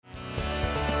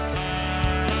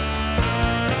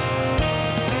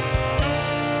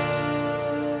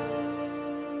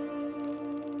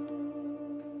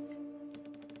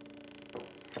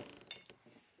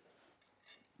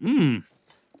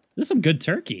This is some good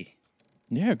turkey.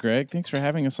 Yeah, Greg, thanks for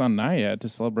having us on Naiad to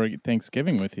celebrate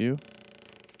Thanksgiving with you.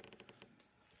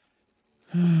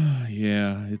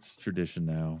 Yeah, it's tradition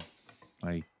now.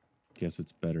 I guess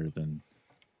it's better than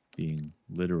being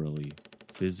literally,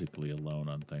 physically alone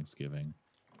on Thanksgiving.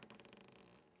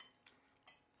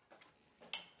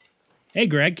 Hey,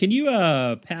 Greg, can you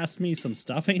pass me some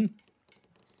stuffing?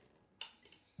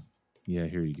 Yeah,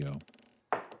 here you go.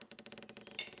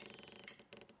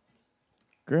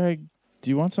 Greg, do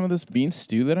you want some of this bean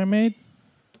stew that I made?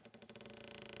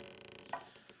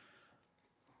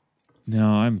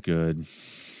 No, I'm good.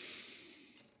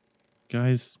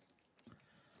 Guys,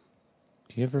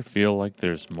 do you ever feel like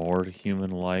there's more to human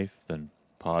life than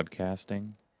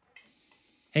podcasting?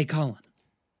 Hey, Colin,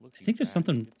 I think there's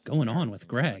something going on with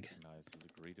Greg.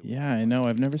 Yeah, I know.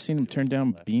 I've never seen him turn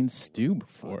down bean stew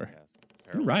before.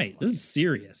 You're right. This is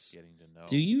serious.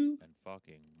 Do you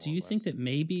think that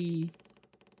maybe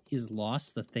he's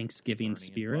lost the Thanksgiving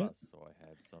spirit?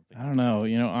 I don't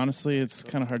know. Honestly, it's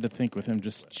kind of hard to think with him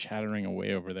just chattering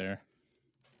away over there.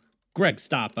 Greg,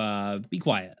 stop. Be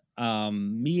quiet.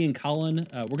 Me and Colin,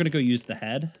 we're going to go use the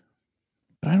head.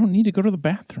 But I don't need to go to the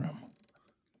bathroom.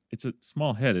 It's a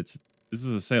small head. This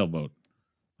is a sailboat.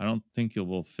 I don't think you'll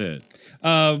both fit.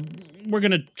 We're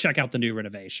going to check out the new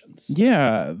renovations.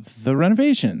 Yeah, the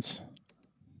renovations.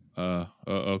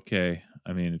 Okay.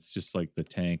 I mean, it's just like the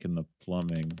tank and the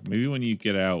plumbing. Maybe when you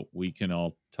get out, we can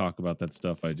all talk about that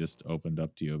stuff I just opened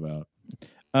up to you about.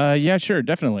 Yeah, sure,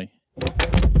 definitely.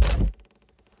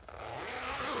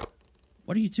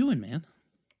 What are you doing, man?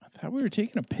 I thought we were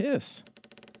taking a piss.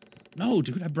 No,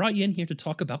 dude, I brought you in here to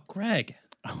talk about Greg.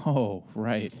 Oh,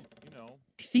 right.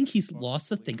 I think he's lost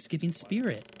the Thanksgiving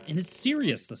spirit, and it's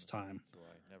serious this time.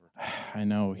 I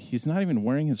know. He's not even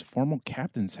wearing his formal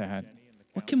captain's hat.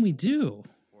 What can we do?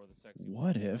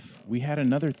 What if we had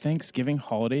another Thanksgiving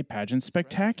holiday pageant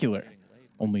spectacular?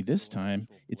 Only this time,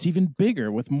 it's even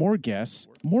bigger with more guests,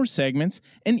 more segments,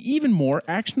 and even more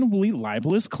actionably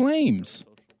libelous claims.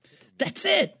 That's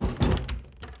it!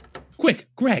 Quick,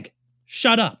 Greg,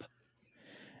 shut up.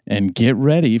 And get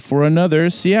ready for another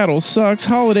Seattle Sucks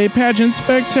holiday pageant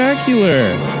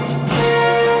spectacular.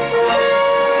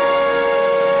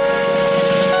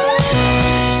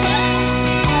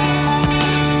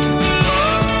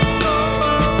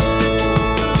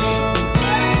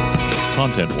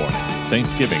 Content warning.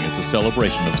 Thanksgiving is a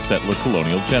celebration of settler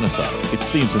colonial genocide. Its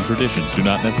themes and traditions do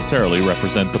not necessarily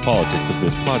represent the politics of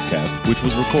this podcast, which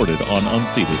was recorded on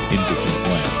unceded Indigenous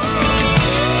land.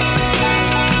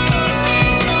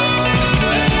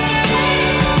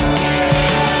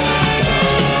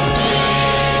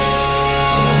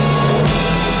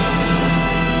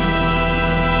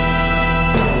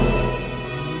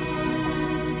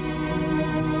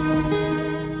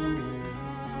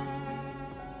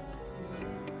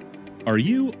 Are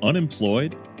you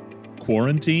unemployed?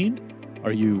 Quarantined?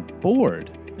 Are you bored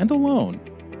and alone?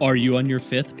 Are you on your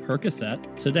 5th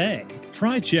Percocet today?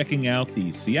 Try checking out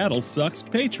the Seattle Sucks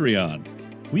Patreon.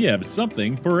 We have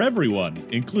something for everyone,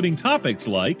 including topics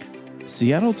like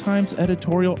Seattle Times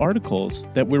editorial articles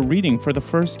that we're reading for the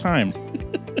first time.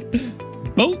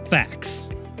 Boat facts.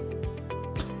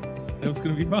 That was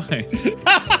going to be mine.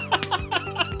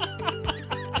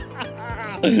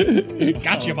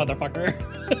 Gotcha, motherfucker.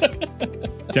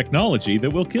 Technology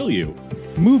that will kill you.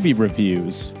 Movie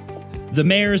reviews. The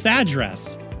mayor's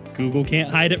address. Google can't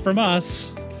hide it from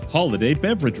us. Holiday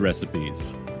beverage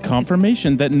recipes.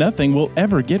 Confirmation that nothing will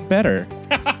ever get better.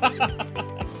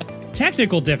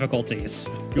 Technical difficulties.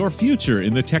 Your future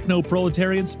in the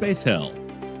techno-proletarian space hell.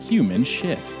 Human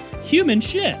shit. Human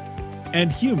shit.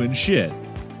 And human shit.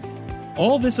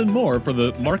 All this and more for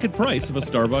the market price of a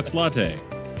Starbucks latte.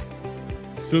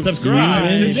 Subscribe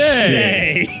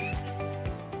today.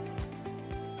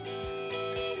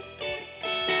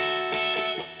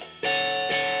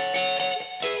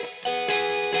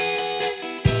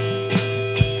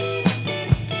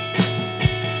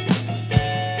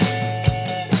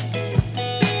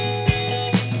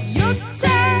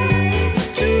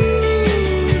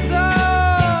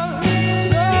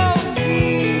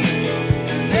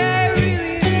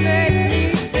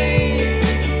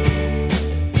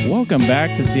 Welcome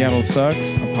back to Seattle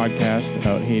Sucks, a podcast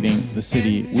about hating the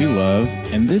city we love.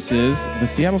 And this is the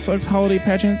Seattle Sucks Holiday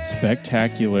Pageant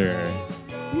Spectacular.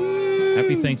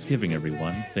 Happy Thanksgiving,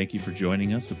 everyone. Thank you for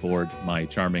joining us aboard my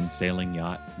charming sailing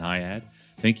yacht, Naiad.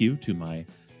 Thank you to my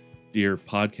dear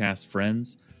podcast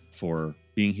friends for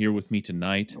being here with me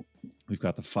tonight. We've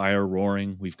got the fire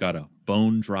roaring. We've got a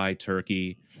bone-dry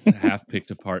turkey half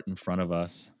picked apart in front of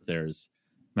us. There's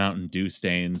Mountain Dew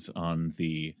stains on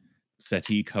the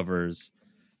settee covers.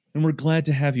 And we're glad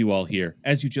to have you all here.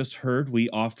 As you just heard, we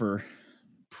offer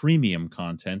premium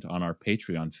content on our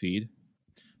Patreon feed.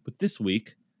 But this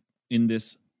week, in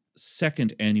this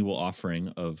second annual offering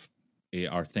of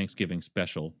our Thanksgiving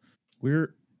special,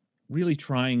 we're really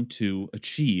trying to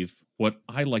achieve what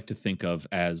I like to think of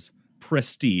as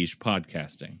prestige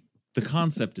podcasting. The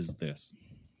concept is this.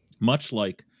 Much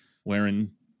like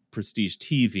wherein prestige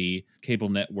TV, cable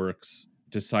networks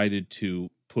decided to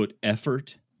put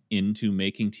effort into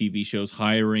making TV shows,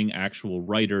 hiring actual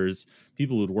writers,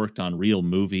 people who'd worked on real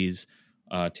movies,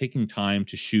 taking time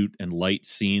to shoot and light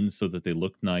scenes so that they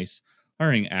looked nice,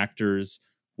 hiring actors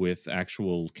with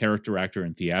actual character actor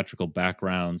and theatrical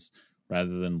backgrounds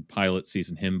rather than pilot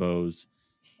season himbos.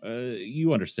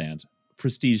 You understand.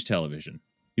 Prestige television.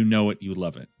 You know it, you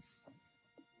love it.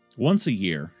 Once a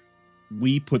year,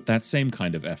 we put that same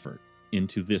kind of effort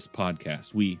into this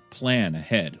podcast. We plan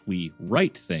ahead. We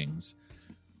write things.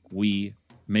 We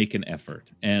make an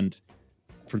effort. And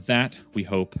for that, we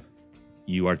hope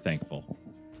you are thankful.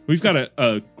 We've got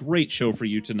a great show for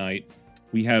you tonight.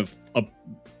 We have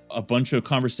a bunch of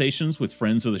conversations with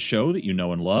friends of the show that you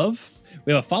know and love.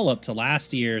 We have a follow-up to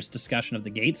last year's discussion of the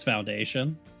Gates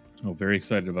Foundation. Oh, very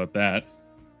excited about that.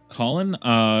 Colin,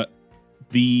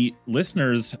 the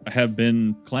listeners have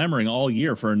been clamoring all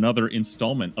year for another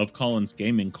installment of Colin's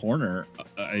Gaming Corner.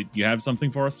 You have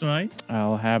something for us tonight?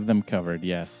 I'll have them covered,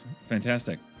 yes.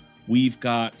 Fantastic. We've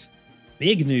got...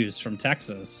 big news from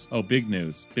Texas. Oh, big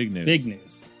news. Big news. Big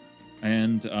news.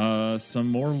 And some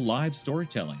more live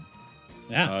storytelling.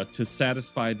 Yeah. To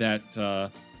satisfy that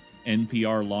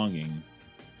NPR longing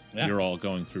you're all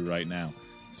going through right now.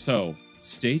 So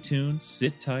stay tuned,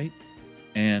 sit tight,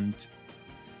 and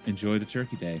enjoy the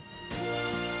Turkey Day.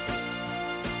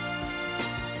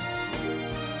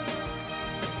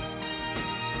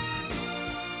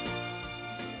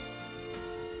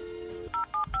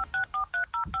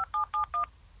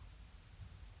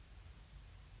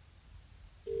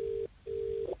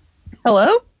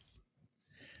 Hello?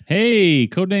 Hey,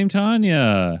 codename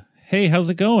Tanya. Hey, how's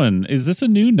it going? Is this a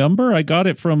new number? I got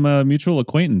it from a mutual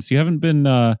acquaintance. You haven't been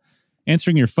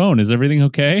answering your phone. Is everything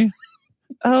okay?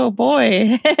 Oh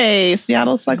boy. Hey,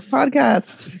 Seattle Sucks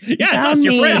podcast. Yeah, it's us,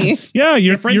 your friends. Yeah,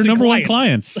 your friends number and one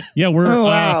clients. Yeah, we're Oh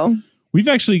wow. we've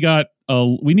actually got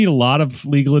we need a lot of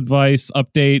legal advice,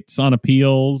 updates on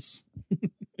appeals.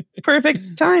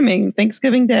 Perfect timing.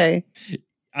 Thanksgiving Day.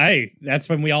 That's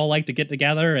when we all like to get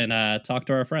together and talk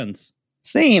to our friends.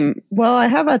 Same. Well, I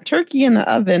have a turkey in the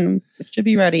oven. It should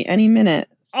be ready any minute.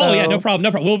 Oh yeah, no problem.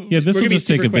 No problem. This will just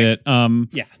take a bit.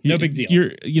 Yeah, no big deal.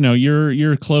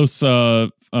 Your close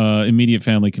immediate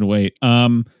family can wait.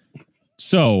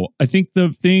 So I think the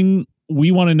thing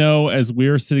we want to know as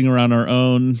we're sitting around our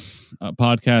own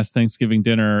podcast Thanksgiving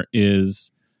dinner is,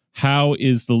 how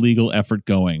is the legal effort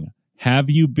going?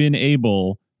 Have you been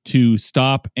able to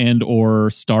stop and or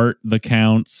start the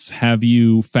counts? Have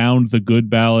you found the good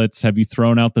ballots? Have you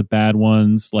thrown out the bad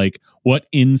ones? Like, what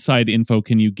inside info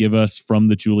can you give us from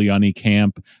the Giuliani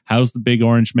camp? How's the big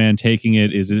orange man taking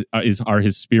it? Are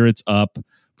his spirits up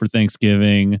for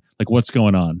Thanksgiving? Like, what's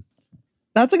going on?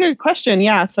 That's a good question.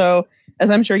 Yeah. So as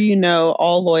I'm sure you know,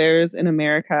 all lawyers in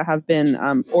America have been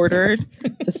ordered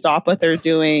to stop what they're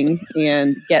doing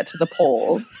and get to the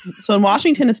polls. So in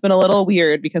Washington, it's been a little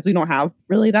weird because we don't have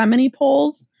really that many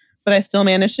polls, but I still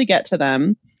managed to get to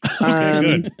them.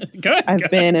 Good. I've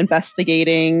been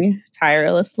investigating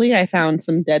tirelessly. I found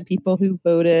some dead people who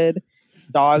voted,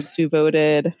 dogs who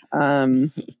voted. Oh no.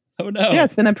 So yeah,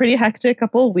 it's been a pretty hectic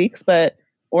couple of weeks, but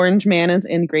Orange Man is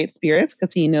in great spirits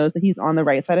because he knows that he's on the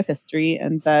right side of history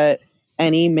and that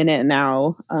any minute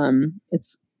now,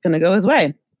 it's going to go his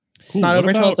way. Cool. It's not over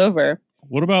until it's over.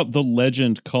 What about the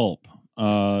legend Culp?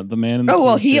 The man in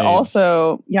the he shades.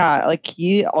 also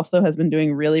has been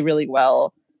doing really, really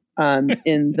well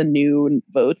in the new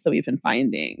votes that we've been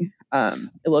finding.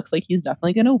 It looks like he's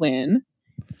definitely going to win.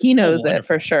 He knows it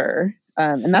for sure.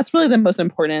 And that's really the most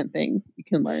important thing you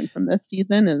can learn from this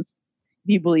season is if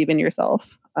you believe in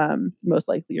yourself, most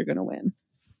likely you're going to win.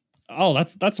 Oh,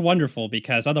 that's wonderful,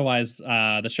 because otherwise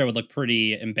the show would look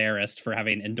pretty embarrassed for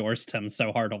having endorsed him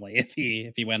so heartily if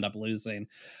he wound up losing.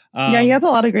 Yeah, he has a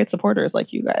lot of great supporters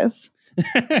like you guys.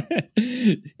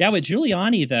 Yeah, with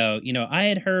Giuliani, though, I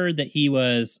had heard that he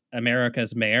was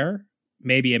America's mayor,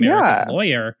 maybe America's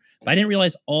lawyer, but I didn't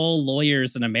realize all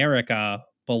lawyers in America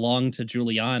belong to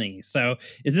Giuliani. So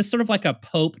is this sort of like a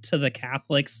Pope to the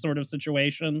Catholics sort of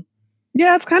situation?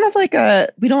 Yeah, it's kind of like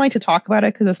we don't like to talk about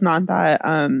it because it's not that,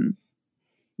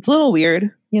 it's a little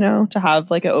weird, to have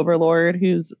like an overlord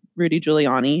who's Rudy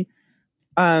Giuliani.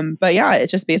 But yeah,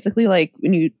 it's just basically like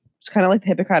when you it's kind of like the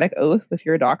Hippocratic Oath if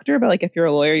you're a doctor, but like if you're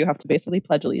a lawyer, you have to basically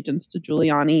pledge allegiance to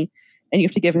Giuliani, and you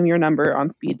have to give him your number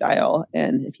on speed dial.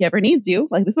 And if he ever needs you,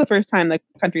 like this is the first time the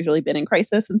country's really been in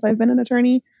crisis since I've been an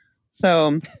attorney.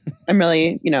 So I'm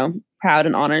really, proud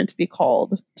and honored to be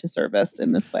called to service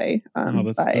in this way.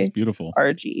 That's beautiful.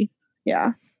 RG.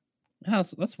 Yeah.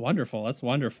 That's wonderful. That's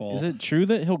wonderful. Is it true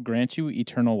that he'll grant you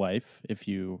eternal life if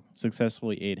you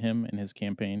successfully aid him in his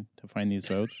campaign to find these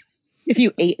votes? If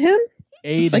you ate him?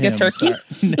 Aid like him, a turkey? Sorry.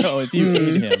 No, if you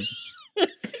aid him.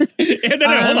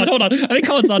 No, hold on. I think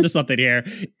Colin's onto something here.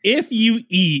 If you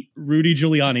eat Rudy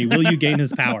Giuliani, will you gain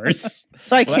his powers?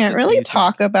 So I can't really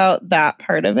talk about that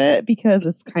part of it because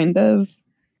it's kind of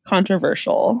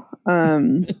controversial.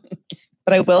 But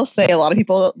I will say a lot of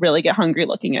people really get hungry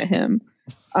looking at him.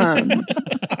 I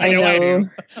know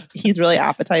he's really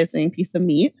appetizing piece of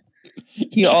meat.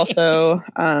 He also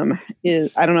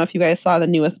is, I don't know if you guys saw the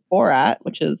newest Borat,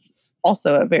 which is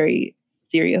also a very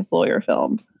serious lawyer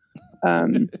film.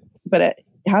 But it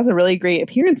has a really great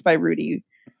appearance by Rudy,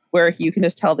 where you can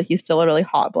just tell that he's still a really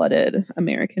hot-blooded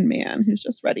American man who's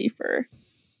just ready for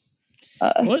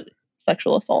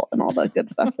sexual assault and all the good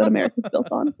stuff that America's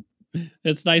built on.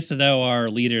 It's nice to know our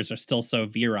leaders are still so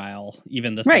virile,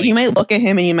 even this. Right, you might look at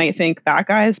him and you might think that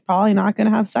guy's probably not going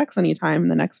to have sex anytime in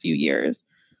the next few years,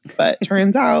 but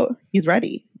turns out he's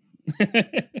ready.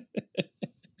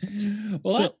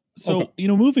 So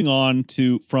moving on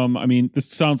this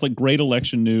sounds like great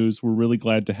election news. We're really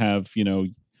glad to have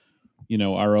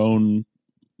our own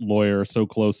lawyer so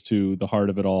close to the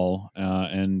heart of it all,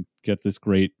 and get this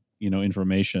great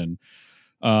information.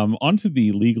 Onto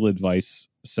the legal advice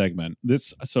segment.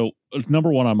 So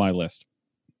number one on my list,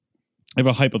 I have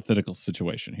a hypothetical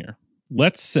situation here.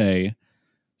 Let's say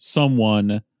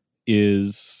someone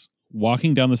is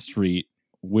walking down the street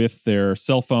with their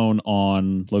cell phone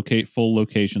on full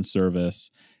location service,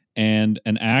 and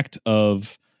an act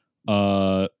of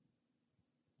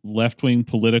left-wing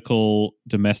political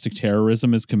domestic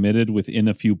terrorism is committed within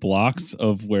a few blocks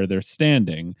of where they're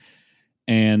standing.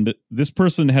 And this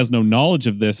person has no knowledge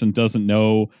of this and doesn't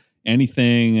know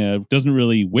anything, doesn't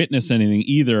really witness anything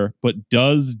either, but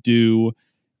does do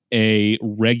a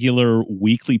regular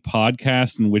weekly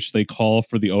podcast in which they call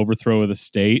for the overthrow of the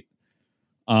state.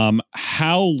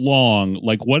 How long,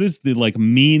 what is the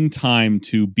mean time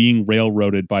to being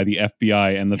railroaded by the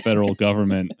FBI and the federal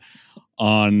government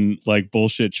on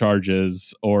bullshit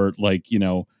charges, or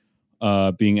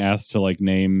being asked to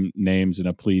name names in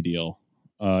a plea deal?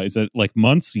 Is it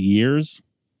months, years?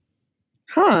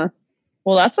 Huh.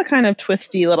 Well, that's a kind of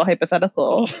twisty little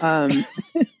hypothetical.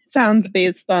 Sounds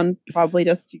based on probably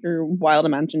just your wild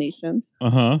imagination.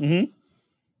 Uh-huh.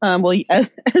 Mm-hmm. Well,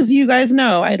 as you guys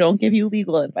know, I don't give you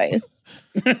legal advice.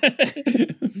 No.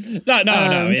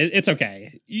 It's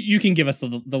okay. You can give us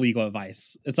the legal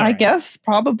advice. It's all right. Guess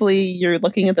probably you're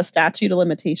looking at the statute of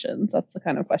limitations. That's the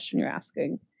kind of question you're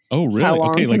asking. Oh, really? How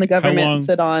long can the government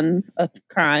sit on a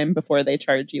crime before they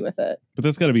charge you with it? But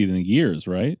that's got to be in years,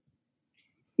 right?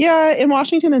 Yeah, in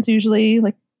Washington, it's usually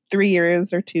 3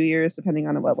 years or 2 years, depending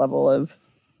on what level of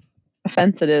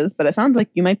offense it is. But it sounds like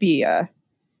you might be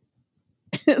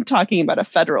talking about a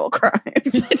federal crime.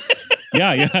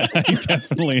 Yeah, I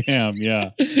definitely am.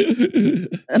 Yeah,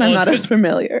 and I'm not as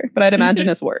familiar, but I'd imagine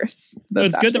it's worse.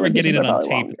 It's good that we're getting it on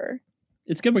tape. Longer.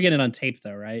 It's good we're getting it on tape,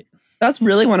 though, right? That's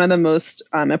really one of the most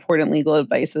important legal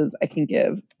advices I can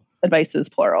give. Advices,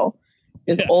 plural,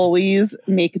 is always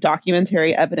make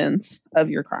documentary evidence of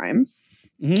your crimes.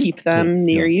 Mm-hmm. Keep them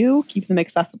near you. Keep them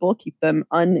accessible. Keep them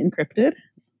unencrypted.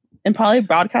 And probably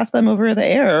broadcast them over the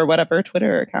air or whatever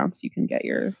Twitter accounts you can get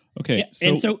your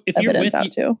so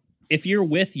if you're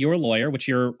with your lawyer, which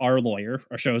you're our lawyer,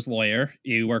 our show's lawyer,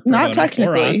 you work not technically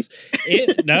for us.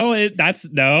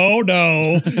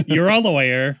 You're a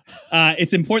lawyer.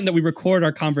 It's important that we record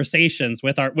our conversations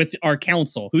with our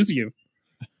counsel. Who's you?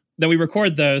 That we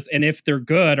record those, and if they're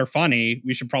good or funny,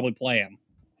 we should probably play them.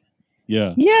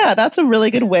 Yeah, that's a really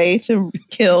good way to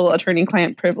kill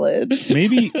attorney-client privilege.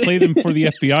 Maybe play them for the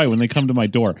FBI when they come to my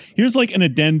door. Here's an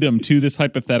addendum to this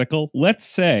hypothetical. Let's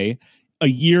say a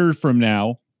year from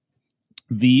now,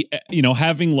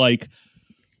 having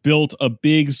built a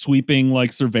big sweeping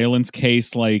surveillance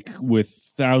case with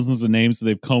thousands of names that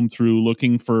they've combed through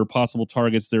looking for possible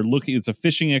targets. It's a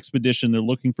fishing expedition. They're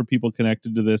looking for people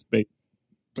connected to this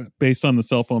based on the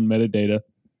cell phone metadata.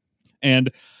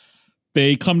 And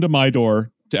they come to my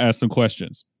door to ask some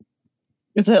questions.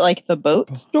 Is it the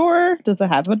boat store? Does it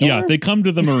have a door? Yeah, they come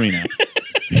to the marina.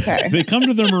 Okay. They come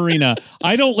to the marina.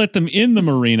 I don't let them in the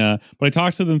marina, but I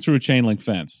talk to them through a chain link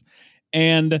fence.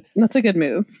 And that's a good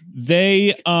move.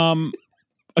 They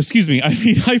Excuse me. I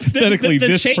mean, hypothetically,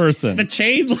 this person. The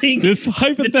chain link. This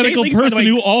hypothetical person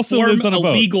who also lives on a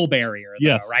boat. Legal barrier, though,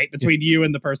 yes. right? Between you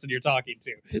and the person you're talking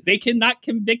to. They cannot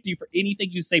convict you for anything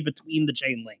you say between the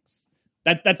chain links.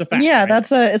 That's a fact. Yeah,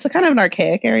 right? it's a kind of an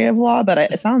archaic area of law, but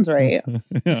it sounds right.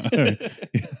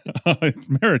 It's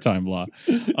maritime law.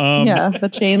 Yeah, the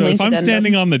chain so link. if I'm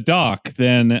standing on the dock,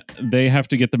 then they have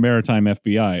to get the maritime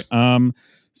FBI.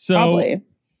 Probably.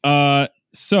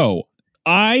 So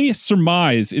I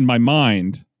surmise in my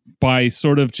mind by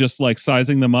sort of just like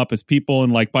sizing them up as people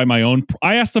and like by my own,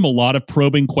 I ask them a lot of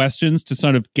probing questions to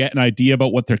sort of get an idea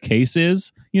about what their case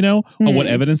is, you know, on what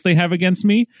evidence they have against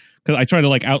me. Because I try to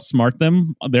like outsmart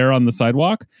them there on the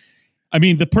sidewalk. I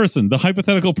mean, the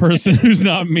hypothetical person who's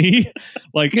not me,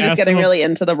 like you're just getting really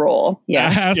into the role. Yeah.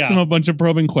 Ask them a bunch of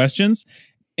probing questions.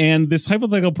 And this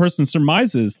hypothetical person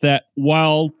surmises that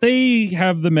while they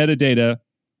have the metadata,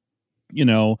 you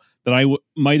know, that I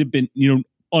might have been, you know,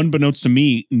 unbeknownst to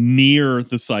me, near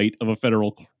the site of a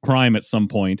federal crime at some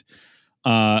point,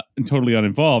 and totally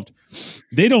uninvolved,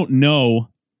 they don't know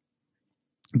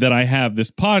that I have this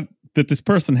that this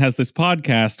person has this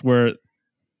podcast where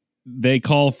they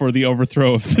call for the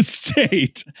overthrow of the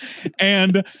state.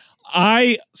 And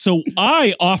I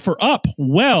offer up,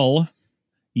 well,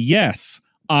 yes,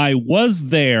 I was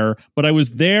there, but I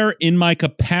was there in my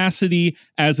capacity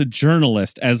as a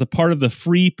journalist, as a part of the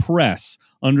free press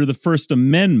under the First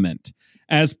Amendment.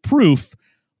 As proof,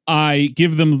 I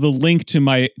give them the link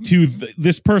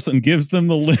this person gives them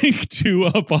the link to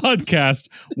a podcast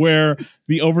where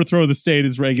the overthrow of the state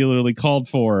is regularly called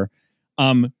for,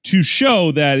 to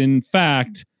show that in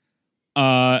fact,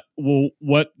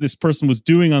 what this person was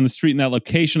doing on the street in that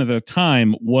location at the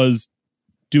time was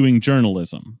doing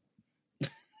journalism.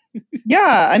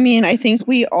 Yeah, I mean, I think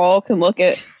we all can look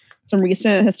at some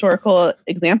recent historical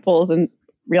examples and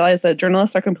realize that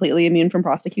journalists are completely immune from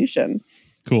prosecution.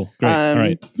 Cool, great, all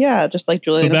right. Yeah, just like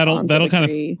Julian. So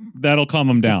that'll calm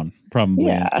them down probably,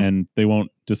 and they won't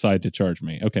decide to charge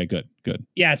me. Okay, good.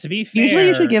 Yeah, to be fair, usually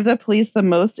you should give the police the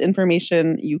most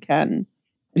information you can.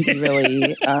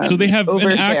 Really, so they have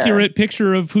an accurate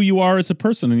picture of who you are as a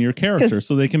person and your character,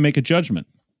 so they can make a judgment.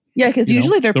 Yeah, because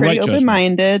usually they're pretty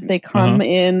open-minded. They come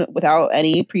in without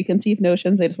any preconceived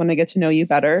notions. They just want to get to know you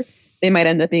better. They might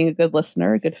end up being a good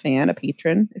listener, a good fan, a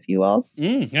patron, if you will.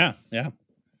 Yeah.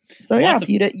 So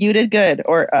you did good,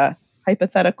 or a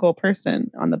hypothetical person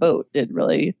on the boat did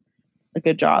really a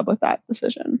good job with that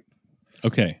decision.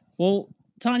 Okay. Well,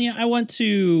 Tanya, I want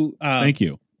to thank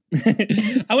you.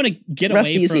 I want to get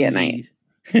away from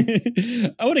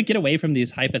I want to get away from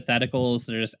these hypotheticals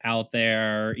that are just out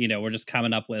there, you know, we're just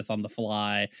coming up with on the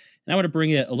fly. And I want to bring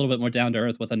it a little bit more down to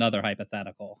earth with another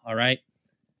hypothetical. All right.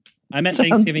 I'm at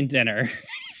Thanksgiving dinner.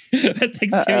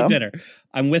 Dinner.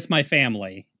 I'm with my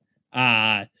family.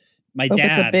 My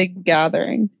dad. It's a big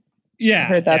gathering. Yeah. I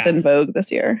heard that's in vogue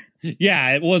this year.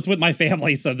 Yeah, well, it's with my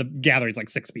family, so the gathering's like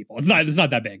 6 people. It's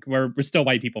not that big. We're still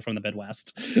white people from the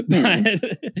Midwest.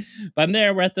 But I'm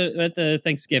there. We're at the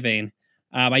Thanksgiving.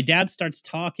 My dad starts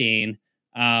talking,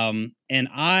 and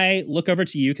I look over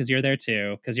to you because you're there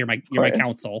too, because you're my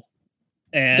counsel.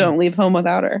 And don't leave home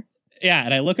without her. Yeah,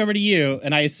 and I look over to you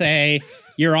and I say,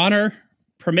 Your Honor,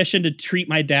 permission to treat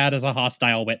my dad as a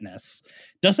hostile witness.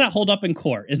 Does that hold up in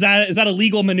court? Is that a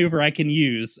legal maneuver I can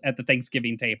use at the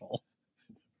Thanksgiving table?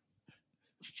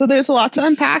 So there's a lot to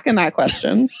unpack in that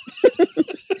question.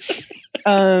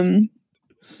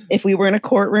 If we were in a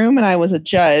courtroom and I was a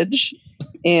judge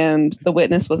and the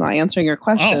witness was not answering your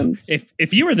questions. Oh,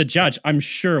 if you were the judge, I'm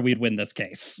sure we'd win this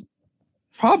case.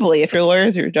 Probably, if your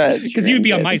lawyer's your judge. Because you'd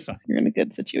be on my side. You're in a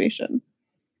good situation.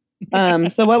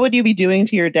 So what would you be doing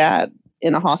to your dad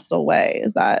in a hostile way?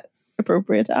 Is that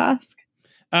appropriate to ask?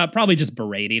 Probably just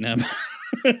berating him.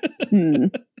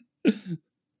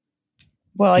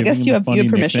 Well, I guess you have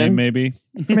permission. Maybe.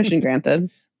 Permission granted.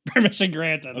 Permission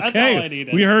granted. That's okay. all I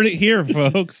needed. We heard it here,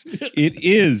 folks. It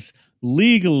is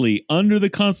legally under the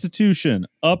Constitution,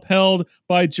 upheld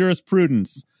by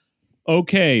jurisprudence.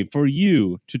 Okay, for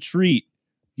you to treat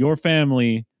your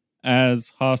family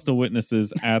as hostile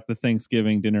witnesses at the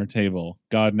Thanksgiving dinner table.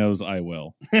 God knows I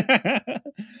will.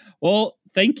 Well,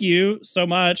 thank you so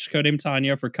much, Codename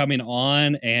Tanya, for coming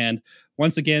on and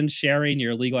once again sharing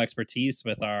your legal expertise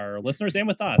with our listeners and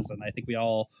with us. And I think we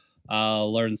all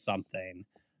learned something.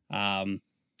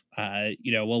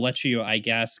 We'll let you, I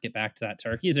guess, get back to that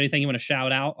turkey. Is there anything you want to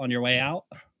shout out on your way out?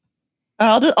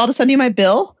 I'll just send you my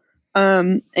bill.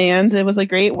 And it was a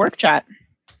great work chat.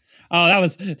 Oh, that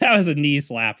was a knee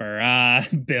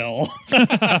slapper, Bill.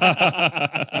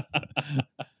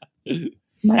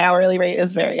 My hourly rate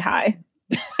is very high,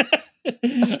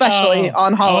 especially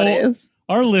on holidays.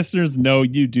 Our listeners know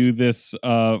you do this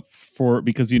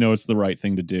because you know it's the right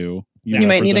thing to do. You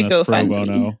might need to go pro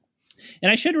bono. And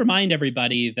I should remind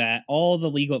everybody that all the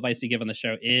legal advice you give on the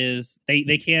show is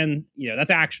they can, that's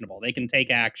actionable. They can take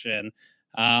action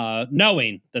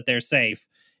knowing that they're safe.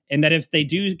 And that if they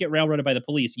do get railroaded by the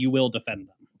police, you will defend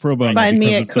them. Pro bono. Find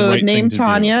me at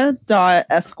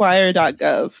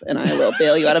codenametanya.esquire.gov and I will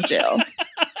bail you out of jail.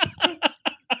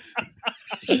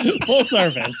 Full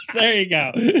service. There you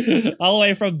go. All the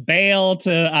way from bail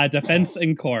to defense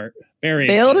in court.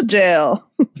 Bail to jail.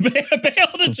 Bail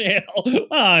to jail. Well,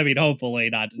 I mean, hopefully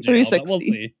not to jail, but we'll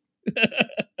see.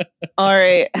 All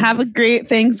right. Have a great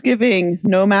Thanksgiving.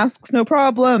 No masks, no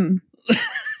problem.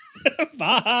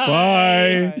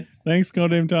 Bye. Thanks,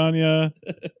 Codename Tanya.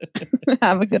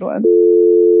 Have a good one.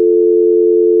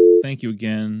 Thank you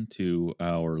again to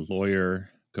our lawyer,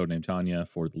 Codename Tanya,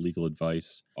 for the legal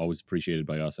advice. Always appreciated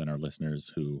by us and our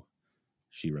listeners who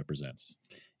she represents.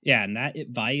 Yeah, and that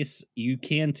advice, you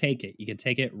can take it. You can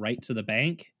take it right to the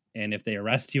bank. And if they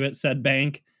arrest you at said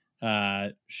bank,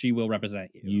 she will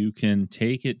represent you. You can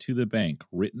take it to the bank,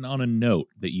 written on a note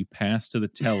that you pass to the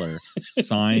teller,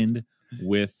 signed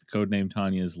with Codename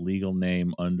Tanya's legal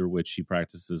name under which she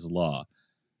practices law.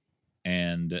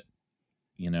 And,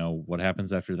 what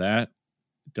happens after that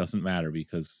doesn't matter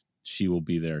because she will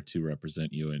be there to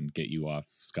represent you and get you off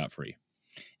scot-free.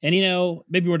 And,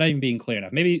 maybe we're not even being clear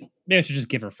enough. Maybe I should just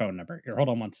give her phone number. Here, hold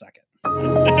on 1 second.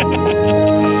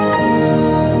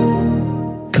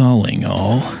 Calling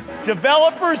all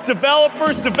developers.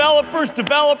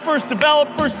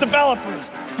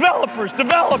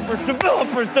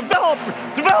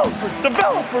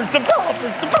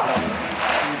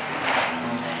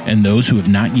 And those who have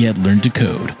not yet learned to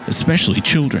code, especially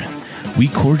children. We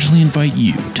cordially invite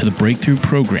you to the breakthrough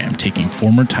program taking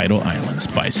former Tidal Islands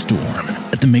by storm.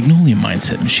 At the Magnolia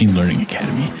Mindset Machine Learning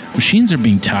Academy, machines are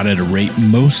being taught at a rate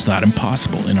most thought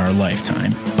impossible in our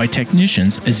lifetime by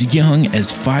technicians as young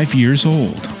as 5 years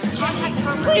old.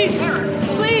 Please!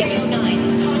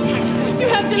 You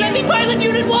have to let me pilot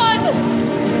Unit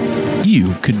 1!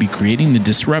 You could be creating the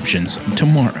disruptions of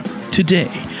tomorrow, today,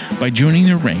 by joining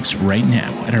their ranks right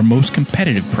now at our most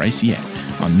competitive price yet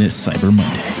on this Cyber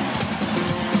Monday.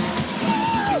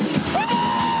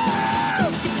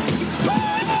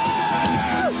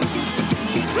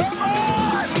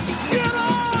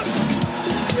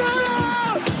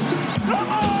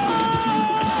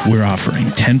 We're offering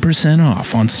 10%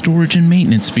 off on storage and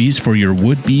maintenance fees for your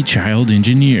would-be child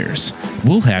engineers.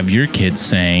 We'll have your kids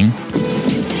saying,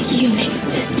 "It's a Unix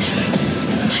system.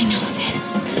 I know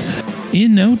this."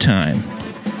 In no time.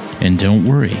 And don't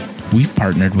worry, we've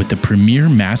partnered with the premier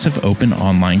massive open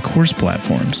online course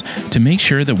platforms to make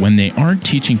sure that when they aren't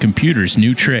teaching computers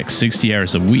new tricks 60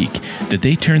 hours a week, that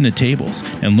they turn the tables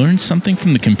and learn something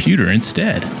from the computer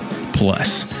instead.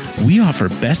 Plus, we offer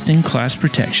best-in-class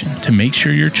protection to make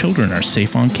sure your children are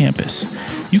safe on campus.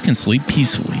 You can sleep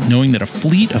peacefully knowing that a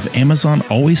fleet of Amazon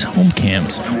Always Home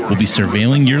cams will be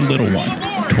surveilling your little one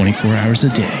 24 hours a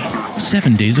day,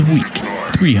 7 days a week,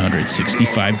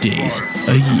 365 days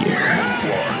a year.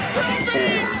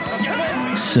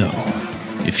 So,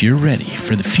 if you're ready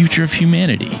for the future of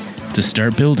humanity, to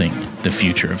start building the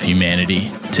future of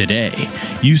humanity today,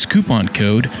 use coupon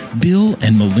code Bill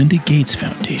and Melinda Gates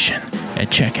Foundation at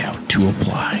checkout to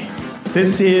apply.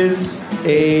 This is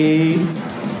a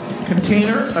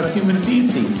container of human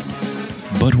feces.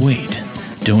 But wait,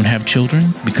 don't have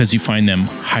children because you find them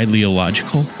highly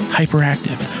illogical,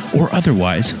 hyperactive, or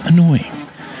otherwise annoying?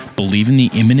 Believe in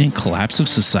the imminent collapse of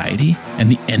society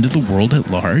and the end of the world at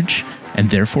large? And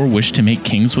therefore wish to make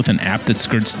kings with an app that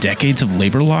skirts decades of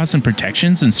labor laws and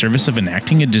protections in service of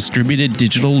enacting a distributed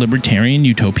digital libertarian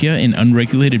utopia in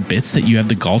unregulated bits that you have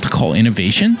the gall to call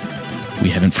innovation? We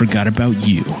haven't forgot about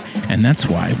you, and that's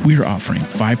why we're offering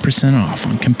 5% off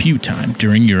on compute time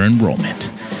during your enrollment.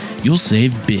 You'll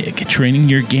save big training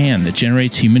your GAN that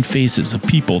generates human faces of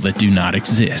people that do not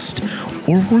exist,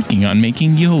 or working on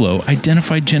making YOLO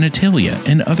identified genitalia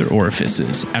and other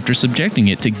orifices after subjecting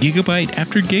it to gigabyte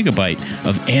after gigabyte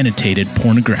of annotated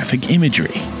pornographic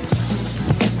imagery.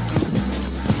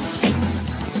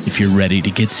 If you're ready to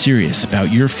get serious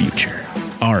about your future,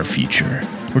 our future,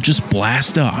 or just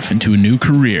blast off into a new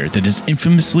career that is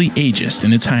infamously ageist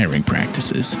in its hiring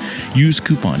practices, use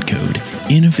coupon code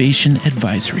Innovation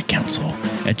Advisory Council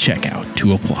at checkout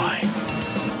to apply.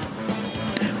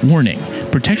 Warning.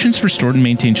 Protections for stored and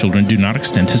maintained children do not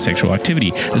extend to sexual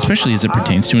activity, especially as it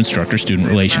pertains to instructor-student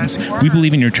relations. We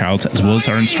believe in your child's as well as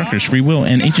our instructors' free will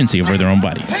and agency over their own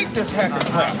body.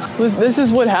 This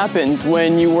is what happens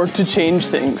when you work to change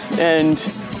things, and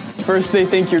First they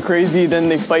think you're crazy, then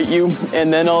they fight you,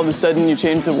 and then all of a sudden you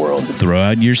change the world. Throw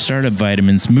out your startup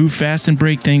vitamins, move fast and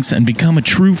break things, and become a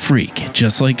true freak,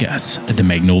 just like us at the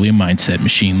Magnolia Mindset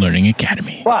Machine Learning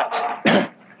Academy.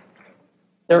 But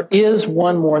there is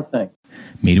one more thing.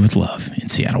 Made with love in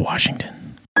Seattle,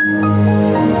 Washington.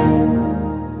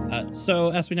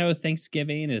 So as we know,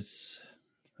 Thanksgiving is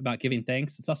about giving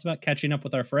thanks. It's also about catching up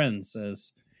with our friends,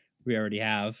 as we already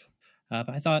have. But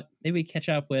I thought maybe we'd catch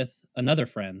up with another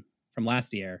friend from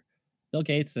last year, Bill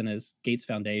Gates and his Gates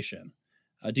Foundation.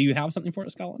 Do you have something for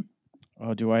us, Colin?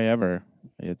 Oh, do I ever?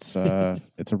 It's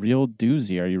it's a real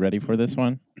doozy. Are you ready for this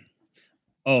one?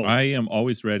 Oh, I am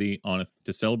always ready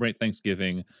to celebrate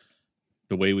Thanksgiving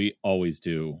the way we always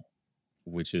do,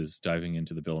 which is diving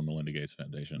into the Bill and Melinda Gates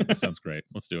Foundation. That sounds great.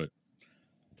 Let's do it.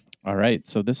 All right.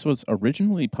 So this was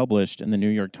originally published in the New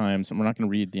York Times, and we're not going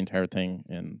to read the entire thing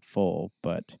in full,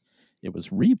 but it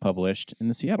was republished in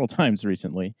the Seattle Times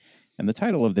recently. And the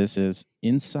title of this is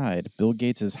Inside Bill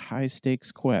Gates'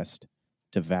 High-Stakes Quest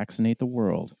to Vaccinate the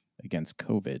World Against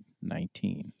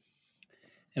COVID-19.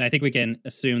 And I think we can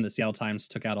assume the Seattle Times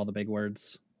took out all the big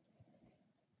words.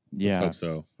 Yeah. Let's hope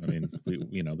so. I mean,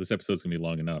 this episode's going to be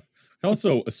long enough. I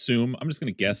also assume, I'm just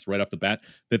going to guess right off the bat,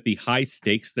 that the high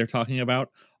stakes they're talking about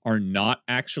are not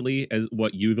actually, as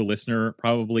what you, the listener,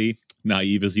 probably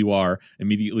naive as you are,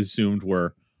 immediately assumed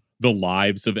were the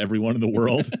lives of everyone in the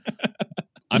world.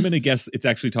 I'm going to guess it's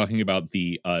actually talking about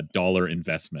the dollar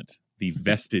investment, the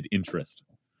vested interest.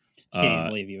 Can't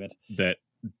believe you would. That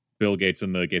Bill Gates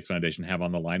and the Gates Foundation have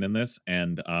on the line in this,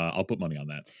 and I'll put money on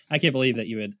that. I can't believe that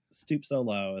you would stoop so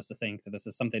low as to think that this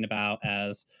is something about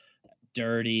as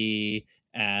dirty,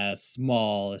 as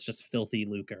small as just filthy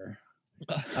lucre.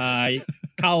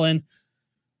 Colin,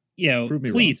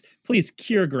 please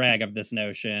cure Greg of this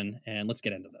notion, and let's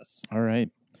get into this. All right.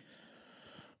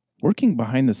 Working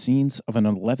behind the scenes of an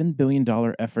 $11 billion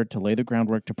effort to lay the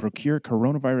groundwork to procure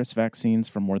coronavirus vaccines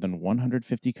from more than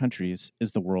 150 countries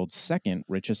is the world's second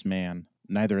richest man,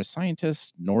 neither a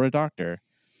scientist nor a doctor,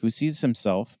 who sees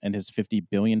himself and his $50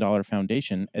 billion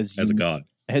foundation as a god,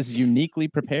 as uniquely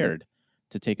prepared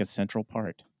to take a central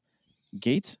part.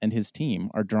 Gates and his team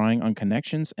are drawing on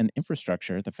connections and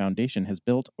infrastructure the foundation has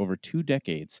built over 2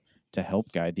 decades to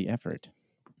help guide the effort.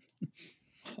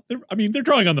 They're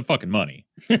drawing on the fucking money.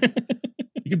 You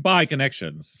can buy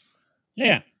connections.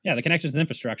 Yeah, the connections and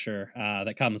infrastructure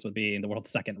that comes with being the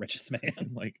world's second richest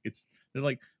man. They're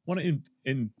want to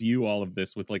imbue all of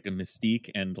this with like a mystique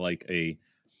and like a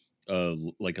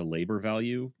labor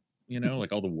value,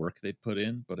 like all the work they've put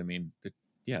in. But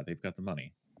they've got the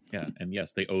money. Yeah, and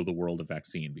yes, they owe the world a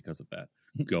vaccine because of that.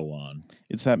 Go on.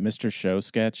 It's that Mr. Show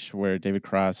sketch where David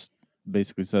Cross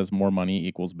basically says more money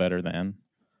equals better than.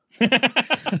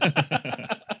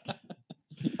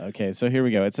 Okay, so here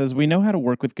we go. It says, we know how to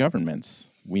work with governments.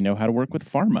 We know how to work with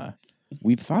pharma.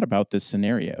 We've thought about this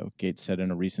scenario, Gates said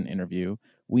in a recent interview.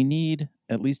 We need,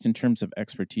 at least in terms of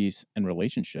expertise and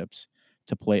relationships,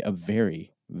 to play a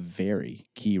very, very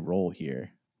key role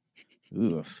here.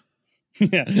 Oof.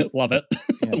 Yeah, love it.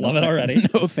 Yeah, love it already.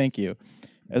 No, thank you.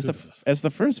 As the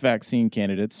first vaccine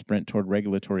candidates sprint toward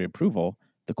regulatory approval,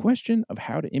 the question of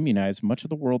how to immunize much of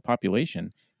the world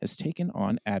population has taken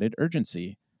on added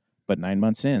urgency. But 9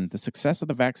 months in, the success of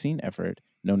the vaccine effort,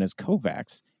 known as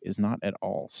COVAX, is not at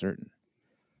all certain.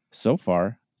 So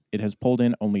far, it has pulled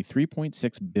in only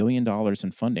 $3.6 billion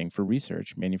in funding for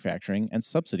research, manufacturing, and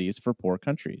subsidies for poor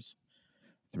countries.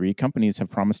 3 companies have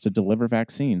promised to deliver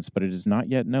vaccines, but it is not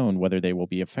yet known whether they will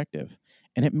be effective,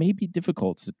 and it may be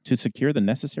difficult to secure the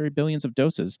necessary billions of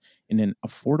doses in an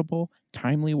affordable,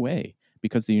 timely way,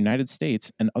 because the United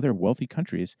States and other wealthy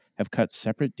countries have cut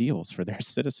separate deals for their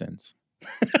citizens.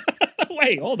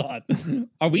 Wait, hold on.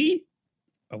 Are we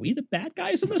the bad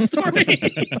guys in this story?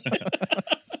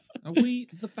 Are we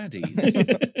the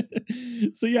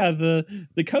baddies? So yeah, the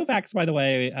COVAX, by the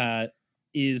way,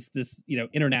 is this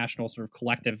international sort of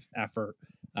collective effort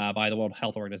by the World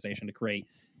Health Organization to create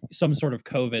some sort of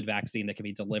COVID vaccine that can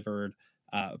be delivered,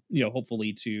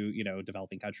 hopefully to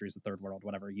developing countries, the third world,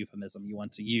 whatever euphemism you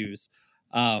want to use.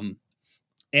 And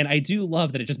I do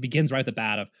love that it just begins right at the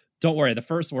bat of, don't worry, the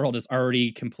first world has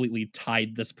already completely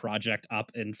tied this project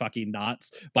up in fucking knots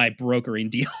by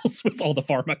brokering deals with all the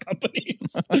pharma companies.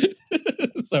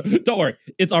 So don't worry,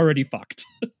 it's already fucked.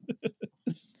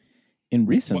 In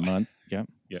recent months,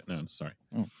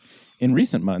 In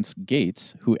recent months,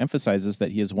 Gates, who emphasizes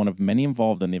that he is one of many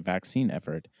involved in the vaccine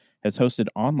effort, has hosted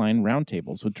online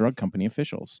roundtables with drug company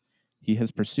officials. He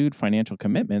has pursued financial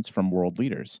commitments from world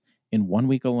leaders, In 1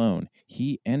 week alone,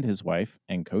 he and his wife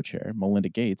and co-chair, Melinda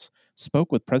Gates,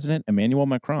 spoke with President Emmanuel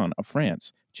Macron of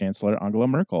France, Chancellor Angela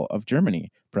Merkel of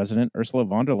Germany, President Ursula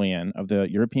von der Leyen of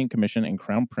the European Commission, and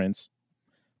Crown Prince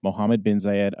Mohammed bin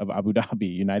Zayed of Abu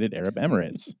Dhabi, United Arab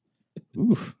Emirates.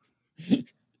 Oof.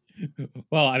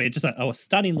 Well, I mean, just a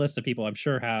stunning list of people I'm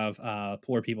sure have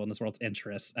poor people in this world's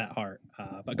interests at heart.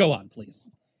 But go on, please.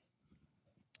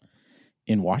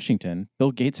 In Washington,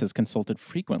 Bill Gates has consulted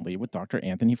frequently with Dr.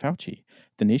 Anthony Fauci,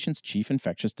 the nation's chief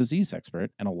infectious disease expert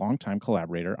and a longtime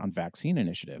collaborator on vaccine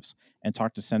initiatives, and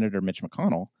talked to Senator Mitch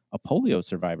McConnell, a polio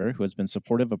survivor who has been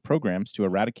supportive of programs to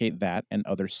eradicate that and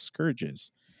other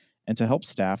scourges. And to help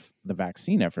staff the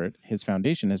vaccine effort, his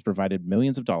foundation has provided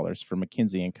millions of dollars for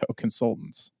McKinsey & Co.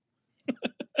 consultants.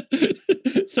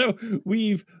 So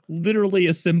we've literally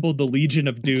assembled the Legion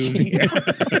of Doom here.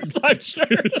 I'm sure.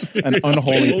 An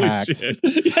unholy pact.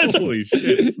 Yes, holy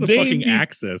shit. It's the fucking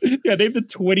Axis. Yeah, name the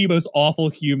 20 most awful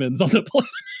humans on the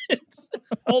planet.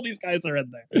 All these guys are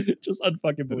in there. Just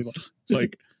unfucking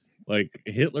believable. Like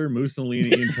Hitler,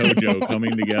 Mussolini, and Tojo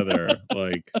coming together.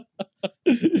 Like,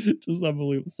 just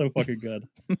unbelievable. So fucking good.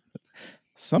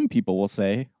 Some people will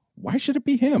say, why should it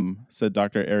be him? Said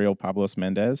Dr. Ariel Pablos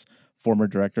Mendez, former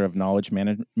director of knowledge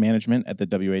management at the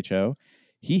WHO.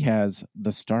 He has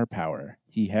the star power.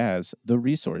 He has the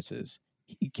resources.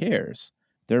 He cares.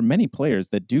 There are many players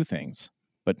that do things,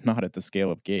 but not at the scale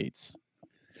of Gates.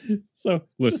 So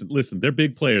listen, they're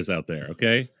big players out there,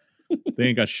 okay? They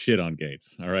ain't got shit on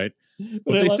Gates, all right?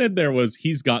 What they said there was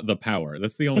he's got the power.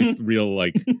 That's the only real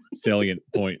salient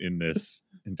point in this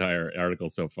entire article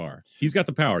so far. He's got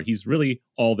the power. He's really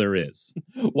all there is.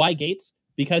 Why Gates?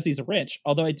 Because he's rich.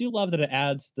 Although I do love that it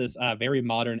adds this very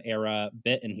modern era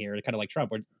bit in here, kind of like Trump,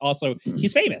 where also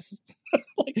he's famous.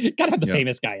 Gotta have the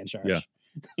famous guy in charge.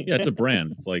 Yeah, it's a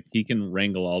brand. It's like he can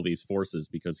wrangle all these forces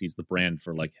because he's the brand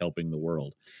for helping the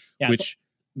world, which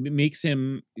makes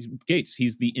him Gates.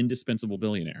 He's the indispensable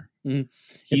billionaire. Mm-hmm.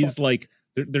 He's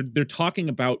they're talking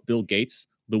about Bill Gates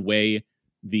the way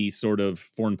the sort of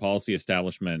foreign policy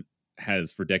establishment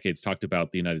has for decades talked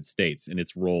about the United States and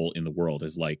its role in the world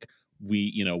as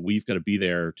we've got to be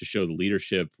there to show the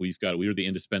leadership. We are the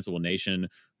indispensable nation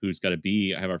who's got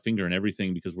to have our finger in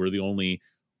everything because we're the only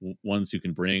ones who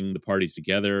can bring the parties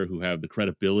together, who have the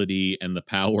credibility and the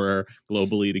power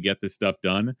globally to get this stuff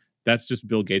done. That's just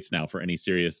Bill Gates now for any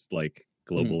serious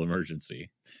global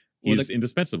emergency. He's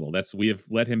indispensable. We have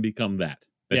let him become that.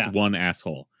 That's one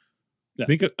asshole. Yeah.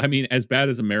 As bad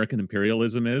as American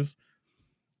imperialism is,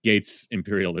 Gates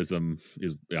imperialism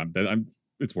is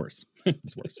it's worse.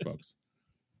 It's worse, folks.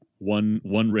 One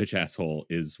rich asshole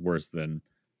is worse than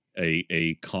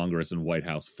a Congress and White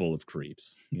House full of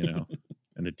creeps,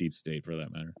 and a deep state for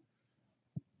that matter.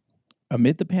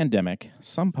 Amid the pandemic,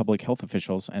 some public health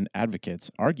officials and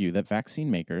advocates argue that vaccine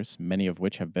makers, many of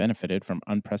which have benefited from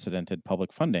unprecedented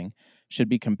public funding, should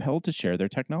be compelled to share their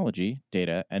technology,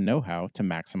 data, and know-how to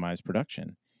maximize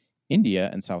production. India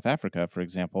and South Africa, for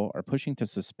example, are pushing to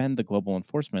suspend the global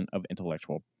enforcement of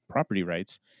intellectual property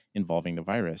rights involving the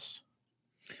virus.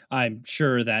 I'm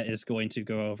sure that is going to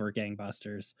go over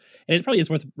gangbusters. And it probably is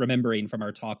worth remembering from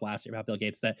our talk last year about Bill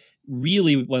Gates that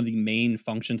really one of the main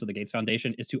functions of the Gates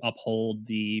Foundation is to uphold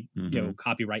the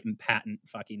copyright and patent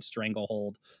fucking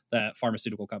stranglehold that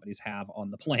pharmaceutical companies have on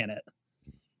the planet.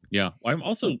 Yeah, I'm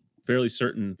also fairly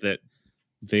certain that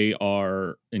they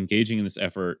are engaging in this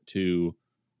effort to,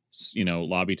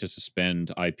 lobby to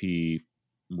suspend IP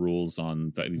rules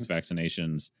on these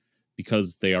vaccinations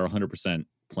because they are 100%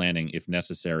 planning, if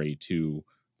necessary, to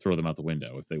throw them out the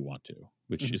window if they want to,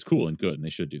 which is cool and good, and they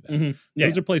should do that.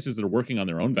 Those are places that are working on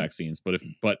their own vaccines, but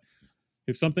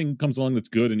if something comes along that's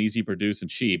good and easy to produce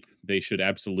and cheap, they should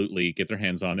absolutely get their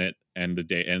hands on it and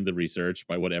the research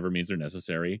by whatever means are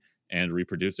necessary and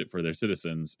reproduce it for their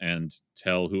citizens and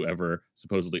tell whoever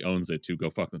supposedly owns it to go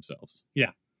fuck themselves.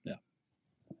 Yeah.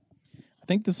 I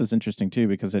think this is interesting too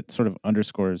because it sort of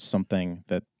underscores something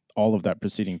that all of that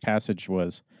preceding passage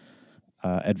was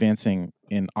advancing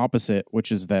in opposite,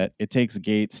 which is that it takes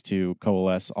Gates to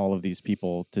coalesce all of these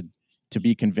people to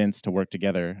be convinced to work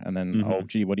together. And then, oh,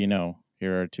 gee, what do you know?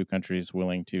 Here are two countries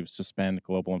willing to suspend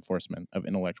global enforcement of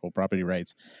intellectual property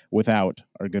rights without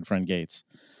our good friend Gates.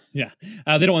 Yeah.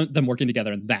 They don't want them working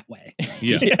together in that way.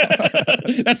 Yeah.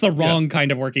 That's the wrong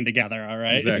kind of working together. All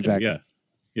right. Exactly.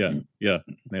 Yeah.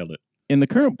 Nailed it. In the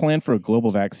current plan for a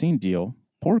global vaccine deal,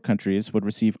 poor countries would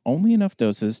receive only enough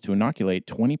doses to inoculate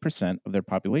 20% of their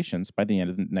populations by the end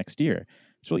of the next year.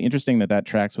 It's really interesting that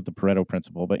tracks with the Pareto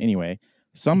principle. But anyway,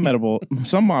 some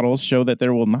models show that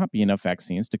there will not be enough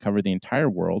vaccines to cover the entire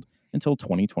world until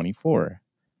 2024.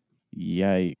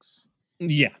 Yikes.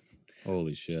 Yeah.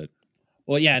 Holy shit.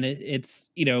 Well, yeah, and it's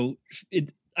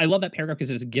I love that paragraph because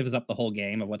it just gives up the whole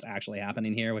game of what's actually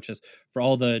happening here, which is for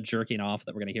all the jerking off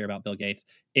that we're going to hear about Bill Gates,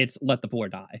 it's let the poor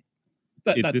die.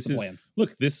 That's the plan.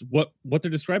 Look, what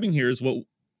they're describing here is what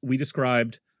we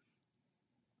described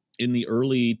in the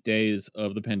early days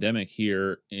of the pandemic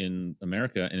here in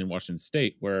America and in Washington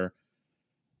State, where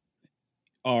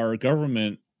our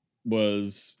government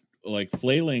was like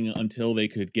flailing until they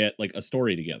could get like a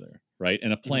story together, right?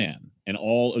 And a plan, and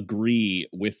all agree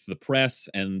with the press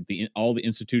and all the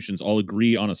institutions all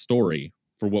agree on a story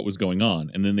for what was going on.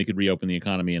 And then they could reopen the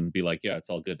economy and be like, yeah, it's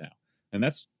all good now. And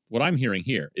that's what I'm hearing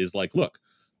here is like, look,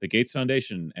 the Gates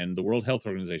Foundation and the World Health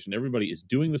Organization, everybody is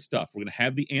doing the stuff. We're going to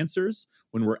have the answers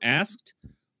when we're asked,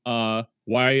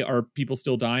 why are people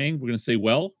still dying? We're going to say,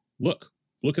 well, look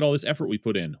at all this effort we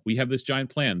put in. We have this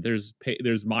giant plan. There's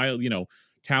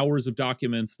towers of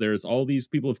documents. There's all these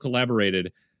people have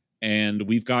collaborated, and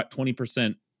we've got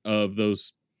 20% of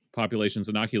those populations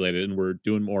inoculated, and we're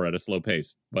doing more at a slow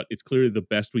pace. But it's clearly the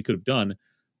best we could have done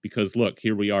because, look,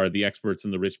 here we are, the experts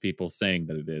and the rich people saying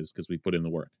that it is because we put in the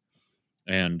work.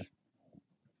 And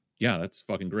yeah, that's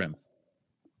fucking grim.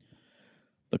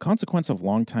 The consequence of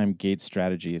longtime Gates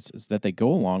strategies is that they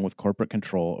go along with corporate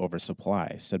control over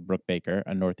supply, said Brooke Baker,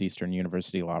 a Northeastern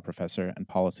University law professor and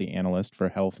policy analyst for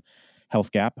Health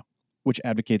Gap, which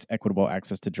advocates equitable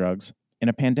access to drugs. In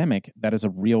a pandemic, that is a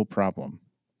real problem.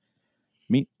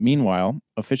 Meanwhile,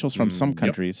 officials from some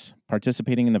countries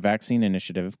participating in the vaccine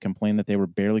initiative complained that they were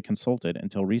barely consulted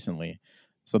until recently.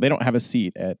 So they don't have a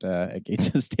seat at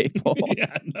Gates' table.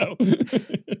 Yeah, no.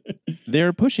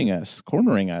 They're pushing us,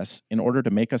 cornering us in order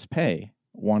to make us pay.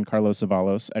 Juan Carlos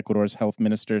Avalos, Ecuador's health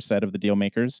minister, said of the deal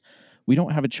makers, "We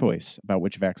don't have a choice about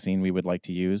which vaccine we would like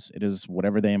to use. It is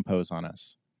whatever they impose on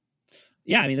us."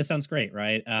 Yeah, I mean, this sounds great,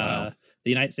 right? Wow. The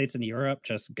United States and Europe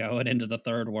just going into the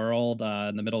third world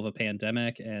in the middle of a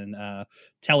pandemic and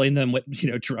telling them what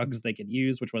drugs they can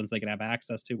use, which ones they can have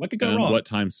access to. What could go wrong? What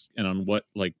times and on what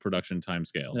like production time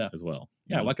scale as well.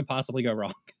 Yeah, what could possibly go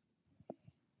wrong?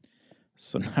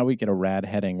 So now we get a rad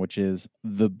heading, which is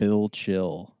the Bill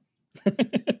Chill.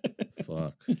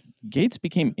 Fuck. Gates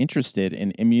became interested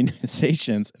in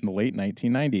immunizations in the late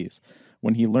 1990s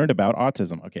when he learned about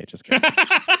autism. Okay, just kidding.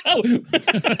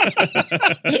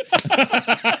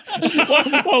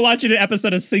 While watching an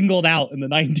episode of Singled Out in the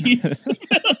 90s.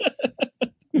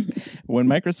 When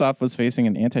Microsoft was facing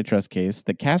an antitrust case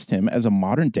that cast him as a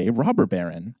modern-day robber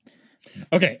baron.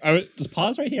 Okay, just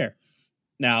pause right here.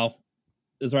 Now,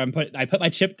 this is where I put my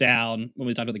chip down when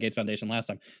we talked about the Gates Foundation last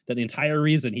time, that the entire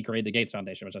reason he created the Gates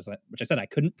Foundation, which I said I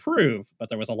couldn't prove, but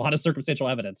there was a lot of circumstantial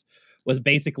evidence, was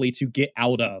basically to get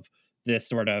out of this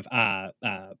sort of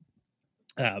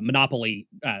monopoly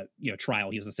trial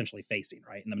he was essentially facing,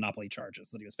 right? And the monopoly charges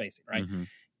that he was facing, right? Mm-hmm.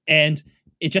 And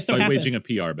it just so happened, waging a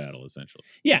PR battle, essentially.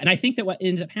 Yeah, and I think that what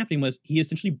ended up happening was he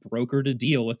essentially brokered a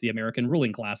deal with the American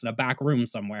ruling class in a back room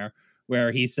somewhere,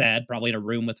 where he said, probably in a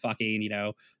room with fucking,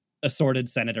 assorted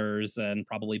senators and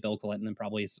probably Bill Clinton and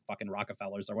probably fucking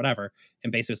Rockefellers or whatever,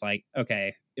 and basically was like,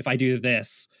 okay, if I do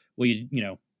this, will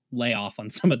you, lay off on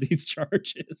some of these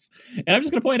charges? And I'm just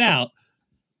going to point out,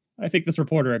 I think this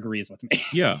reporter agrees with me.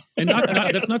 Yeah. And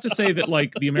that's not to say that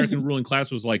like the American ruling class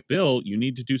was like, Bill, you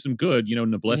need to do some good,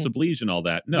 noblesse oblige and all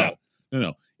that. No.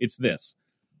 It's this.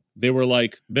 They were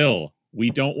like, Bill,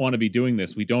 we don't want to be doing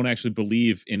this. We don't actually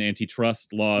believe in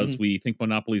antitrust laws. We think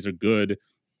monopolies are good.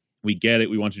 We get it.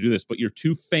 We want you to do this, but you're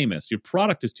too famous. Your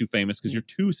product is too famous because you're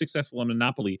too successful on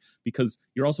monopoly, because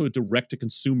you're also a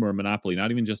direct-to-consumer monopoly,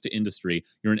 not even just to industry.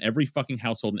 You're in every fucking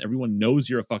household, and everyone knows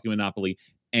you're a fucking monopoly,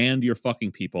 and you're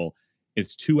fucking people.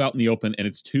 It's too out in the open, and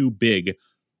it's too big.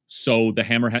 So the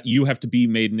hammer, you have to be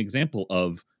made an example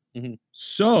of. Mm-hmm.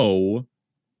 So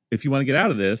if you want to get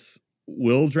out of this,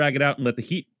 we'll drag it out and let the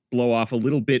heat blow off a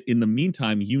little bit. In the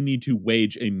meantime, you need to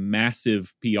wage a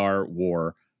massive PR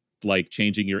war, like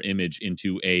changing your image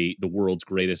into the world's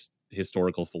greatest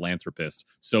historical philanthropist,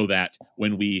 so that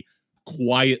when we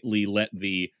quietly let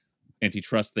the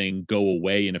antitrust thing go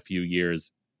away in a few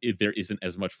years, there isn't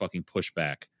as much fucking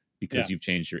pushback because you've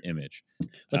changed your image.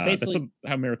 That's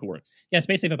how America works. Yeah, it's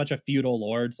basically if a bunch of feudal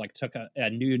lords like took a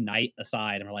new knight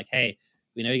aside and were like, hey,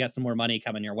 we know you got some more money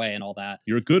coming your way and all that.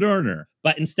 You're a good earner.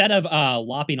 But instead of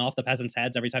lopping off the peasants'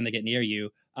 heads every time they get near you,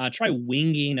 try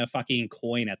winging a fucking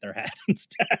coin at their head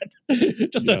instead.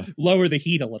 Just to lower the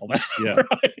heat a little bit. Yeah.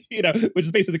 Right? Which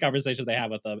is basically the conversation they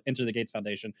have with Enter the Gates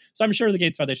Foundation. So I'm sure the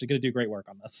Gates Foundation is going to do great work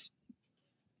on this.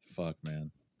 Fuck,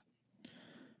 man.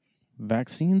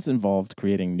 Vaccines involved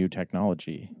creating new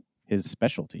technology, his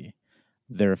specialty.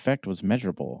 Their effect was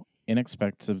measurable.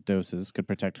 Inexpensive doses could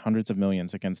protect hundreds of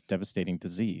millions against devastating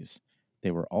disease.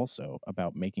 they were also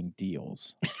about making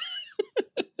deals.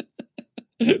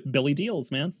 Billy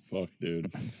Deals, man. Fuck,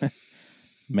 dude.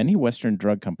 Many Western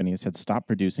drug companies had stopped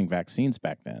producing vaccines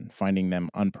back then, finding them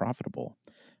unprofitable.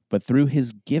 But through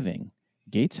his giving,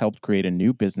 Gates helped create a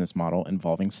new business model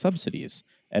involving subsidies,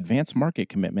 advanced market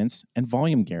commitments, and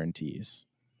volume guarantees.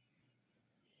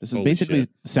 This is basically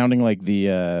sounding like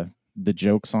the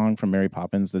joke song from Mary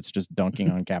Poppins that's just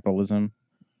dunking on capitalism.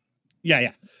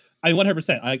 Yeah. I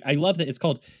 100%. I love that it's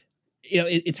called,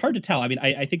 it's hard to tell. I mean,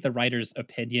 I think the writer's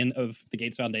opinion of the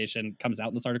Gates Foundation comes out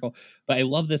in this article, but I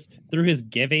love this through his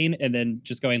giving and then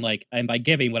just going like, and by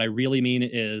giving, what I really mean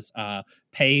is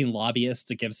paying lobbyists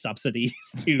to give subsidies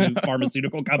to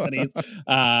pharmaceutical companies,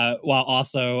 while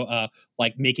also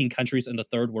like making countries in the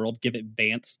third world give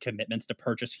advanced commitments to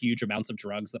purchase huge amounts of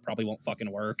drugs that probably won't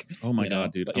fucking work. Oh my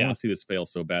God, dude. I want to see this fail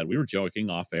so bad. We were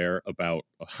joking off air about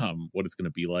what it's going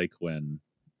to be like when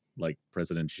like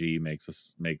President Xi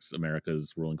makes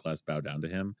America's ruling class bow down to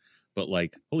him. But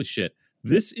like, holy shit,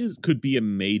 this could be a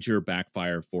major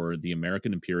backfire for the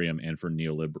American imperium and for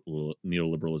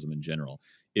neoliberalism in general.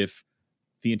 If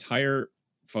the entire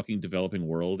fucking developing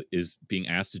world is being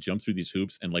asked to jump through these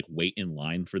hoops and like wait in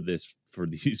line for these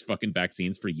fucking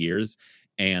vaccines for years,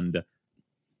 and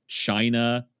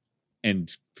China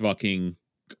and fucking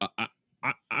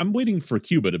I'm waiting for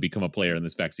Cuba to become a player in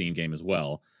this vaccine game as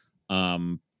well.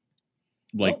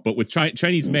 But with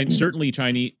Chinese men, certainly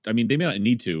Chinese, I mean, they may not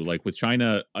need to, like with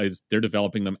China, as they're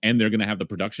developing them and they're going to have the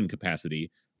production capacity.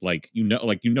 There's not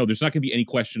going to be any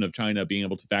question of China being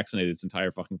able to vaccinate its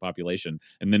entire fucking population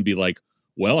and then be like,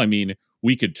 well, I mean,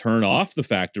 we could turn off the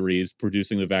factories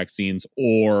producing the vaccines,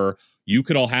 or you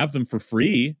could all have them for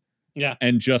free. Yeah.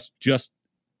 And just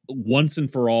once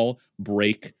and for all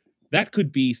break. That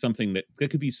could be something that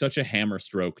could be such a hammer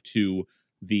stroke to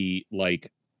the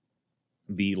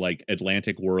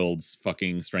Atlantic world's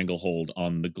fucking stranglehold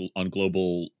on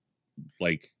global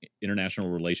like international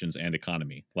relations and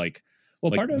economy,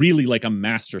 really like a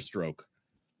master stroke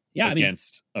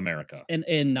against America.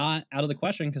 And not out of the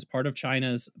question, because part of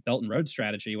China's Belt and Road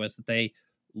strategy was that they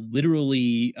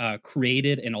literally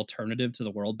created an alternative to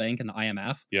the World Bank and the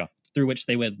IMF, through which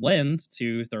they would lend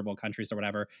to third world countries or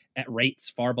whatever at rates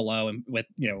far below and with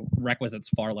requisites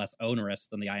far less onerous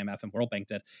than the IMF and World Bank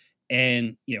did.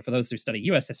 And for those who study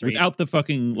U.S. history, without the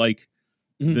fucking the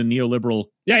neoliberal,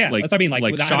 that's what I mean,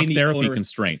 like shock therapy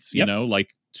constraints,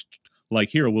 like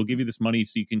here, we'll give you this money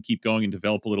so you can keep going and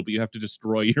develop a little, but you have to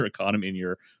destroy your economy and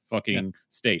your fucking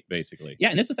state, basically.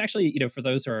 Yeah, and this is actually, for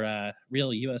those who are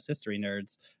real U.S. history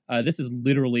nerds, this is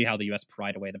literally how the U.S.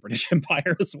 pried away the British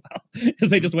Empire as well, because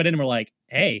they just went in and were like,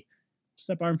 hey,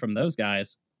 just borrow from those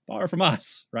guys, borrow from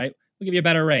us, right? We'll give you a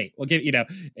better rate. We'll give,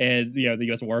 and, the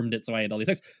U.S. wormed its way and all these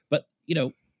things. But,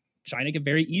 China could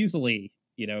very easily,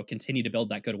 continue to build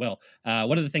that goodwill.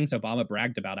 One of the things Obama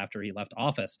bragged about after he left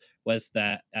office was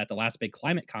that at the last big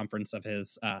climate conference of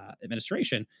his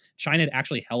administration, China had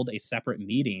actually held a separate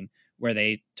meeting where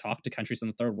they talked to countries in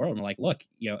the third world and were like, look,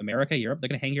 America, Europe, they're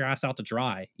going to hang your ass out to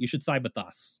dry. You should side with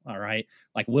us. All right.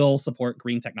 Like, we'll support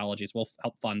green technologies. We'll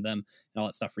help fund them and all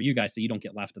that stuff for you guys so you don't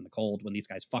get left in the cold when these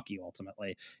guys fuck you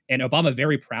ultimately. And Obama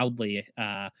very proudly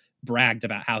bragged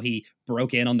about how he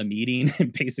broke in on the meeting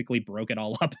and basically broke it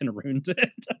all up and ruined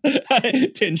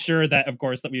it to ensure that, of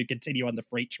course, that we would continue on the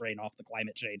freight train off the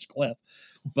climate change cliff.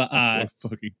 But what a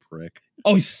fucking prick.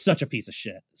 Oh, he's such a piece of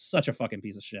shit. Such a fucking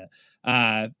piece of shit.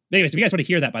 Anyways, if you guys want to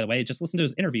hear that, by the way, just listen to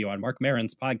his interview on Mark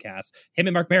Maron's podcast. Him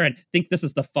and Mark Maron think this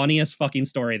is the funniest fucking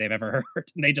story they've ever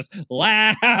heard. And they just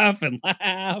laugh and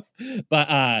laugh.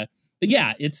 But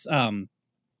yeah, it's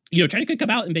China could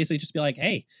come out and basically just be like,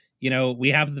 hey, we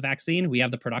have the vaccine, we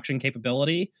have the production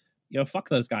capability. Fuck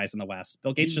those guys in the West.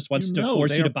 Bill Gates just wants to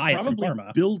force you to buy it from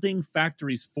pharma. Building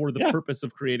factories for the purpose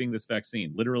of creating this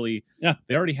vaccine. Literally,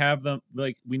 they already have them.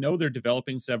 Like, we know they're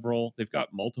developing several. They've got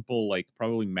multiple, like,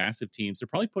 probably massive teams. They're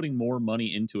probably putting more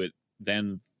money into it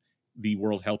than the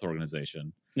World Health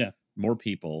Organization. Yeah, more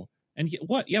people. And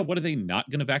what? Yeah, what are they not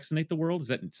going to vaccinate the world? Is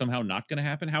that somehow not going to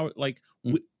happen? How? Like,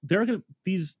 they're going to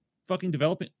these fucking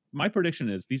developing. My prediction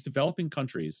is these developing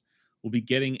countries will be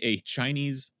getting a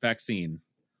Chinese vaccine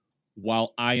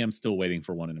while I am still waiting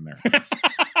for one in America.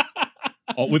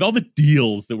 With all the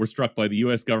deals that were struck by the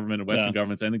U.S. government and Western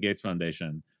governments and the Gates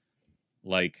Foundation,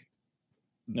 like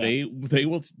they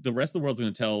will. The rest of the world's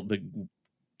going to tell the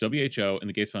WHO and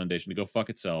the Gates Foundation to go fuck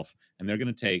itself, and they're going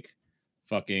to take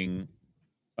fucking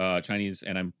Chinese,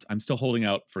 and I'm still holding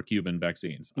out for Cuban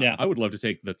vaccines. Yeah, I would love to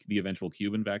take the eventual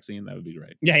Cuban vaccine. That would be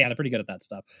great. Yeah, they're pretty good at that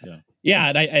stuff. Yeah.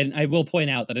 And I will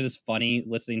point out that it is funny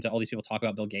listening to all these people talk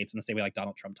about Bill Gates in the same way like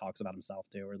Donald Trump talks about himself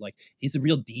too, or like he's a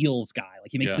real deals guy.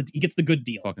 Like he gets the good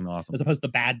deals, fucking awesome, as opposed to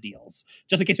the bad deals.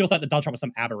 Just in case people thought that Donald Trump was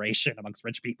some aberration amongst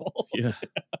rich people. Yeah.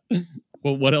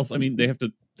 Well, what else? I mean, they have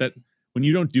to when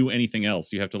you don't do anything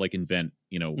else, you have to like invent,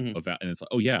 and it's like,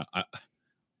 oh yeah.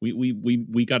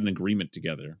 We got an agreement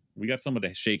together. We got someone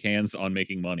to shake hands on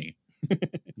making money.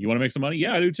 You want to make some money?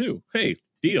 Yeah, I do too. Hey,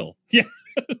 deal. Yeah.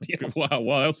 Wow,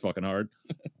 that was fucking hard.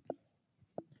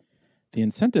 The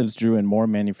incentives drew in more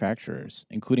manufacturers,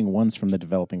 including ones from the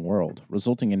developing world,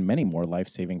 resulting in many more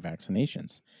life-saving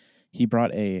vaccinations. He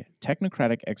brought a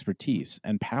technocratic expertise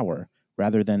and power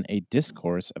rather than a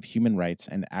discourse of human rights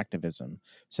and activism,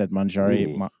 said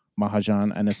Manjari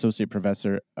Mahajan, an associate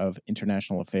professor of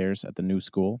international affairs at the New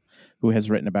School, who has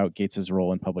written about Gates's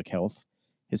role in public health.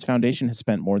 His foundation has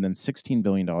spent more than $16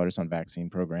 billion on vaccine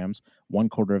programs,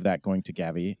 $1/4 of that going to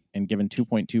Gavi, and given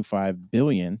 $2.25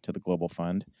 billion to the Global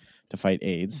Fund to fight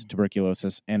AIDS,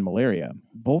 tuberculosis, and malaria.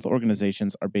 Both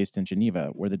organizations are based in Geneva,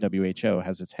 where the WHO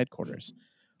has its headquarters.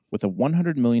 With a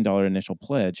 $100 million initial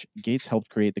pledge, Gates helped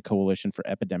create the Coalition for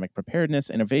Epidemic Preparedness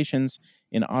Innovations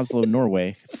in Oslo,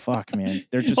 Norway. Fuck, man.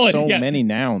 There are just many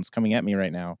nouns coming at me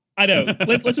right now. I know.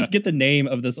 Let's just get the name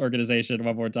of this organization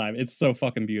one more time. It's so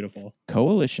fucking beautiful.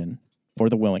 Coalition for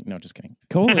the Willing. No, just kidding.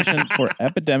 Coalition for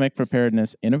Epidemic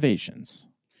Preparedness Innovations.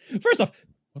 First off,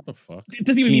 what the fuck? It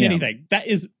doesn't even mean anything. That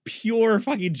is pure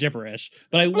fucking gibberish.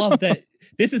 But I love that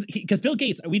this is because Bill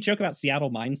Gates, we joke about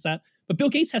Seattle mindset, but Bill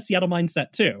Gates has Seattle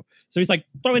mindset too. So he's like,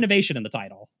 throw innovation in the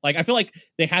title. Like, I feel like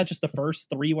they had just the first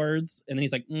 3 words, and then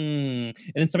he's like, and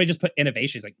then somebody just put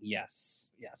innovation. He's like,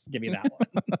 yes, give me that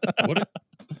one.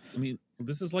 I mean,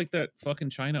 this is like that fucking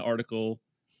China article.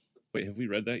 Wait, have we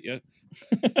read that yet?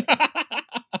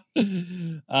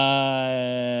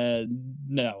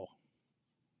 No.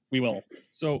 We will.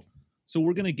 So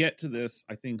we're gonna get to this,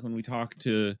 I think, when we talk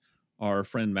to our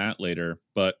friend Matt later.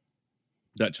 But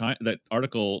that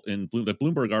article in the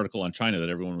Bloomberg article on China that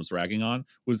everyone was ragging on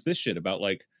was this shit about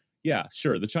like, yeah,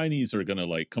 sure, the Chinese are gonna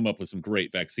like come up with some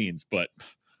great vaccines, but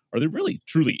are they really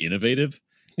truly innovative?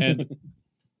 And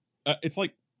it's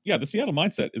like, yeah, the Seattle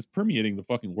mindset is permeating the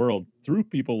fucking world through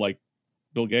people like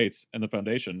Bill Gates and the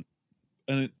foundation,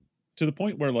 and to the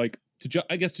point where like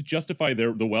I guess to justify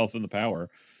the wealth and the power.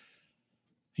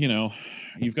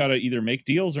 You've got to either make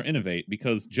deals or innovate,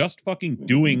 because just fucking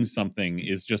doing something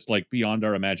is just like beyond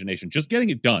our imagination. Just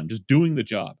getting it done, just doing the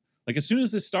job. Like as soon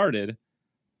as this started,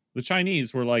 the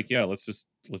Chinese were like, yeah,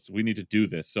 we need to do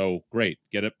this. So great.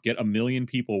 Get 1 million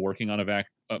people working on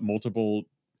multiple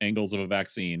angles of a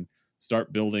vaccine,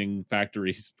 start building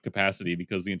factories capacity,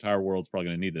 because the entire world's probably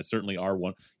going to need this. Certainly our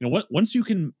one, once you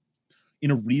can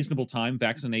in a reasonable time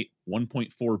vaccinate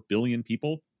 1.4 billion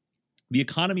people, the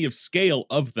economy of scale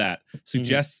of that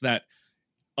suggests that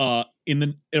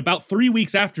in about 3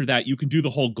 weeks after that, you can do the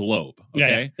whole globe.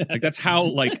 Okay. Yeah. Like that's how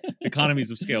like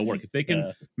economies of scale work. If they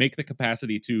can make the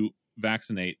capacity to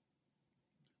vaccinate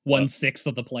 1/6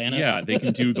 of the planet. Yeah. They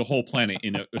can do the whole planet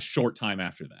in a short time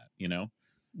after that,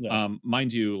 Yeah.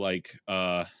 Mind you, like,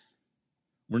 we're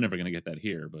never going to get that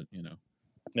here, but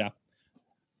Yeah.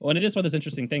 Well, and it is one of those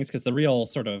interesting things, because the real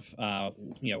sort of,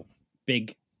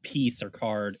 big piece or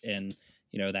card in,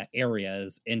 that area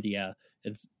is India.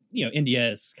 It's,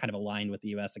 India is kind of aligned with the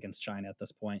US against China at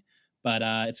this point. But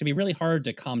it's going to be really hard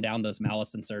to calm down those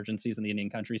Maoist insurgencies in the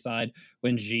Indian countryside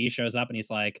when Xi shows up and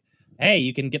he's like, hey,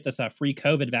 you can get this free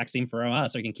COVID vaccine from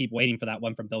us, or you can keep waiting for that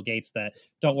one from Bill Gates that,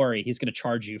 don't worry, he's going to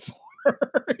charge you for.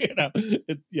 That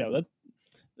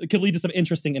it could lead to some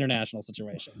interesting international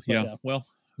situations. But, well,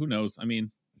 who knows? I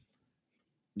mean,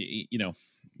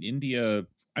 India,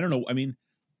 I don't know. I mean,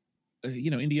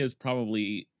 India is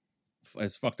probably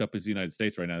as fucked up as the United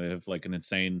States right now. They have like an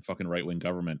insane fucking right-wing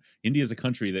government. India is a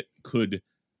country that could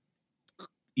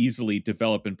easily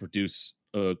develop and produce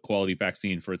a quality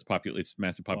vaccine for its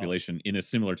massive population in a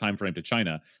similar time frame to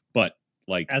China. But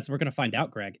like, as we're going to find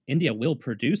out, Greg, India will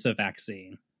produce a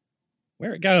vaccine.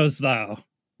 Where it goes, though,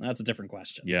 that's a different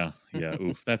question. Yeah.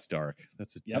 Oof, that's dark.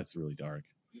 That's really dark.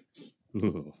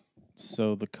 Ooh.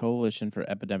 So the Coalition for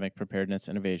Epidemic Preparedness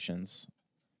Innovations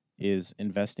is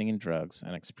investing in drugs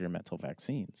and experimental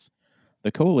vaccines.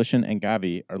 The Coalition and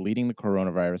Gavi are leading the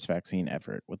coronavirus vaccine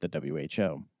effort with the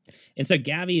WHO. And so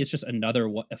Gavi is just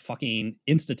another fucking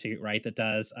institute, right, that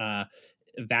does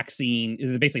vaccine,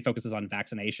 it basically focuses on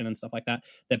vaccination and stuff like that.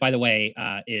 That, by the way,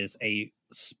 is a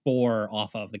spore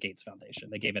off of the Gates Foundation.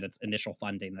 They gave it its initial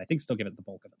funding, and I think still give it the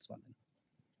bulk of its funding.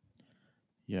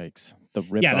 Yikes. The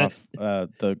ripped off,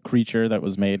 the creature that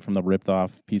was made from the ripped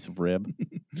off piece of rib.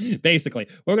 Basically,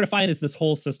 what we're going to find is this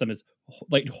whole system is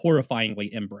like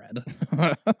horrifyingly inbred.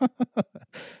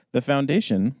 The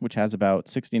foundation, which has about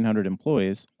 1,600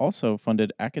 employees, also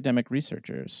funded academic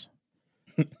researchers,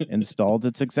 installed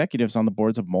its executives on the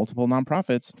boards of multiple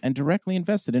nonprofits, and directly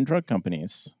invested in drug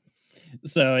companies.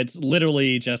 So it's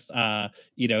literally just,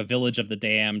 Village of the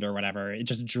Damned or whatever. It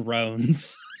just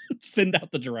drones. Send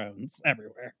out the drones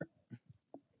everywhere.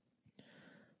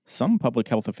 Some public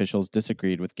health officials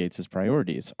disagreed with Gates's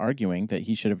priorities, arguing that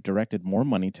he should have directed more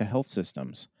money to health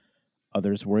systems.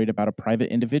 Others worried about a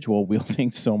private individual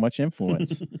wielding so much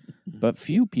influence. But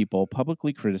few people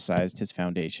publicly criticized his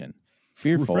foundation.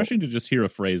 Fearful, refreshing to just hear a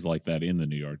phrase like that in the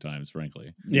New York Times,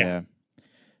 frankly. Yeah.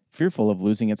 Fearful of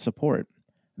losing its support.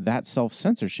 That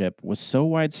self-censorship was so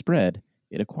widespread,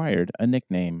 it acquired a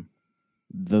nickname,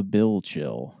 the Bill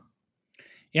Chill.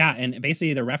 Yeah, and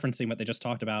basically they're referencing what they just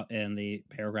talked about in the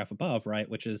paragraph above, right?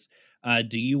 Which is,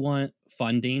 do you want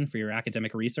funding for your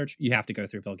academic research? You have to go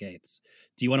through Bill Gates.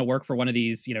 Do you want to work for one of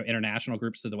these, international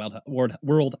groups through the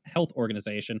World Health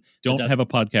Organization? Don't have a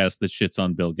podcast that shits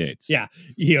on Bill Gates. Yeah,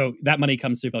 that money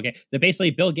comes through Bill Gates. That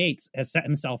basically Bill Gates has set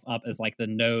himself up as like the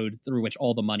node through which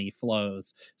all the money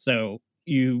flows. So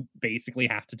you basically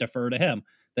have to defer to him.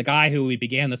 The guy who we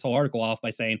began this whole article off by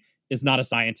saying is not a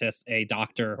scientist, a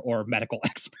doctor, or medical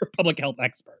expert, public health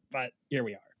expert. But here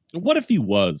we are. What if he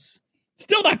was?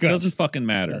 Still not good. Doesn't fucking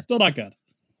matter. Yeah, still not good.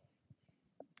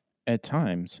 At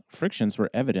times, frictions were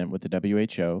evident with the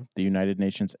WHO, the United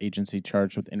Nations agency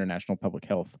charged with international public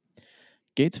health.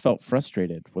 Gates felt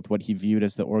frustrated with what he viewed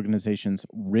as the organization's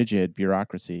rigid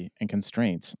bureaucracy and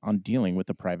constraints on dealing with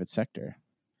the private sector.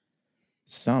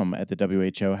 Some at the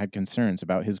WHO had concerns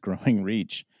about his growing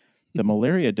reach. The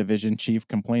malaria division chief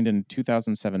complained in a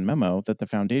 2007 memo that the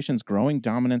foundation's growing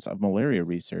dominance of malaria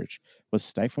research was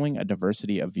stifling a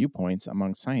diversity of viewpoints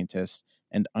among scientists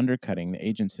and undercutting the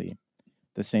agency.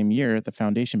 The same year, the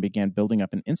foundation began building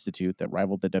up an institute that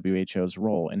rivaled the WHO's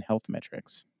role in health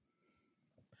metrics.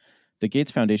 The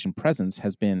Gates Foundation presence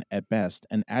has been, at best,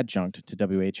 an adjunct to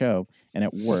WHO, and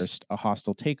at worst, a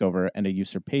hostile takeover and a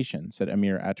usurpation, said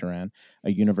Amir Ataran,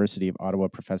 a University of Ottawa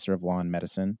professor of law and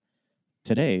medicine.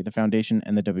 Today, the Foundation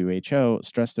and the WHO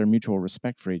stress their mutual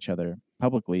respect for each other.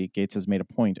 Publicly, Gates has made a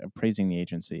point of praising the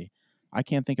agency. I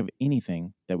can't think of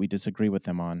anything that we disagree with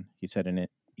them on, he said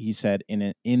in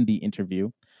the interview.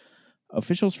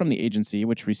 Officials from the agency,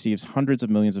 which receives hundreds of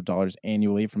millions of dollars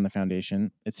annually from the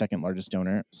foundation, its second largest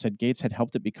donor, said Gates had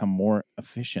helped it become more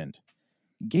efficient.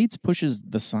 Gates pushes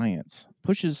the science,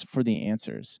 pushes for the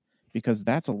answers, because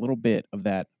that's a little bit of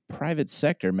that private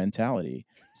sector mentality,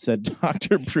 said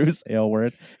Dr. Bruce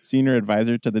Aylward, senior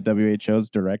advisor to the WHO's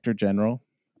director general.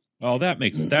 Oh, that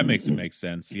makes it make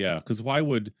sense. Yeah, because why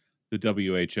would the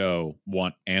WHO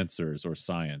want answers or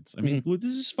science? I mean, this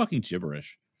is fucking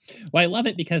gibberish. Well, I love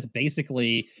it because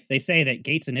basically they say that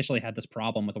Gates initially had this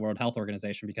problem with the World Health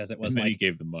Organization because it was and then like he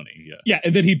gave them money. Yeah. Yeah,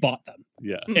 and then he bought them.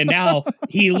 Yeah. And now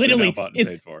he literally is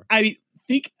paid for. I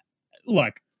mean,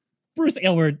 look, Bruce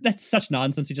Aylward, that's such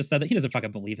nonsense. He just said that. He doesn't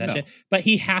fucking believe that shit. But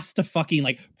he has to fucking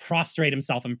like prostrate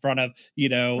himself in front of,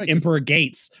 Emperor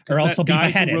Gates or else he'll be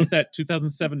beheaded. Who wrote that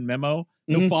 2007 memo?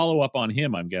 No follow up on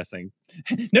him, I'm guessing.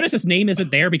 Notice his name isn't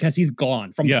there because he's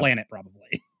gone from the planet,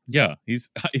 probably. Yeah,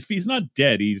 if he's not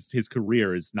dead, his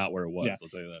career is not where it was. Yeah. I'll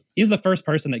tell you that. He's the first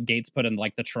person that Gates put in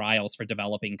like the trials for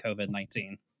developing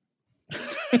COVID-19.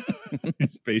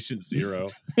 He's patient zero.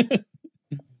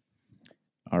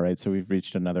 All right, so we've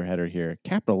reached another header here.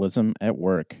 Capitalism at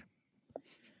work.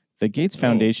 The Gates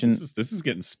Foundation. This is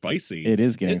getting spicy. It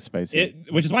is getting spicy.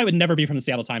 Which is why it would never be from the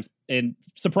Seattle Times, and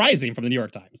surprising from the New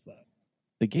York Times, though.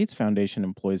 The Gates Foundation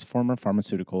employs former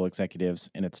pharmaceutical executives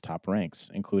in its top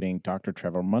ranks, including Dr.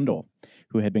 Trevor Mundell,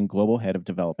 who had been global head of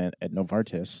development at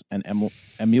Novartis, and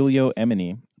Emilio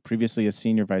Emini, previously a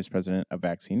senior vice president of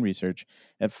vaccine research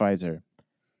at Pfizer.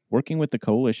 Working with the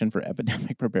Coalition for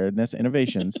Epidemic Preparedness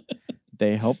Innovations,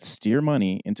 they helped steer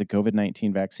money into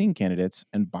COVID-19 vaccine candidates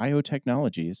and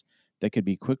biotechnologies that could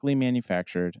be quickly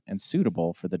manufactured and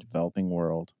suitable for the developing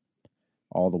world.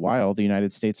 All the while, the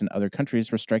United States and other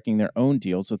countries were striking their own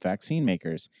deals with vaccine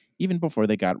makers, even before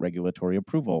they got regulatory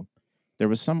approval. There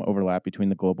was some overlap between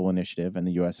the global initiative and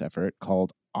the U.S. effort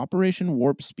called Operation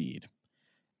Warp Speed.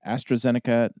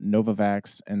 AstraZeneca,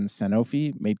 Novavax, and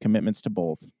Sanofi made commitments to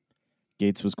both.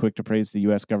 Gates was quick to praise the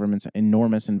U.S. government's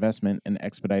enormous investment in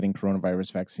expediting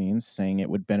coronavirus vaccines, saying it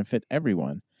would benefit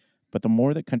everyone. But the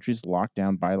more that countries locked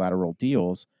down bilateral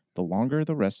deals, the longer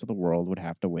the rest of the world would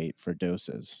have to wait for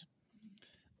doses.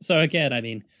 So again, I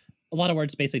mean, a lot of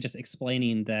words basically just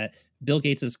explaining that Bill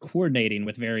Gates is coordinating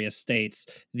with various states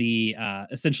the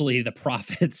essentially the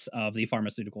profits of the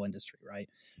pharmaceutical industry, right?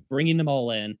 Bringing them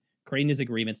all in, creating these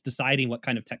agreements, deciding what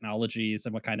kind of technologies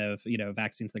and what kind of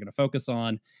vaccines they're going to focus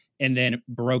on, and then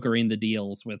brokering the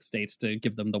deals with states to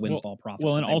give them the windfall profits.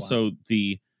 Well, and also want.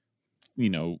 The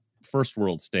first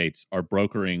world states are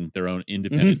brokering their own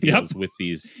independent deals with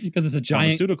these because it's a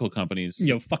giant pharmaceutical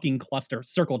companies, fucking cluster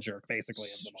circle jerk basically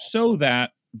of them all. So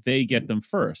that they get them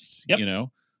first.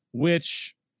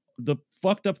 Which the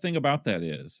fucked up thing about that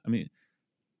is, I mean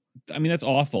that's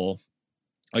awful.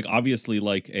 Like, obviously,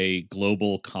 like a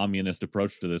global communist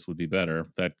approach to this would be better.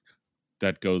 That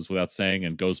goes without saying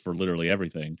and goes for literally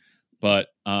everything. But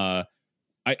I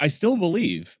still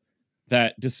believe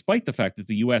that despite the fact that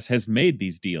the U.S. has made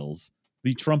these deals,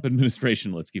 the Trump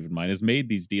administration, let's keep in mind, has made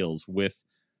these deals with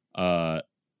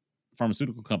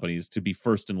pharmaceutical companies to be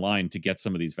first in line to get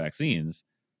some of these vaccines.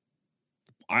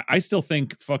 I still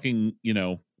think fucking,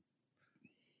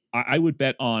 I would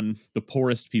bet on the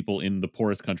poorest people in the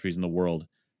poorest countries in the world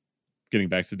getting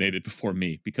vaccinated before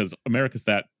me, because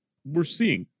we're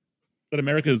seeing that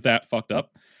America is that fucked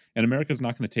up, and America is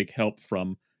not going to take help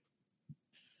from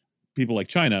people like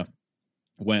China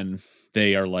when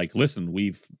they are like, listen,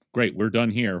 we're done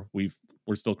here. We're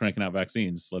still cranking out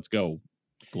vaccines. Let's go.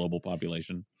 Global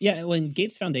population. Yeah, when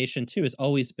Gates Foundation too has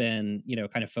always been,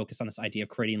 kind of focused on this idea of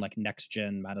creating like next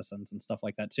gen medicines and stuff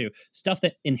like that too. Stuff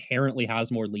that inherently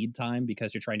has more lead time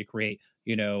because you're trying to create,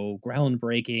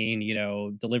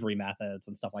 groundbreaking, delivery methods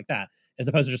and stuff like that, as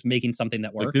opposed to just making something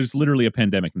that works. Like, there's literally a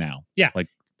pandemic now. Yeah. Like,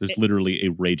 there's literally a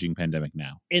raging pandemic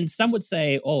now. And some would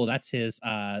say, oh, that's his,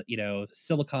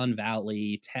 Silicon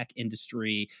Valley tech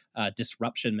industry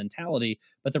disruption mentality.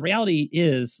 But the reality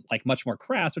is like much more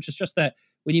crass, which is just that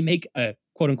when you make a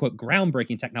quote unquote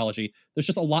groundbreaking technology, there's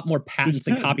just a lot and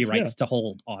copyrights to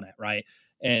hold on it, right?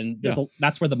 And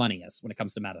that's where the money is when it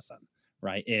comes to medicine,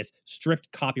 right? Is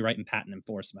strict copyright and patent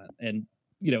enforcement. And,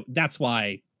 that's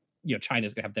why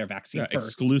China's gonna have their vaccine first,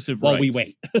 exclusive while rights. We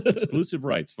wait. Exclusive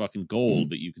rights, fucking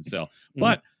gold that you can sell.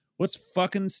 But what's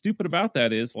fucking stupid about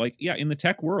that is, like, in the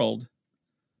tech world,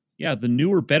 the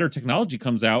newer, better technology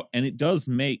comes out, and it does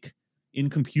make in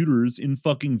computers, in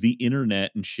fucking the internet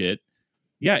and shit.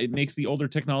 Yeah, it makes the older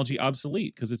technology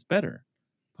obsolete because it's better.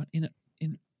 But in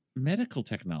medical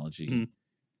technology,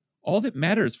 all that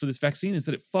matters for this vaccine is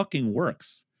that it fucking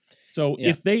works. So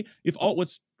I'm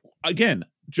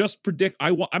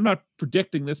not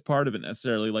predicting this part of it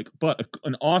necessarily, but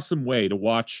an awesome way to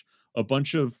watch a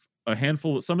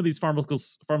handful, some of these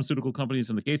pharmaceutical companies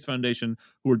and the Gates Foundation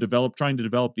who are trying to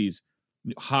develop these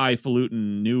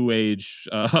highfalutin, new age,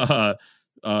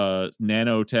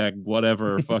 nanotech,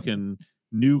 whatever, fucking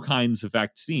new kinds of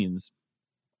vaccines,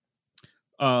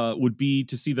 would be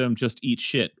to see them just eat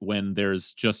shit when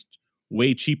there's just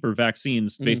way cheaper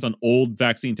vaccines based on old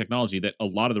vaccine technology that a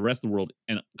lot of the rest of the world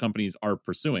and companies are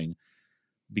pursuing.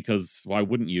 Because why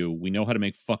wouldn't you? We know how to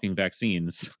make fucking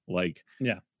vaccines.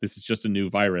 This is just a new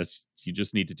virus. You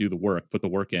just need to do the work, put the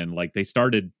work in. Like, they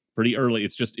started pretty early.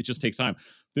 It just takes time.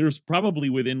 There's probably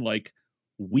within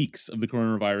weeks of the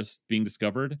coronavirus being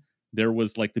discovered, there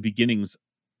was the beginnings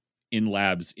in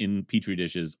labs in petri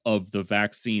dishes of the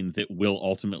vaccine that will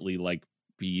ultimately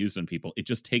be used on people. It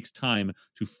just takes time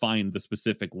to find the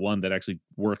specific one that actually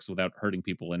works without hurting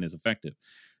people and is effective.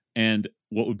 And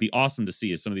what would be awesome to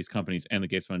see is some of these companies and the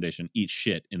Gates Foundation eat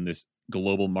shit in this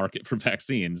global market for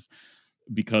vaccines,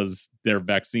 because their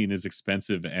vaccine is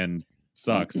expensive and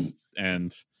sucks.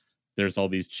 And there's all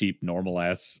these cheap, normal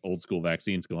ass old school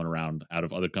vaccines going around out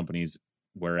of other companies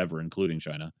wherever, including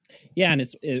China. Yeah, and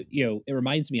it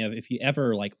reminds me of, if you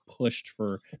ever pushed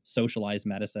for socialized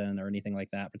medicine or anything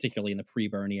like that, particularly in the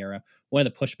pre-Bernie era, one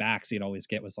of the pushbacks you'd always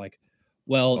get was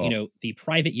the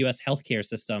private U.S. healthcare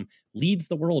system leads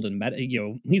the world in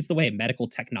leads the way in medical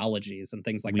technologies and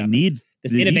things like that. They need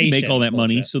to make all that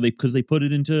money, so because they put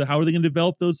it into, how are they going to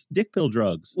develop those dick pill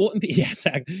drugs? Well, yeah,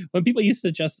 exactly. When people used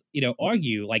to just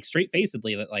argue straight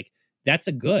facedly that that's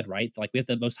a good, right? We have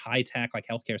the most high tech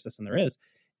healthcare system there is,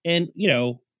 and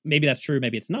maybe that's true,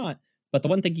 maybe it's not. But the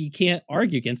one thing you can't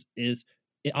argue against is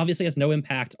it obviously has no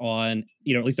impact on,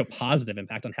 at least no positive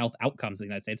impact on health outcomes in the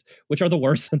United States, which are the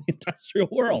worst in the industrial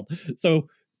world. So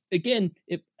again,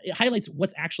 it highlights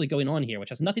what's actually going on here, which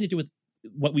has nothing to do with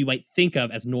what we might think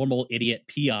of as normal idiot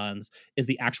peons, is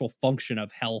the actual function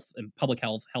of health and public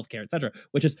health, healthcare, et cetera,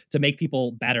 which is to make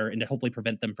people better and to hopefully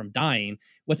prevent them from dying.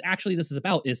 What's actually this is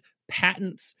about is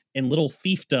patents and little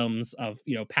fiefdoms of,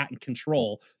 patent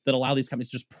control that allow these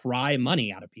companies to just pry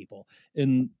money out of people.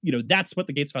 And, that's what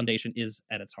the Gates Foundation is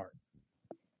at its heart.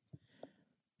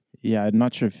 Yeah, I'm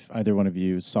not sure if either one of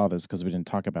you saw this because we didn't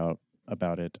talk about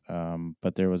about it,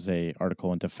 but there was a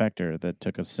article in Defector that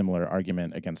took a similar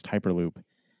argument against Hyperloop,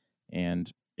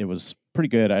 and it was pretty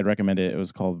good. I'd recommend it. It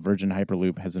was called Virgin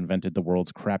Hyperloop has invented the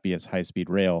world's crappiest high-speed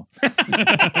rail.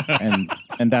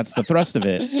 and that's the thrust of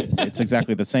it. It's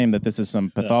exactly the same, that this is some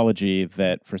pathology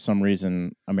that for some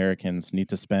reason Americans need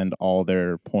to spend all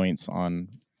their points on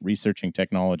researching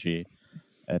technology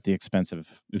at the expense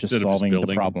of just solving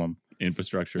the problem.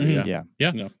 Infrastructure. Mm-hmm.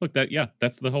 Yeah. Look,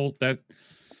 that's the whole that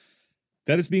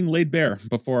is being laid bare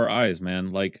before our eyes,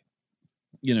 man. Like,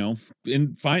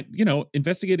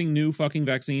 investigating new fucking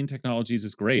vaccine technologies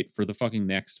is great for the fucking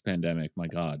next pandemic. My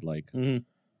God, but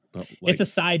it's a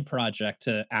side project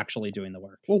to actually doing the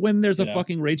work. Well, when there's a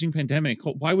fucking raging pandemic,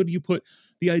 why would you put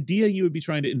the idea you would be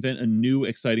trying to invent a new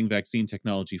exciting vaccine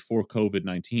technology for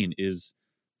COVID-19 is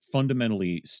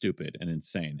fundamentally stupid and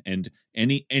insane. And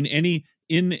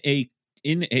in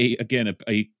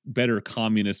a better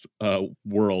communist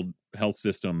world health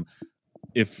system,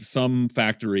 if some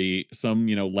factory, some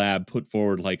lab put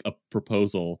forward like a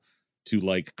proposal to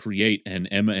like create an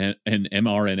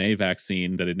mRNA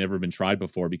vaccine that had never been tried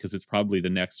before, because it's probably the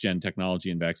next gen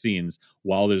technology in vaccines,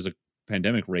 while there's a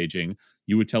pandemic raging,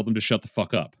 you would tell them to shut the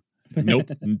fuck up. Nope.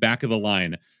 Back of the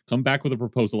line. Come back with a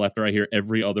proposal after I hear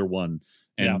every other one,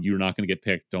 and you're not going to get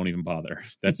picked. Don't even bother.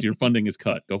 That's your funding is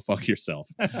cut. Go fuck yourself.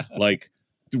 Like,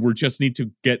 we just need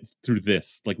to get through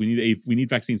this. Like, we need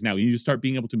vaccines now. We need to start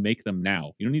being able to make them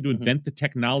now. You don't need to invent the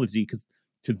technology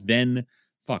to then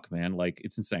fuck, man. Like,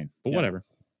 it's insane. But whatever.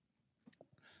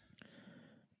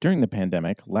 During the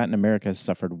pandemic, Latin America has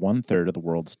suffered 1/3 of the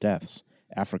world's deaths.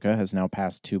 Africa has now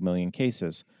passed 2 million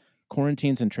cases.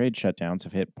 Quarantines and trade shutdowns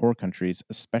have hit poor countries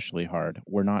especially hard,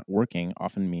 where not working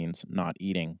often means not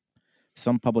eating.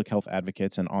 Some public health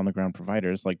advocates and on-the-ground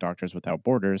providers, like Doctors Without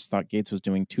Borders, thought Gates was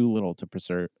doing too little to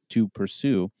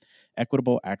pursue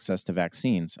equitable access to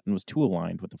vaccines and was too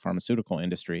aligned with the pharmaceutical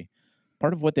industry.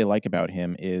 Part of what they like about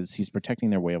him is he's protecting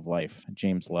their way of life.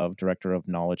 James Love, director of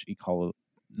Knowledge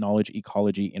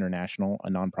Ecology International, a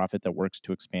nonprofit that works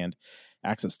to expand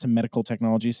access to medical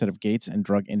technology, said of Gates and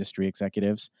drug industry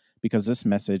executives, because this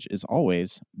message is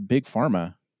always, Big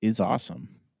Pharma is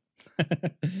awesome.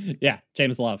 Yeah,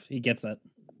 James Love, he gets it.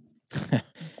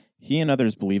 He and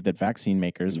others believed that vaccine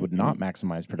makers would not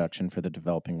maximize production for the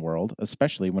developing world,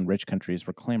 especially when rich countries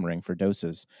were clamoring for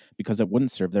doses, because it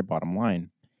wouldn't serve their bottom line.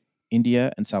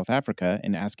 India and South Africa,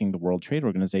 in asking the World Trade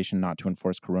Organization not to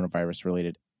enforce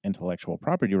coronavirus-related intellectual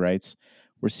property rights,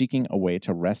 were seeking a way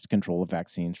to wrest control of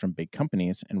vaccines from big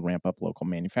companies and ramp up local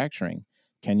manufacturing.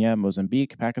 Kenya,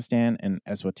 Mozambique, Pakistan, and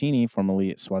Eswatini,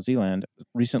 formerly Swaziland,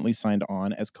 recently signed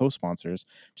on as co-sponsors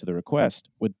to the request,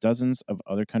 with dozens of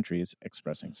other countries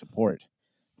expressing support.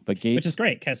 But Gates, which is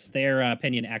great, because their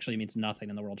opinion actually means nothing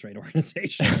in the World Trade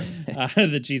Organization.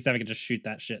 The G7 can just shoot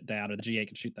that shit down, or the G8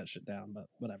 can shoot that shit down, but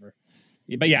whatever.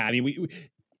 But yeah, I mean,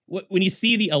 when you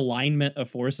see the alignment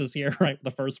of forces here, right, the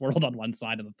first world on one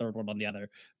side and the third world on the other,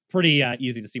 pretty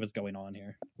easy to see what's going on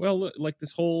here. Well, like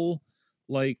this whole,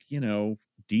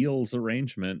 deals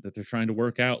arrangement that they're trying to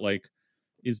work out,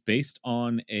 is based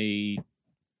on a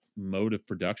mode of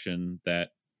production that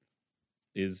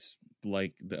is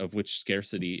of which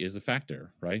scarcity is a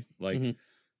factor, right?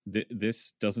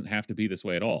 This doesn't have to be this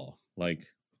way at all.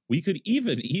 We could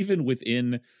even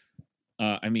within,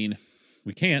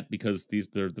 we can't, because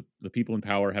the people in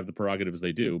power have the prerogatives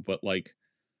they do, but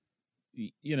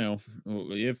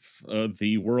if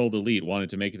the world elite wanted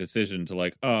to make a decision to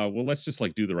let's just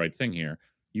do the right thing here,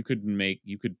 you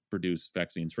could produce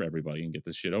vaccines for everybody and get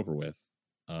this shit over with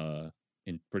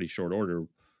in pretty short order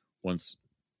once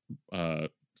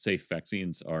safe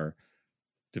vaccines are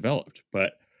developed.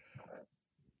 But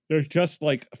they're just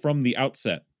from the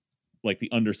outset,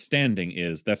 the understanding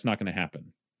is that's not going to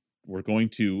happen. We're going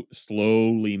to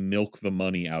slowly milk the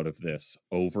money out of this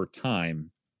over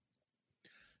time.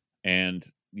 And,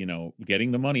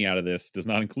 getting the money out of this does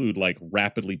not include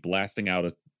rapidly blasting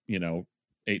out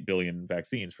 8 billion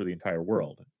vaccines for the entire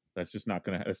world. That's just not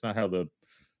that's not how the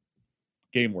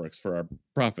game works for our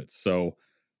profits. So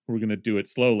we're going to do it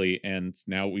slowly. And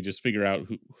now we just figure out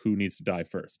who needs to die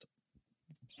first.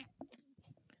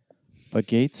 But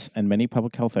Gates and many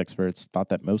public health experts thought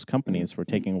that most companies were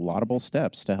taking laudable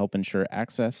steps to help ensure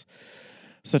access,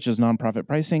 such as nonprofit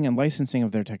pricing and licensing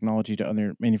of their technology to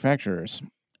other manufacturers.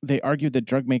 They argued that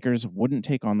drug makers wouldn't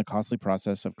take on the costly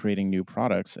process of creating new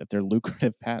products if their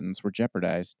lucrative patents were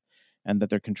jeopardized, and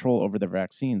that their control over their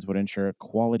vaccines would ensure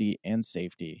quality and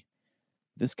safety.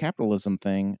 This capitalism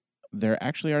thing, there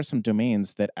actually are some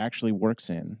domains that actually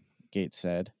works in, Gates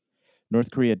said.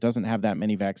 North Korea doesn't have that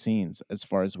many vaccines, as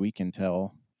far as we can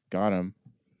tell. Got him.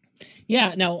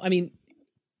 Yeah, no, I mean,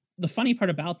 the funny part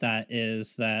about that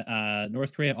is that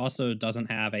North Korea also doesn't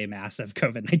have a massive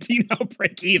COVID-19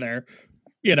 outbreak either.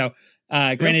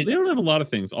 Granted, they don't have a lot of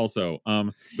things also,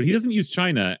 but he doesn't use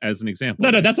China as an example.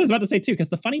 No, that's what I was about to say too, because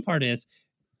the funny part is,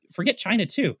 forget China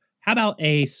too. How about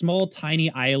a small,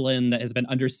 tiny island that has been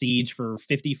under siege for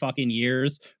 50 fucking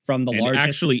years from the largest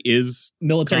actually is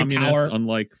military power,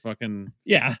 unlike fucking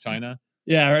China?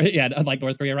 Unlike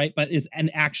North Korea, right? But it's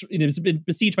been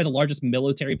besieged by the largest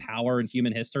military power in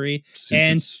human history,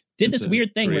 and did this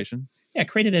weird thing where,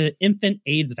 created an infant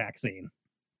AIDS vaccine.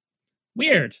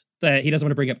 Weird that he doesn't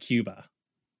want to bring up Cuba.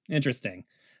 Interesting.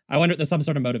 I wonder if there's some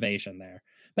sort of motivation there.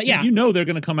 But yeah, they're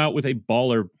going to come out with a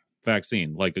baller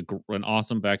vaccine, like an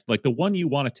awesome vaccine, like the one you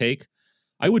want to take.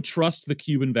 I would trust the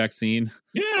Cuban vaccine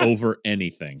over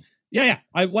anything. I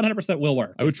 100% will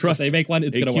work. I would trust if they make one,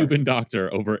 it's going to work. A Cuban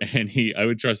doctor over I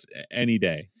would trust any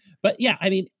day. But yeah, I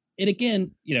mean, it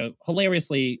again,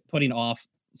 hilariously putting off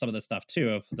some of the stuff too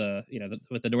of the,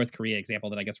 with the North Korea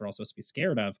example that I guess we're all supposed to be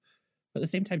scared of. But at the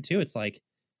same time too, it's like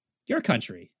your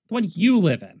country, the one you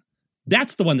live in,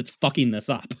 that's the one that's fucking this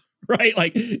up. Right?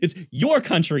 Like, it's your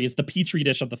country is the petri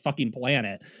dish of the fucking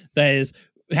planet that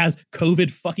has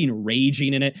COVID fucking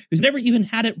raging in it, who's never even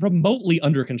had it remotely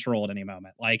under control at any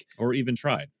moment. Like, or even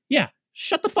tried. Yeah.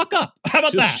 Shut the fuck up. How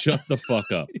about that? Shut the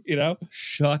fuck up.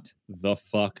 Shut the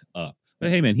fuck up. But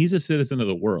hey, man, he's a citizen of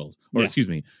the world. Or excuse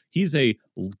me, he's a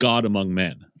god among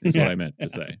men, is what I meant to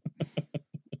say.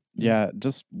 Yeah,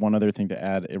 just one other thing to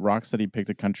add. Iraq said he picked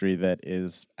a country that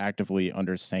is actively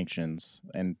under sanctions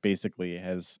and basically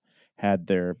has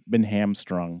been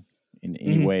hamstrung in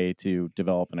any way to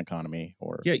develop an economy.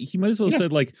 Or he might as well have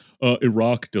said like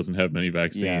Iraq doesn't have many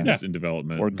vaccines in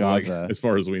development, or Gaza, as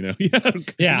far as we know.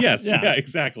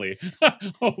 Exactly.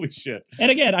 Holy shit. And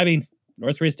again, I mean,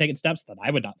 North Korea's taken steps that I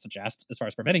would not suggest as far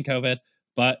as preventing COVID,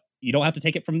 but you don't have to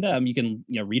take it from them. You can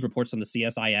read reports from the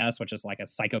CSIS, which is like a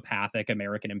psychopathic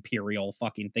American imperial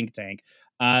fucking think tank.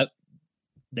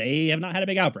 They have not had a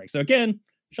big outbreak. So again,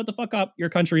 shut the fuck up. Your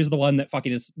country is the one that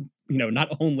fucking is, not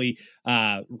only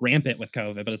rampant with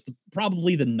COVID, but it's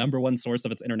probably the number one source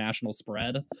of its international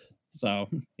spread. So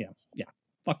yeah.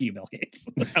 Fuck you, Bill Gates.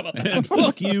 How about that? And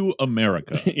fuck you,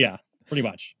 America. Yeah, pretty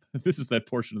much. This is that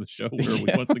portion of the show where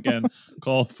we once again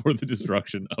call for the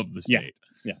destruction of the state.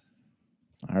 Yeah.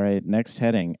 All right, next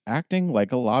heading, acting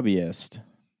like a lobbyist.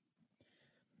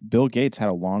 Bill Gates had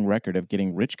a long record of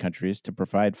getting rich countries to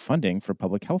provide funding for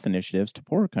public health initiatives to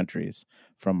poorer countries.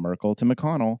 From Merkel to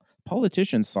McConnell,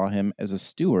 politicians saw him as a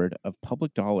steward of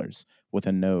public dollars with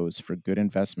a nose for good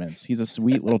investments. He's a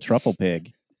sweet little truffle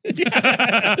pig. He's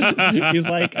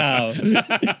like,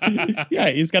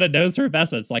 he's got a nose for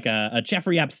investments, like a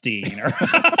Jeffrey Epstein. Or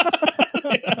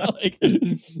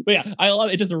but yeah, I love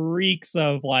it. It just reeks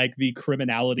of like the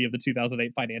criminality of the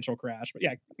 2008 financial crash. But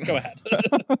yeah, go ahead.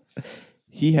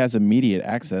 He has immediate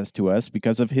access to us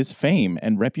because of his fame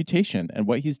and reputation and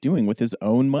what he's doing with his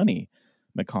own money,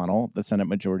 McConnell, the Senate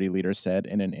Majority Leader, said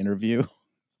in an interview.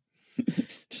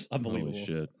 Just unbelievable. Holy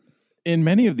shit. In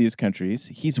many of these countries,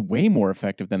 he's way more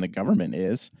effective than the government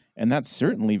is, and that's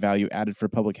certainly value added for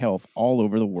public health all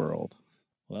over the world.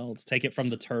 Well, let's take it from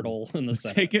the turtle in the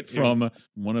Senate. Take it from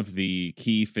one of the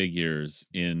key figures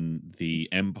in the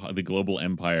global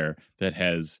empire that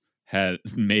has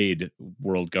made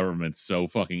world government so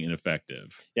fucking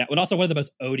ineffective. Yeah, and also one of the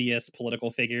most odious political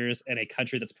figures in a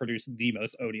country that's produced the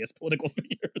most odious political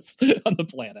figures on the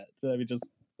planet. I mean, just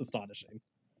astonishing.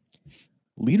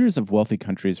 Leaders of wealthy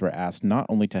countries were asked not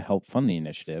only to help fund the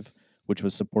initiative, which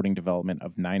was supporting development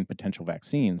of 9 potential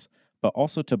vaccines, but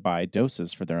also to buy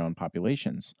doses for their own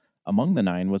populations. Among the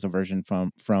 9 was a version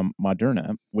from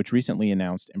Moderna, which recently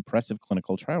announced impressive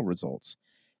clinical trial results.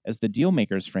 As the deal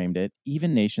makers framed it,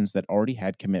 even nations that already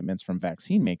had commitments from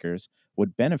vaccine makers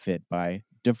would benefit by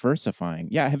diversifying.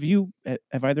 Yeah, have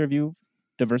either of you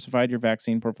diversified your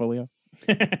vaccine portfolio?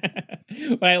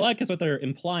 What I like is what they're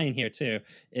implying here too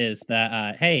is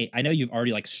that hey, I know you've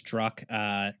already like struck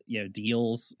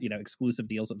deals, exclusive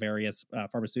deals with various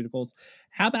pharmaceuticals.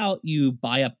 How about you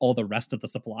buy up all the rest of the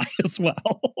supply as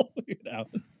well?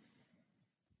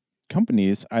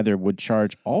 Companies either would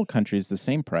charge all countries the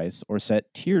same price or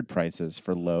set tiered prices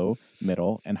for low,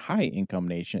 middle, and high income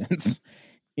nations.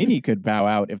 Any could bow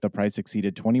out if the price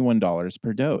exceeded $21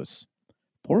 per dose.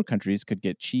 Poor countries could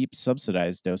get cheap,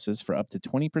 subsidized doses for up to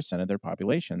 20% of their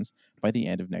populations by the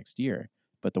end of next year,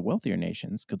 but the wealthier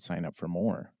nations could sign up for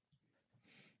more.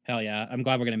 Hell yeah. I'm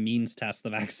glad we're going to means test the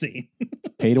vaccine.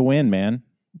 Pay to win, man.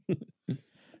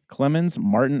 Clemens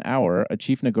Martin Auer, a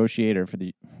chief negotiator for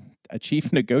the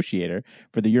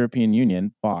European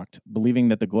Union, balked, believing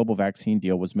that the global vaccine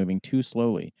deal was moving too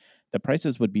slowly. that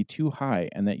prices would be too high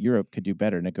and that Europe could do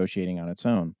better negotiating on its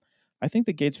own. I think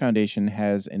the Gates Foundation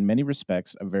has, in many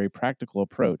respects, a very practical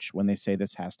approach when they say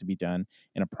this has to be done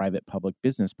in a private-public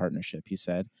business partnership, he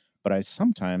said, but I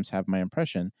sometimes have my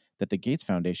impression that the Gates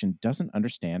Foundation doesn't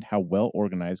understand how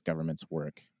well-organized governments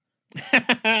work.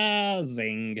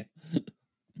 Zing.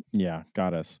 Yeah,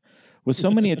 got us. With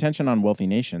so many attention on wealthy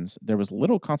nations, there was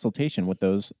little consultation with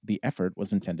those the effort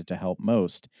was intended to help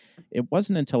most. It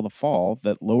wasn't until the fall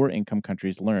that lower-income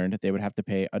countries learned they would have to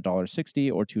pay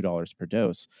 $1.60 or $2 per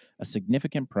dose, a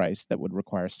significant price that would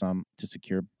require some to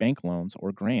secure bank loans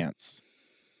or grants.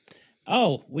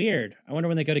 Oh, weird. I wonder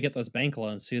when they go to get those bank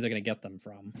loans, who they're going to get them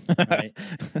from, right?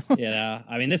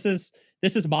 I mean, this is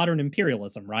modern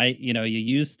imperialism, right? You know, you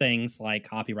use things like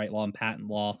copyright law and patent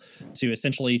law to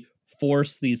essentially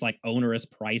force these like onerous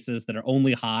prices that are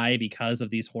only high because of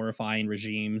these horrifying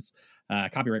regimes,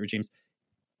 copyright regimes.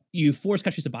 You force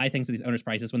countries to buy things at these onerous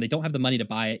prices. When they don't have the money to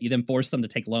buy it, you then force them to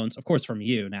take loans, of course, from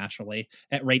you, naturally,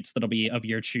 at rates that'll be of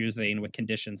your choosing, with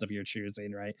conditions of your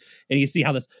choosing, right? And you see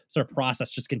how this sort of process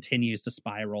just continues to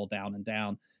spiral down and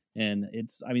down. And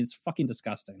it's fucking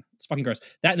disgusting. It's fucking gross.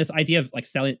 That and this idea of like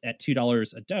selling at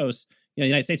 $2 a dose, you know, the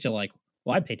United States, you're like,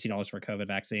 well, I'd pay $2 for a COVID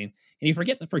vaccine. And you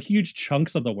forget that for huge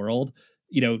chunks of the world,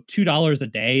 you know, $2 a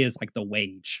day is like the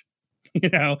wage. You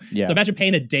know, So imagine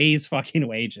paying a day's fucking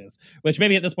wages, which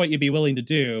maybe at this point you'd be willing to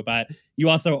do, but you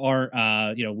also aren't,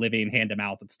 living hand to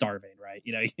mouth and starving, right?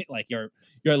 You know, like you're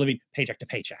living paycheck to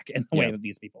paycheck in the way that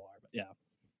these people are. But yeah,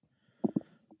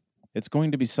 it's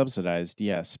going to be subsidized,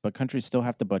 yes, but countries still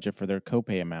have to budget for their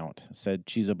copay amount, said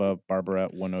Chizoba Barbara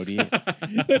Wanodi.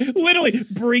 Literally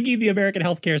bringing the American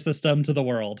healthcare system to the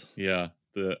world. Yeah.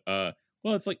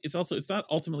 It's not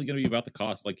ultimately going to be about the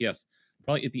cost. Like, yes,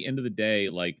 probably at the end of the day,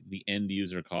 like the end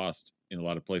user cost in a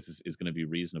lot of places is going to be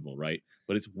reasonable, right?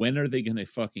 But it's when are they going to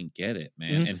fucking get it,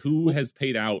 man? Mm-hmm. And who has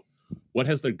paid out? What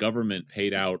has their government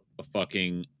paid out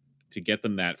to get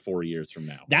them that 4 years from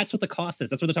now? That's what the cost is.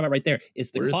 That's what they're talking about right there.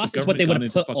 Is the cost is what they would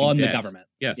have put on the government.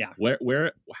 Yes. Yeah.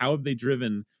 How have they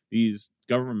driven these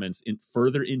governments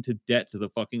further into debt to the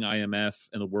fucking IMF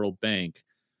and the World Bank?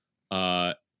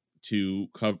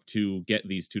 To get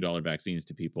these $2 vaccines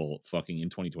to people fucking in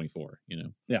 2024, you know?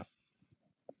 Yeah.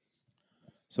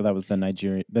 So that was the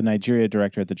Nigeria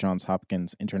director at the Johns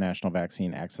Hopkins International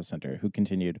Vaccine Access Center, who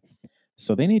continued,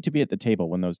 so they need to be at the table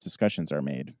when those discussions are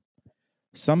made.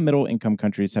 Some middle-income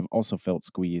countries have also felt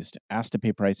squeezed, asked to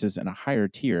pay prices in a higher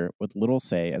tier with little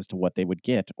say as to what they would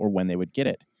get or when they would get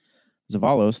it.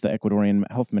 Zavalos, the Ecuadorian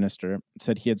health minister,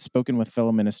 said he had spoken with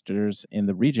fellow ministers in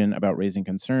the region about raising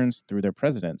concerns through their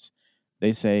presidents.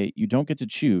 They say, you don't get to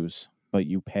choose, but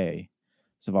you pay.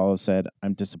 Zavalos said,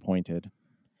 I'm disappointed.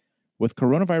 With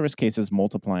coronavirus cases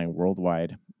multiplying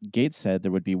worldwide, Gates said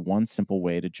there would be one simple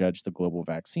way to judge the global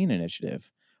vaccine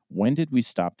initiative. When did we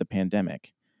stop the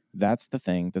pandemic? That's the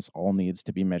thing this all needs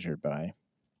to be measured by.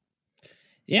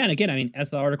 Yeah, and again, I mean,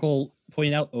 as the article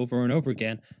pointed out over and over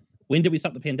again, when did we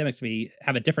stop the pandemic? So we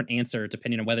have a different answer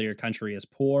depending on whether your country is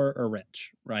poor or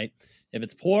rich, right? If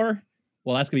it's poor,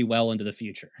 well, that's going to be well into the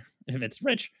future. If it's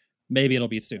rich, maybe it'll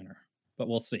be sooner, but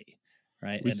we'll see,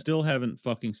 right? We still haven't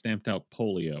fucking stamped out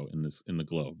polio in the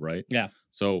globe, right? Yeah.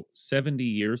 So 70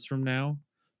 years from now,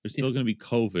 there's still going to be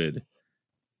COVID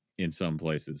in some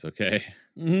places, okay?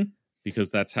 Mm-hmm.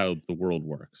 Because that's how the world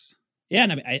works. Yeah,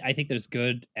 and I think there's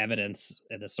good evidence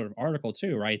in this sort of article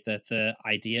too, right? That the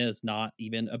idea is not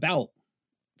even about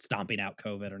stomping out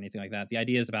COVID or anything like that. The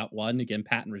idea is about, one, again,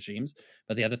 patent regimes,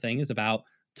 but the other thing is about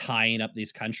tying up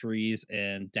these countries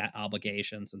and debt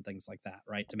obligations and things like that,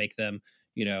 right? To make them,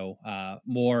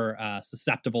 more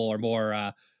susceptible or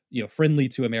more, friendly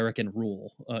to American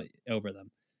rule over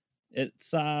them.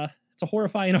 It's a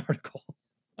horrifying article.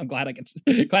 I'm glad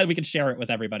we could share it with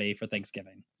everybody for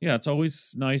Thanksgiving. Yeah, it's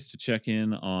always nice to check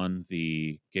in on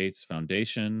the Gates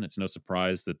Foundation. It's no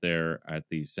surprise that they're at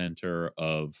the center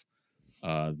of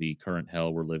the current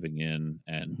hell we're living in,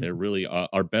 and they're really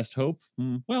our best hope.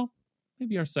 Well,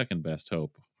 maybe our second best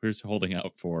hope. Here's holding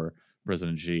out for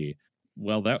President Xi.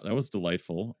 Well, that was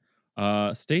delightful.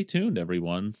 Stay tuned,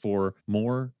 everyone, for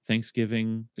more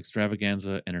Thanksgiving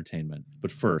extravaganza entertainment.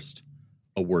 But first,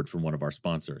 a word from one of our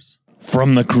sponsors.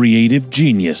 From the creative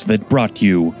genius that brought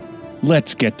you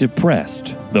Let's Get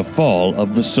Depressed, the Fall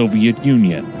of the Soviet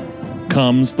Union,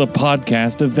 comes the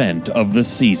podcast event of the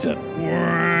season.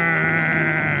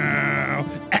 Wow.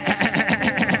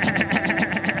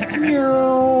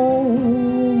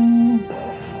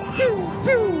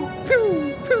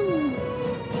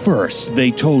 First, they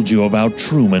told you about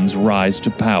Truman's rise to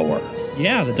power.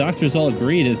 Yeah, the doctors all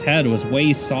agreed his head was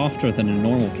way softer than a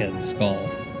normal kid's skull.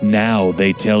 Now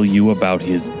they tell you about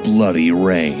his bloody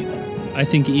reign. I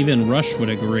think even Rush would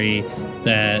agree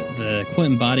that the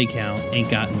Clinton body count ain't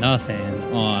got nothing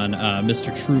on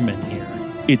Mr. Truman here.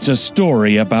 It's a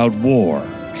story about war.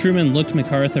 Truman looked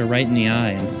MacArthur right in the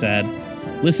eye and said,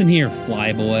 "Listen here,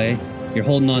 flyboy. You're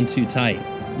holding on too tight.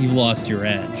 You've lost your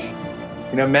edge."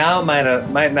 You know, Mao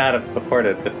might not have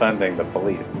supported defunding the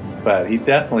police, but he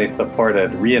definitely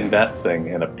supported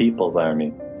reinvesting in a people's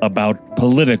army. About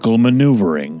political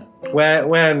maneuvering.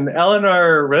 When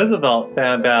Eleanor Roosevelt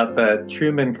found out that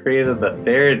Truman created the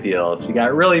Fair Deal, she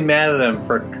got really mad at him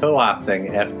for co-opting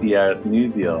FDR's New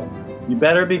Deal. You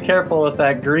better be careful with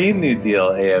that Green New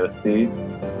Deal, AOC.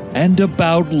 And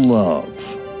about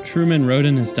love. Truman wrote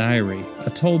in his diary, "I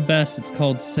told Bess it's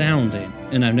called sounding,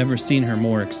 and I've never seen her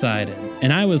more excited."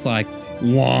 And I was like,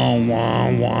 wah, wah,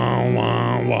 wah,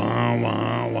 wah, wah,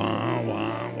 wah, wah,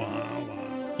 wah,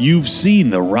 wah. You've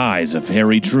seen the rise of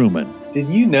Harry Truman. Did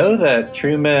you know that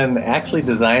Truman actually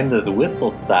designed his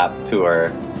Whistle Stop tour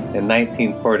in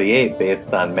 1948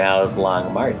 based on Mao's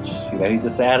Long March? You know, he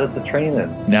just added the train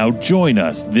in. Now join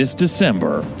us this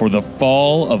December for the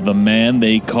fall of the man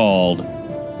they called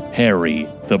Harry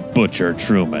the Butcher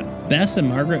Truman. Bess and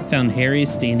Margaret found Harry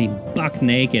standing buck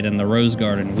naked in the rose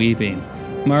garden weeping.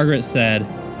 Margaret said,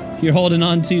 "You're holding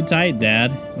on too tight,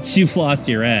 Dad. You've lost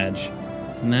your edge."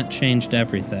 And that changed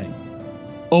everything.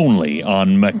 Only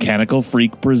on Mechanical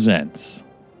Freak Presents.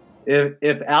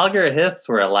 If Alger Hiss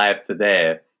were alive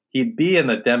today, he'd be in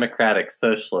the Democratic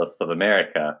Socialists of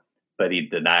America, but he'd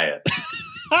deny it.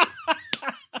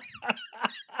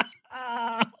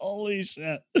 Holy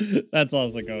shit. That's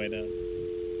also going in.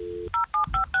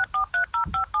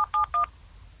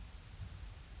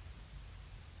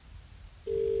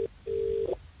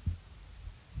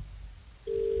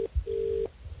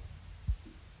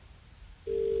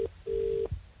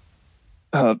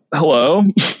 Hello?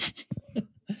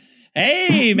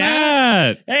 Hey,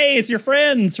 Matt. Hey, it's your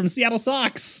friends from Seattle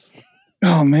Sox.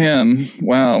 Oh, man.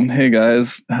 Wow. Hey,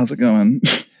 guys. How's it going?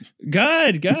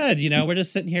 Good. You know, we're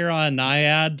just sitting here on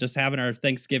Naiad, just having our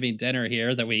Thanksgiving dinner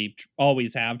here that we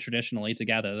always have traditionally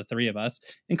together, the three of us,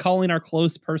 and calling our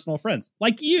close personal friends,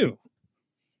 like you.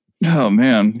 Oh,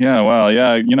 man. Yeah, wow.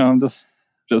 Yeah, you know, I'm just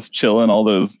chilling. All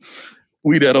those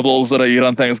weed edibles that I eat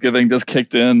on Thanksgiving just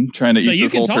kicked in, trying to eat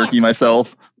this whole turkey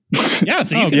myself. Yeah,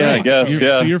 so you can yeah, talk. I guess.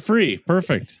 So you're free.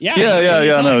 Perfect. Yeah.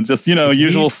 No, just, you know,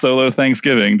 usual solo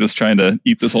Thanksgiving, just trying to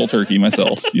eat this whole turkey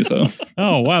myself. So.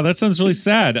 Oh, wow. That sounds really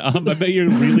sad. I bet you're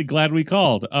really glad we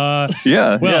called.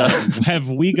 Have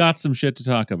we got some shit to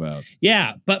talk about?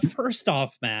 Yeah. But first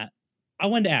off, Matt, I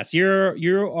wanted to ask,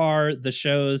 you are the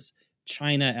show's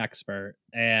China expert,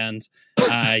 and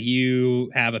you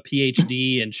have a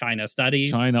PhD in China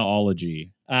studies.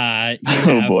 Chinaology.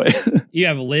 Boy. You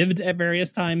have lived at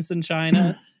various times in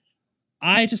China.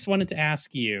 I just wanted to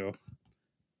ask you,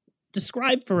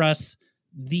 describe for us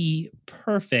the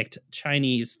perfect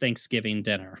Chinese Thanksgiving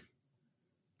dinner.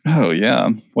 Oh,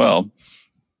 yeah. Well,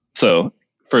 so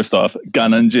first off,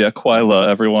 Gananjia Kuaila,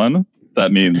 everyone.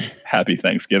 That means Happy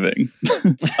Thanksgiving.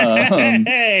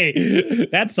 Hey,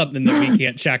 that's something that we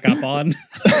can't check up on.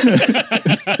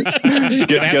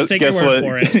 Take your word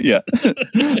for it. Yeah.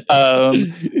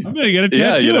 I'm going to get a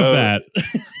tattoo of that.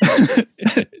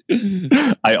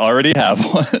 I already have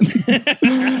one.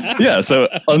 Yeah, so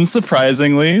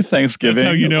unsurprisingly, Thanksgiving. That's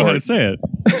how you know how to say it.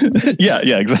 Yeah,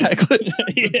 exactly.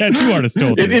 The tattoo artist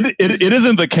told you. It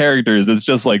isn't the characters, it's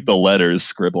just like the letters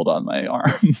scribbled on my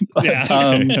arm. But,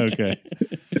 okay.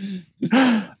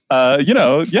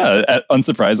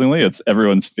 Unsurprisingly, it's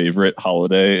everyone's favorite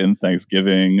holiday in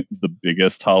Thanksgiving, the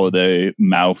biggest holiday.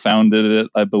 Mao founded it,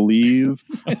 I believe.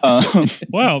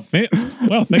 Wow,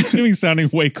 Thanksgiving's sounding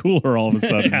way cooler all of a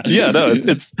sudden. Yeah, no,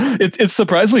 it's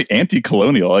surprisingly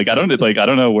anti-colonial. Like I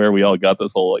don't know where we all got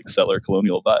this whole like settler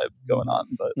colonial vibe going on,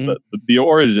 but the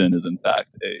origin is in fact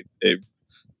a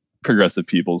progressive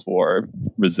people's war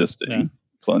resisting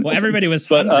colonialism. Well, everybody was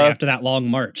hungry after that long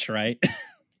march, right?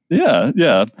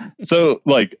 Yeah. So,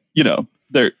 like, you know,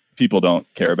 people don't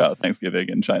care about Thanksgiving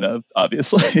in China,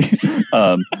 obviously.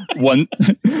 The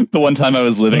one time I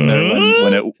was living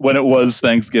there when it was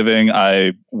Thanksgiving,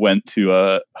 I went to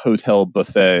a hotel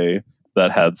buffet that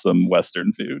had some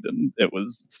Western food, and it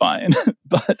was fine.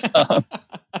 But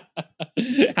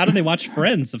how do they watch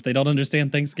Friends if they don't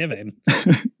understand Thanksgiving?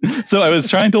 So I was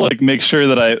trying to like make sure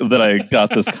that I got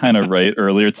this kind of right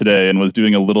earlier today, and was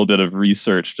doing a little bit of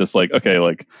research, just like, okay,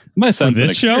 like my sense and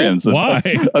experience of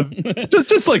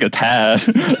just like a tad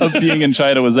of being in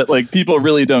China was that like people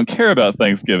really don't care about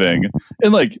Thanksgiving,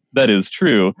 and like that is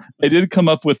true. I did come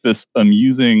up with this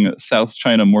amusing South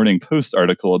China Morning Post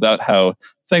article about how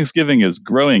Thanksgiving is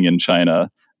growing in China.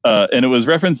 And it was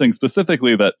referencing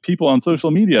specifically that people on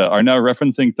social media are now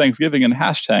referencing Thanksgiving in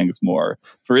hashtags more.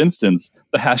 For instance,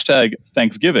 the hashtag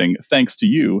Thanksgiving, thanks to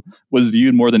you, was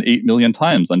viewed more than 8 million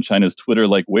times on China's Twitter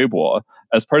like Weibo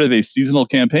as part of a seasonal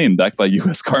campaign backed by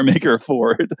U.S. car maker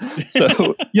Ford.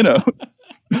 So,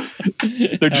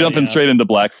 they're jumping straight into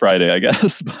Black Friday, I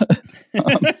guess. But,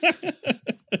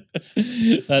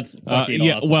 that's fucking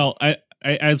awesome. Well, I,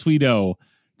 as we know,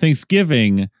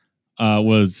 Thanksgiving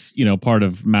was, part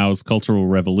of Mao's Cultural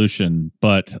Revolution,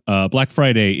 but Black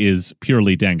Friday is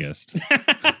purely Dengist.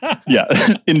 Yeah,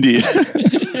 indeed.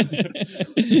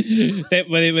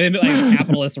 When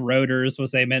capitalist roaders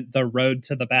was they meant the road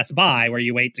to the Best Buy, where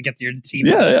you wait to get your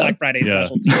Black Friday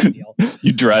special TV deal.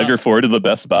 You drive your Ford to the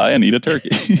Best Buy and eat a turkey.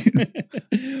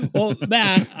 Well,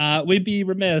 Matt, we'd be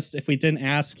remiss if we didn't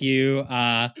ask you,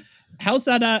 how's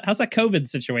that COVID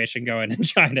situation going in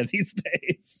China these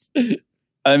days?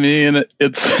 I mean,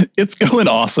 it's going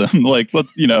awesome. No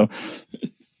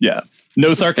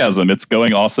sarcasm. It's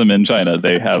going awesome in China.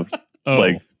 They have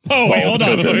wait, hold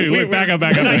on. Wait, back up.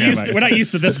 We're not used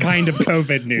to this kind of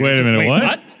COVID news. Wait a minute,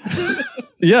 what?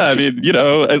 Yeah, I mean,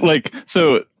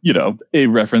 a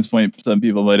reference point some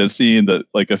people might have seen that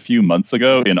a few months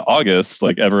ago in August,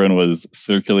 everyone was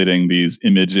circulating these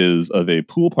images of a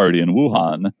pool party in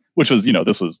Wuhan, which was,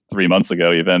 this was 3 months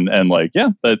ago even. And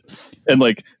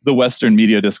the Western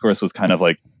media discourse was kind of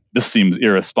this seems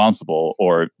irresponsible,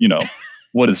 or,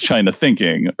 what is China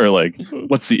thinking? Or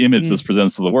what's the image this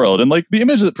presents to the world? And the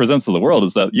image that presents to the world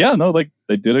is that,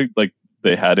 they did it,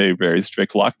 they had a very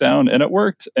strict lockdown and it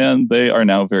worked, and they are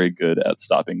now very good at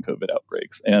stopping COVID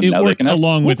outbreaks. And it now worked they can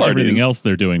along with parties. Everything else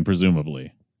they're doing,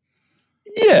 presumably.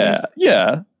 Yeah.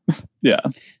 And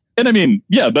I mean,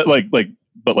 but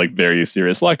very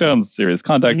serious lockdowns, serious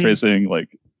contact tracing,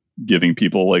 giving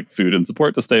people food and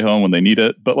support to stay home when they need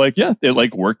it. But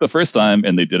it worked the first time,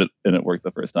 and they did it, and it worked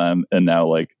the first time, and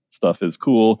now stuff is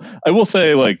cool. I will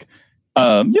say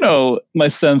my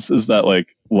sense is that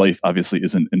life obviously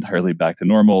isn't entirely back to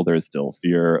normal. There's still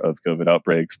fear of COVID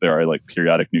outbreaks. There are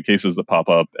periodic new cases that pop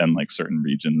up, and certain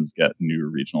regions get new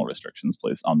regional restrictions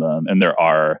placed on them. And there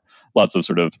are lots of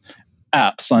sort of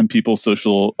apps on people's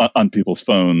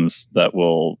phones that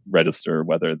will register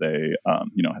whether they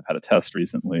have had a test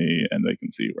recently, and they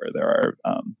can see where there are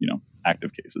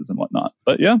active cases and whatnot.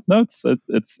 But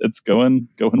it's going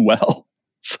well.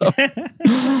 So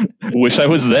wish I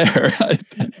was there.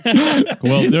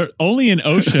 Well, only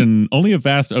a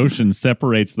vast ocean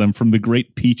separates them from the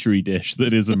great petri dish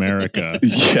that is America.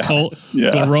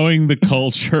 Growing the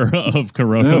culture of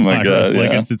coronavirus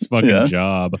it's its fucking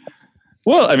job.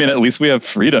 Well, I mean, at least we have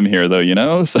freedom here,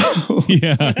 though, so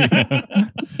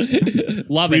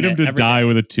loving freedom to die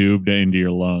with a tube into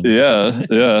your lungs.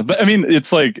 Yeah. But I mean,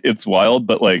 it's wild,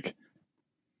 but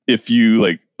if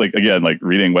you again,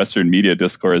 reading Western media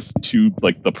discourse to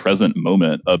the present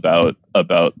moment about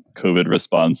COVID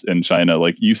response in China,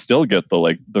 you still get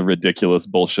the ridiculous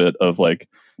bullshit of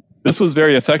this was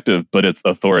very effective, but it's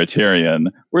authoritarian.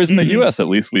 Whereas in the US, at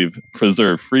least we've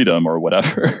preserved freedom or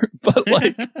whatever. But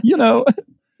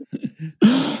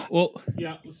well,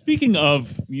 yeah. Speaking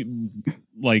of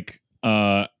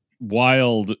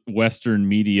wild Western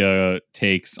media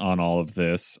takes on all of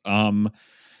this,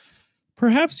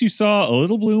 perhaps you saw a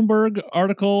little Bloomberg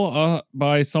article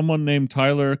by someone named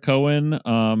Tyler Cohen,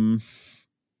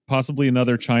 possibly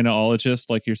another Chinaologist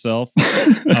like yourself,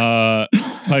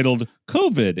 titled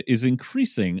 "COVID is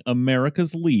increasing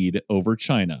America's lead over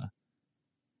China.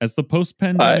 As the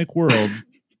post-pandemic world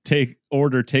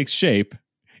order takes shape,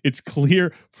 it's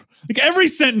clear." Every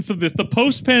sentence of this, the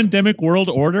post-pandemic world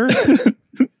order,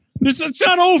 it's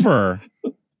not over.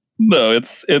 No, it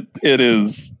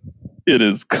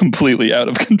is completely out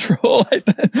of control.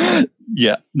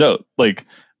 Yeah, no,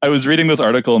 I was reading this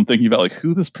article and thinking about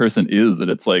who this person is,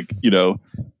 and it's a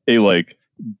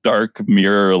dark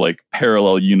mirror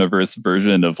parallel universe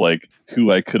version of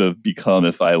who I could have become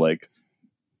if I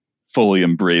fully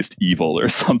embraced evil or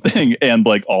something, and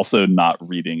also not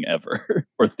reading ever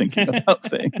or thinking about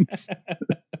things.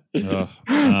 Yeah,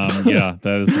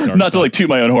 that is not to toot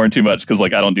my own horn too much, because I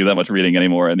don't do that much reading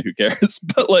anymore, and who cares?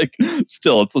 But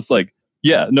still, it's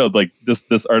just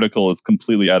this article is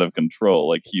completely out of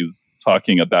control. He's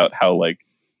talking about how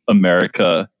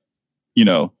America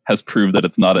has proved that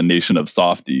it's not a nation of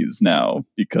softies now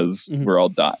because we're all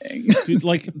dying.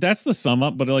 Dude, that's the sum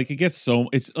up, but it gets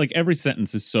it's every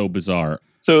sentence is so bizarre.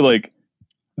 So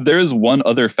there's one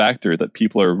other factor that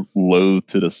people are loath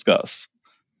to discuss.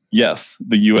 Yes,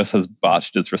 the US has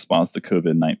botched its response to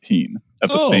COVID-19. At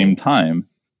the same time,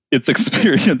 its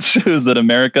experience shows that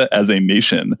America as a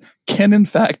nation can in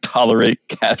fact tolerate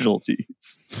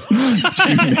casualties. Too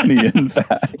many, in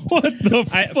fact. What the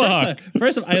fuck?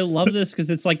 First of all, I love this because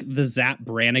it's like the Zap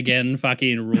Brannigan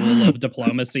fucking rule of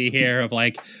diplomacy here of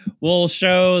like, we'll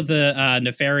show the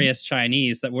nefarious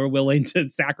Chinese that we're willing to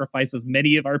sacrifice as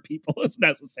many of our people as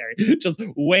necessary. Just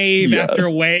wave after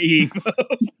wave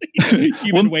of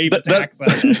human wave attacks.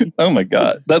 Oh my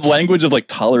God. That language of like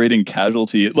tolerating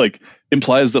casualty, like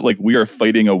implies that like we are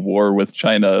fighting a war with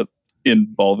China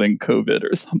involving COVID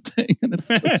or something. And it's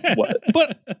just what?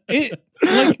 But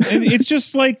it's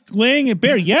just like laying it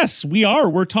bare. Yes, we are.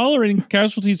 We're tolerating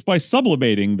casualties by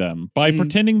sublimating them, by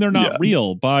pretending they're not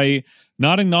real, by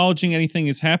not acknowledging anything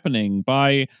is happening,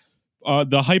 by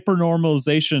the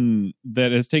hyper-normalization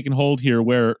that has taken hold here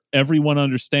where everyone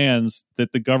understands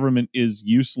that the government is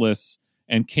useless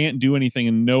and can't do anything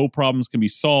and no problems can be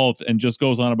solved and just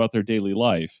goes on about their daily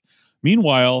life.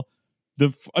 Meanwhile,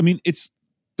 it's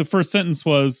the first sentence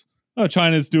was, "Oh,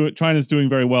 China's doing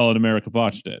very well and America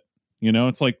botched it." You know,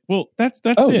 it's like, well, that's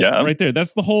it right there.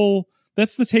 That's the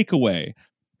takeaway.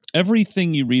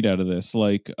 Everything you read out of this,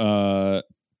 like,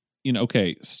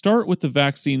 okay, start with the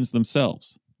vaccines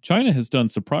themselves. China has done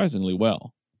surprisingly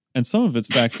well, and some of its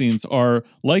vaccines are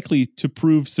likely to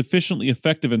prove sufficiently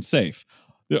effective and safe.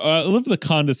 I love the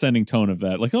condescending tone of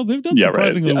that. Like, oh, they've done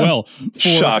surprisingly well for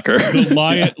Shocker.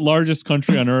 the largest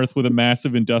country on earth with a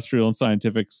massive industrial and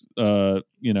scientific,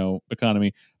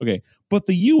 economy. Okay, but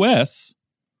the U.S.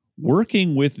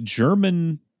 working with the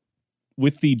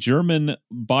German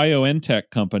BioNTech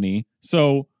company.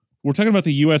 So we're talking about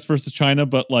the U.S. versus China,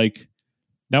 but like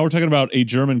now we're talking about a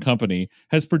German company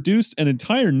has produced an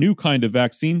entire new kind of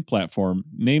vaccine platform,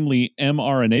 namely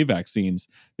mRNA vaccines.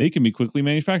 They can be quickly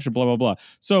manufactured, blah, blah, blah.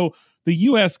 So the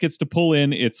U.S. gets to pull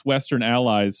in its Western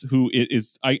allies who it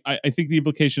is. I think the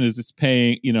implication is it's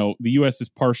paying, the U.S. is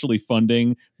partially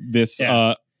funding this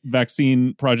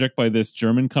vaccine project by this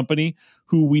German company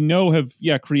who we know have,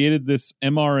 created this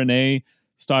mRNA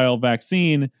style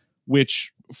vaccine,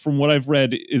 which from what I've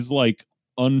read is like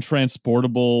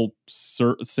untransportable,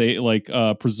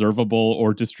 preservable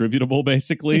or distributable,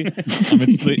 basically.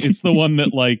 It's the one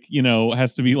that like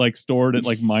has to be like stored at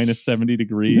like minus 70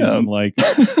 degrees and like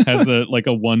has a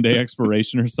 1 day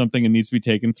expiration or something and needs to be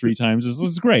taken 3 times. This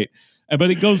is great,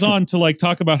 but it goes on to like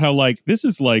talk about how like this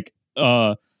is like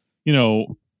an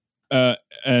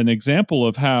example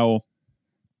of how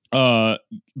the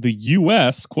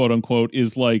U.S. quote unquote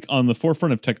is like on the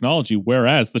forefront of technology,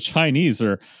 whereas the Chinese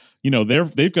are.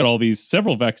 They've got all these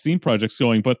several vaccine projects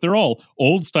going, but they're all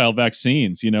old style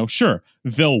vaccines. Sure,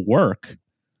 they'll work,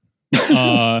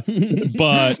 but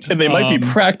and they might be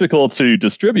practical to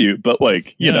distribute, but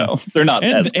like they're not.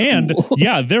 And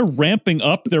they're ramping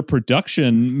up their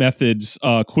production methods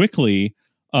quickly.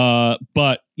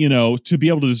 But to be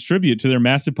able to distribute to their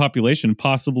massive population,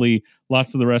 possibly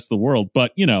lots of the rest of the world,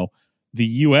 but the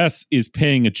U.S. is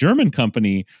paying a German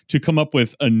company to come up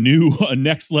with a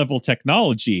next level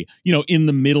technology, in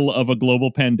the middle of a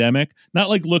global pandemic, not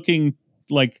like looking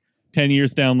like 10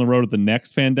 years down the road of the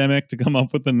next pandemic to come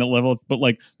up with the level, but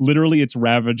like literally it's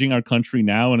ravaging our country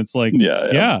now. And it's like,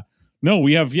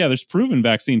 there's proven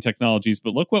vaccine technologies,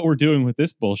 but look what we're doing with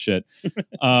this bullshit.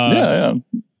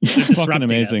 It's fucking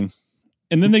amazing.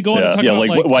 And then they go on to talk about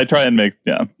like why try and make,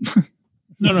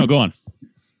 No, go on.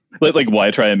 Like why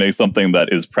try and make something that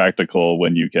is practical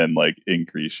when you can like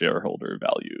increase shareholder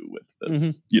value with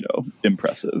this,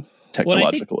 impressive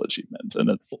technological achievement? And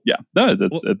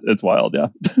it's wild.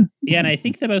 And I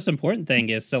think the most important thing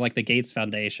is, so like the Gates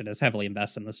Foundation is heavily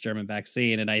invested in this German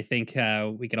vaccine. And I think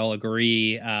we can all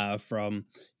agree from,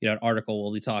 an article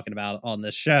we'll be talking about on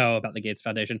this show about the Gates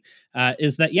Foundation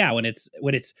is that, when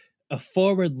it's a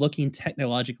forward-looking,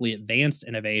 technologically advanced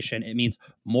innovation, it means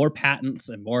more patents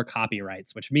and more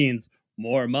copyrights, which means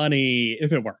more money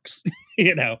if it works,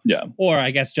 Or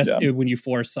I guess just when you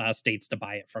force states to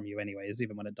buy it from you anyways,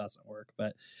 even when it doesn't work.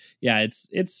 But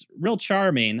it's real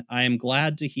charming. I am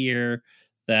glad to hear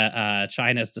that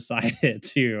China's decided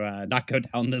to not go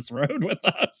down this road with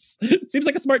us. It seems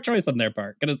like a smart choice on their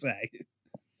part, gonna say.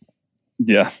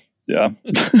 Yeah.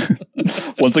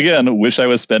 Once again, wish I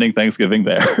was spending Thanksgiving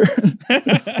there.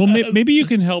 Well, maybe you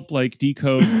can help like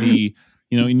decode the,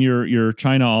 in your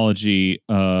Chinaology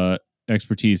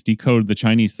expertise, decode the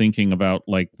Chinese thinking about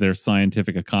like their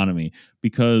scientific economy,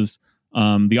 because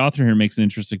the author here makes an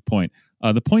interesting point.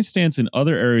 The point stands in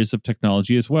other areas of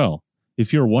technology as well.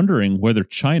 If you're wondering whether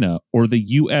China or the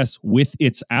U.S. with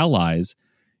its allies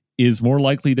is more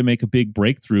likely to make a big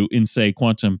breakthrough in, say,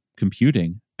 quantum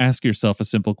computing, ask yourself a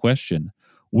simple question.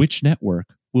 Which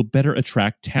network will better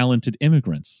attract talented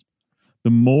immigrants? the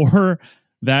more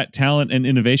that talent and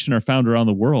innovation are found around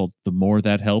the world, the more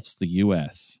that helps the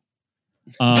U.S.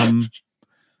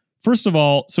 First of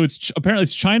all, so apparently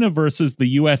it's China versus the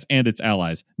U.S. and its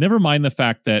allies. Never mind the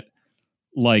fact that,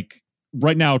 like,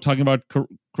 right now, talking about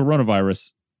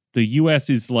coronavirus, the U.S.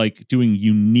 is like doing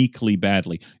uniquely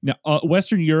badly. Now,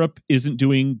 Western Europe isn't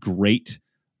doing great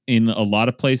in a lot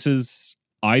of places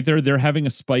either. They're having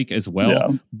a spike as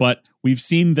well, but we've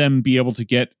seen them be able to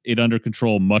get it under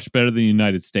control much better than the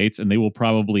United States, and they will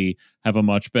probably have a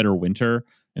much better winter.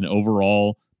 And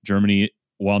overall, Germany,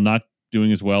 while not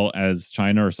doing as well as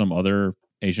China or some other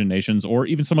Asian nations or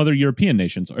even some other European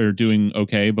nations, are doing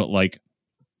okay. But like,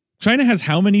 China has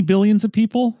how many billions of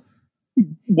people?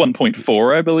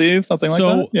 1.4, I believe, something like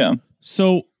that. Yeah.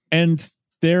 So, and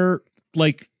they're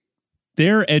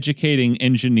educating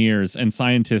engineers and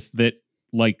scientists that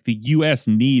like the US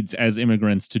needs as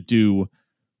immigrants to do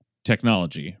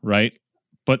technology, right?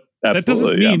 But that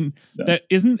doesn't mean that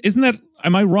isn't that,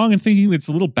 am I wrong in thinking it's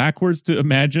a little backwards to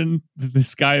imagine that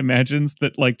this guy imagines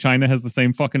that like China has the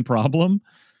same fucking problem?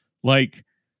 Like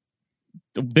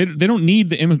they don't need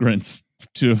the immigrants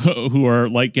who are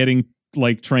like getting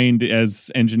like trained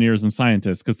as engineers and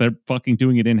scientists, because they're fucking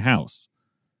doing it in-house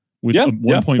with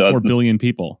 1.4 billion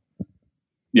people.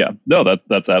 Yeah, no,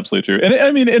 that's absolutely true. And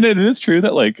I mean, and it is true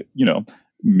that, like, you know,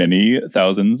 many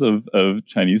thousands of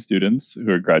Chinese students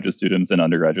who are graduate students and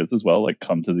undergraduates as well, like,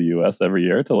 come to the US every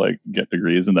year to like get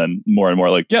degrees, and then more and more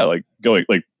like, going,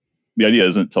 like, the idea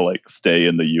isn't to like stay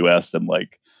in the US and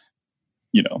like,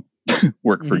 you know,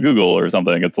 work for Google or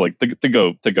something. It's like to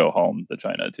go home to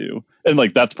China too. And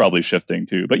like, that's probably shifting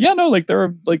too. But yeah, no, like there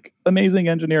are like amazing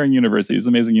engineering universities,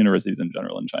 amazing universities in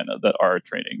general in China that are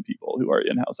training people who are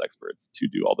in-house experts to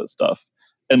do all this stuff.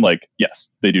 And like, yes,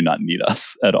 they do not need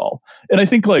us at all. And I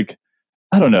think, like,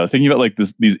 I don't know, thinking about like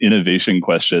these innovation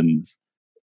questions,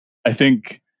 I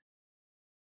think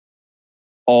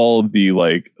all the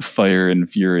like fire and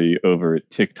fury over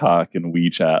TikTok and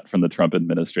WeChat from the Trump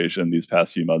administration these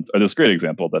past few months are this great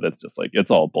example that it's just like,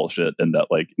 it's all bullshit, and that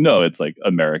like, no, it's like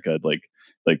America,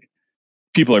 like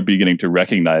people are beginning to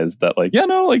recognize that like, yeah,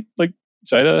 no, like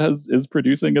China is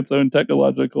producing its own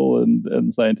technological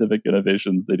and scientific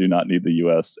innovations. They do not need the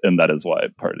US. And that is why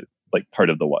part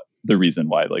of the reason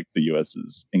why like the US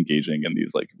is engaging in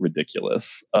these like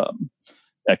ridiculous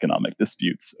economic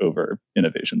disputes over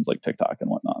innovations like TikTok and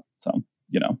whatnot. So,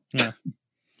 you know. Yeah.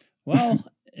 Well,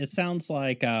 it sounds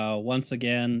like once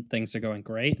again things are going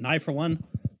great, and I, for one,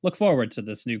 look forward to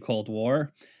this new Cold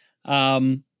War.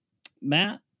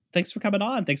 Matt, thanks for coming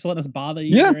on. Thanks for letting us bother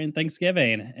you during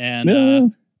Thanksgiving.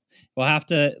 And we'll have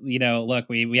to, you know, look,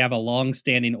 we have a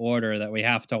long-standing order that we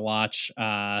have to watch.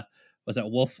 Was it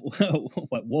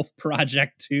Wolf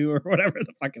Project 2 or whatever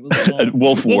the fuck it was called?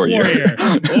 Wolf Warrior.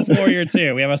 Wolf Warrior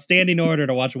 2. We have a standing order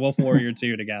to watch Wolf Warrior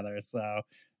 2 together. So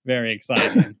very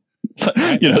exciting.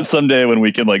 You know, someday when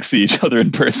we can like see each other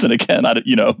in person again,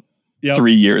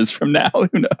 3 years from now, who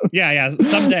knows? Yeah.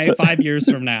 Someday, 5 years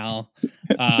from now,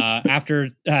 after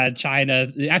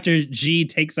Xi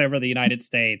takes over the United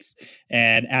States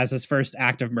and as his first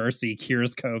act of mercy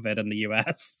cures COVID in the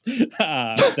US,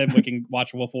 then we can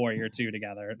watch Wolf Warrior 2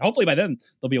 together. And hopefully by then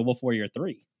there'll be a Wolf Warrior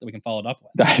 3 that we can follow it up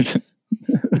with.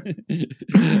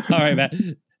 All right, Matt.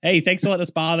 Hey, thanks for letting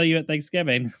us bother you at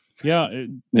Thanksgiving. Yeah.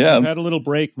 You've had a little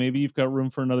break. Maybe you've got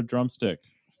room for another drumstick.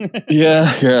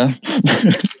 Yeah.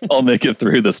 I'll make it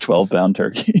through this 12-pound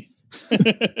turkey.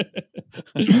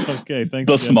 Okay,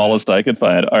 thanks. The smallest I could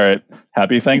find. All right.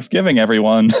 Happy Thanksgiving,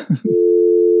 everyone.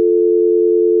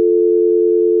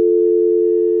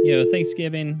 You know,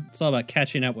 Thanksgiving, it's all about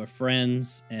catching up with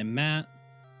friends, and Matt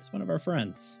is one of our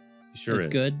friends. Sure it's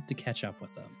is. Good to catch up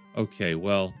with them. Okay,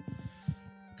 well,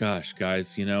 gosh,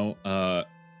 guys, you know,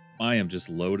 I am just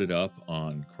loaded up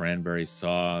on cranberry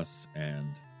sauce and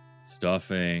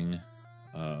stuffing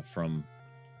from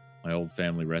my old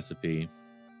family recipe.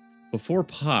 Before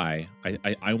pie,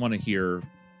 I want to hear,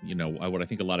 you know, what I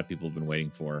think a lot of people have been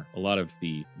waiting for. A lot of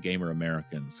the gamer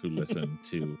Americans who listen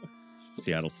to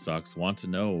Seattle Sucks want to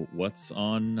know what's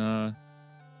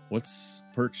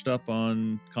perched up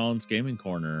on Colin's Gaming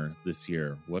Corner this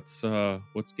year. What's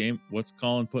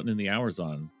Colin putting in the hours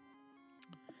on?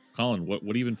 Colin, what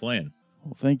have you been playing?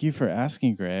 Well, thank you for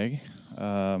asking, Greg.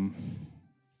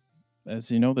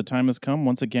 As you know, the time has come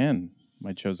once again,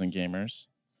 my chosen gamers.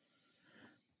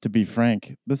 To be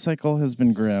frank, this cycle has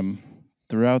been grim.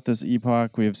 Throughout this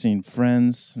epoch, we have seen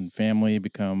friends and family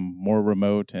become more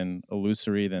remote and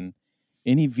illusory than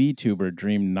any VTuber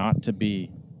dreamed not to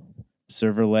be.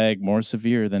 Server lag more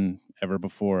severe than ever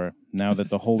before, now that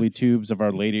the holy tubes of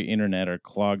our lady internet are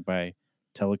clogged by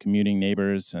telecommuting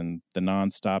neighbors, and the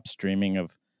nonstop streaming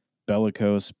of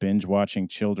bellicose, binge-watching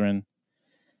children.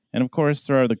 And of course,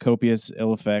 there are the copious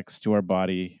ill effects to our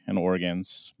body and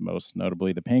organs, most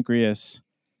notably the pancreas,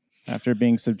 after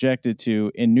being subjected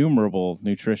to innumerable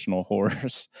nutritional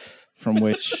horrors from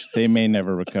which they may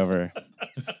never recover.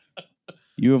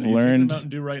 You have learned... Mountain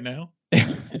Dew right now?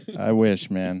 I wish,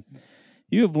 man.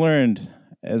 You have learned,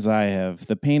 as I have,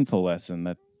 the painful lesson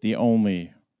that the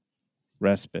only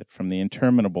respite from the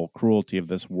interminable cruelty of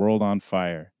this world on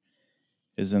fire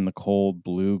is in the cold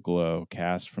blue glow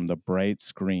cast from the bright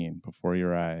screen before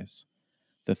your eyes,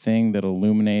 the thing that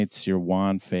illuminates your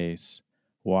wan face,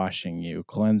 washing you,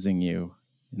 cleansing you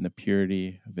in the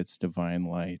purity of its divine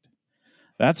light.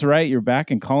 That's right, you're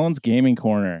back in Colin's Gaming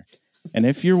Corner. And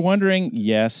if you're wondering,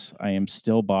 yes, I am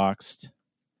still boxed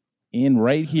in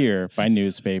right here by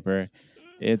newspaper.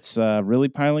 It's really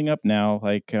piling up now,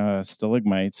 like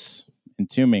stalagmites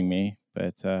entombing me,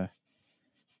 but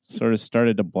sort of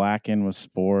started to blacken with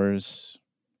spores.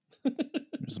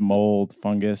 There's mold,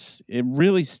 fungus. It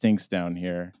really stinks down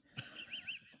here.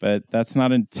 But that's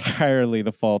not entirely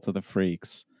the fault of the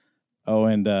freaks. Oh,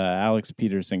 and Alex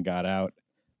Peterson got out.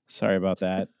 Sorry about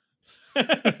that.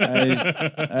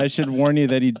 I should warn you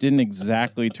that he didn't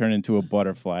exactly turn into a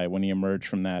butterfly when he emerged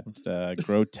from that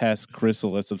grotesque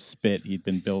chrysalis of spit he'd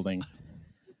been building.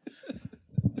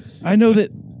 I know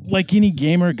that, like any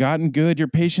gamer gotten good, your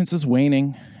patience is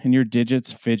waning, and your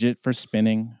digits fidget for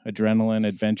spinning, adrenaline,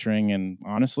 adventuring, and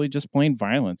honestly, just plain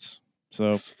violence.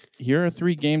 So here are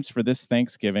 3 games for this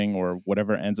Thanksgiving, or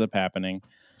whatever ends up happening.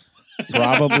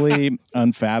 Probably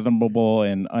unfathomable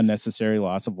and unnecessary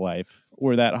loss of life,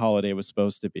 where that holiday was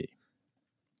supposed to be.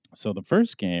 So the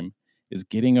first game is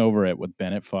Getting Over It with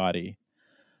Bennett Foddy.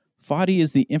 Foddy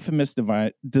is the infamous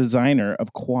designer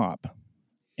of QWOP,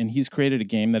 and he's created a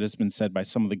game that has been said by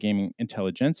some of the gaming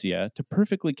intelligentsia to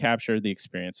perfectly capture the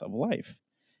experience of life,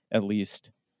 at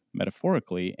least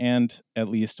metaphorically, and at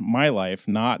least my life,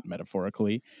 not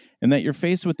metaphorically, and that you're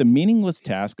faced with the meaningless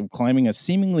task of climbing a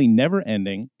seemingly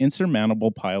never-ending,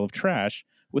 insurmountable pile of trash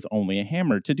with only a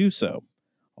hammer to do so,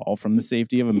 all from the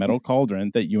safety of a metal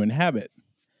cauldron that you inhabit.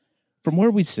 From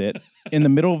where we sit, in the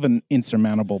middle of an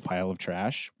insurmountable pile of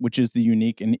trash, which is the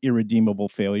unique and irredeemable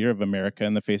failure of America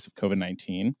in the face of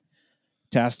COVID-19,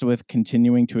 tasked with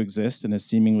continuing to exist in a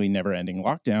seemingly never-ending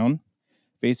lockdown,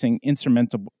 facing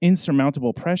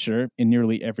insurmountable pressure in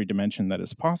nearly every dimension that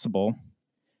is possible,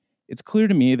 it's clear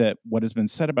to me that what has been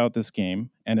said about this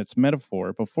game and its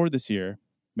metaphor before this year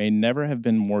may never have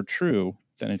been more true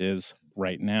than it is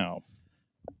right now.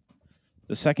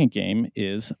 The second game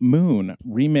is Moon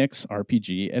Remix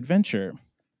RPG Adventure.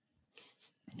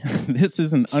 This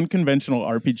is an unconventional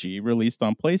RPG released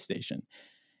on PlayStation.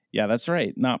 Yeah, that's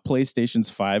right. Not PlayStation's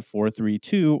 5, 4, 3,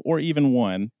 2, or even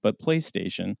 1, but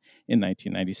PlayStation in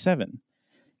 1997.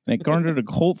 And it garnered a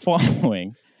cult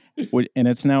following, and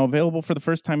it's now available for the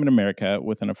first time in America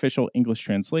with an official English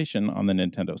translation on the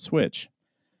Nintendo Switch.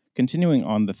 Continuing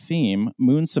on the theme,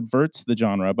 Moon subverts the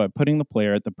genre by putting the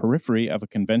player at the periphery of a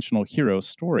conventional hero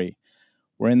story,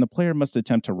 wherein the player must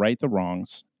attempt to right the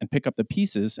wrongs and pick up the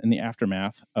pieces in the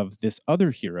aftermath of this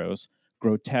other hero's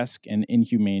grotesque and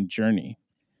inhumane journey.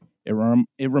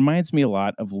 It reminds me a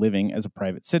lot of living as a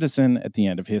private citizen at the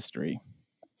end of history.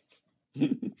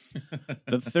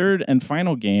 The third and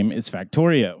final game is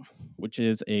Factorio, which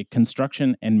is a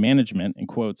construction and management, in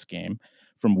quotes, game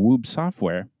from Woob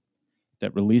Software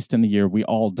that released in the year we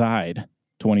all died,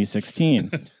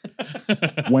 2016.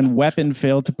 When Weapon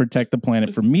failed to protect the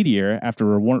planet from Meteor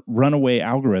after a runaway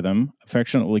algorithm,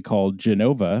 affectionately called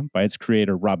Genova by its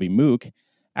creator Robbie Mook,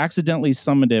 accidentally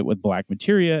summoned it with black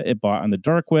materia it bought on the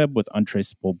dark web with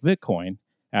untraceable Bitcoin,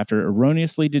 after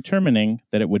erroneously determining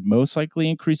that it would most likely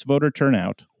increase voter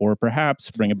turnout or perhaps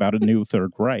bring about a new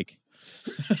Third Reich.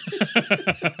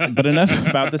 But enough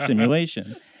about the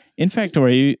simulation. In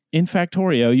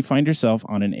Factorio, you find yourself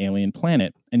on an alien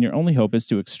planet, and your only hope is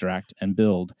to extract and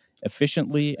build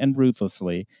efficiently and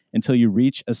ruthlessly until you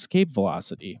reach escape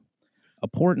velocity, a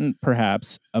portent,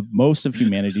 perhaps, of most of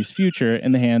humanity's future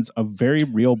in the hands of very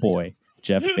real boy,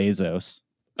 Jeff Bezos.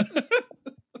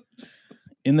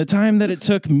 In the time that it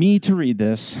took me to read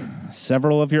this,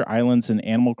 several of your islands in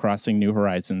Animal Crossing New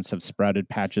Horizons have sprouted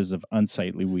patches of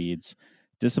unsightly weeds,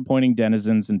 disappointing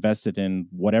denizens invested in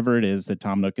whatever it is that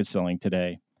Tom Nook is selling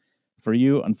today. For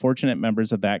you, unfortunate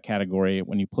members of that category,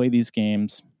 when you play these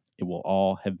games, it will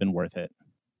all have been worth it.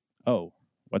 Oh,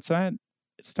 what's that?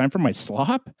 It's time for my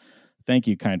slop? Thank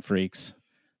you, kind freaks.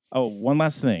 Oh, one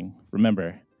last thing.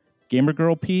 Remember, Gamer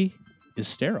Girl pee is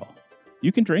sterile.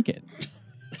 You can drink it.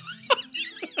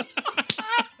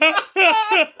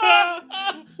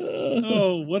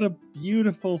 Oh, what a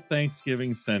beautiful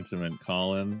Thanksgiving sentiment,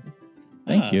 Colin.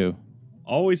 Thank you.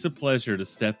 Always a pleasure to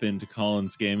step into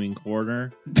Colin's gaming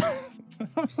corner.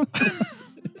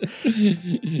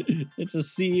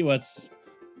 Just see what's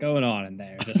going on in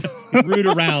there. Just root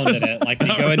around in it like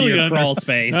you go into your crawl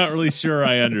space. Not really sure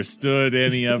I understood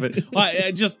any of it.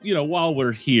 I just, while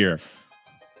we're here,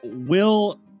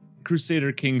 will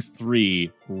Crusader Kings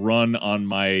 3 run on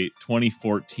my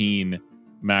 2014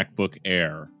 MacBook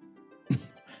Air?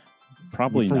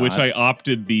 Probably for not. which I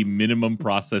opted the minimum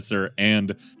processor,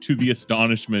 and to the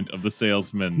astonishment of the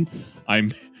salesman,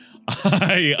 I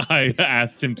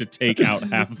asked him to take out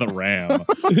half the RAM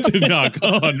to knock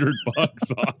 $100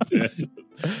 off it.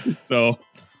 So,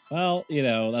 well,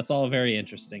 that's all very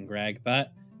interesting, Greg.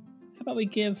 But how about we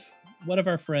give one of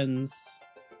our friends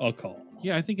a call?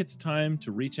 Yeah, I think it's time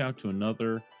to reach out to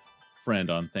another friend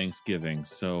on Thanksgiving.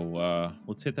 So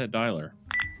let's hit that dialer.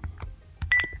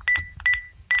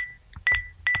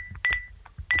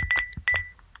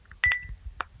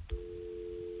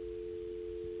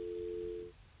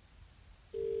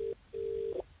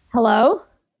 Hello?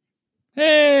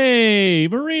 Hey,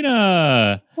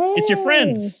 Marina. Hey. It's your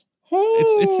friends. Hey.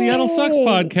 It's Seattle Sucks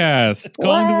podcast.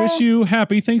 Calling to wish you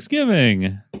happy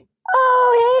Thanksgiving.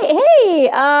 Oh, hey.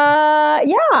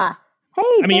 Yeah.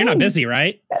 Hey, I mean, you're not busy,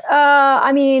 right?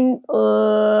 Oh,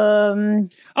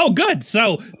 good.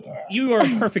 So you are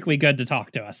perfectly good to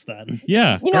talk to us then.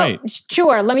 Yeah, great.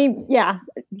 Sure.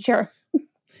 Sure.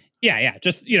 Yeah.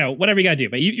 Just, whatever you got to do.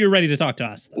 But you're ready to talk to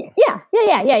us, though. Yeah.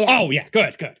 Oh, yeah.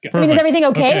 Good. I mean, is everything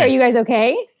okay? Are you guys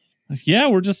okay? Yeah,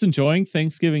 we're just enjoying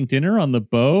Thanksgiving dinner on the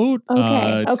boat.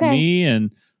 Okay. It's me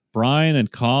and Brian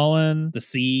and Colin. The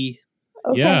sea.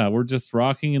 Okay. Yeah, we're just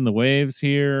rocking in the waves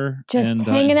here. Just and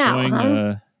hanging out,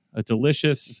 enjoying a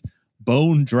delicious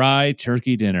bone-dry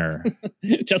turkey dinner.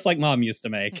 Just like Mom used to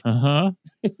make. Uh-huh.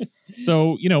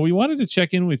 So, we wanted to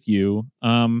check in with you.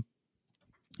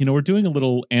 We're doing a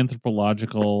little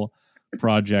anthropological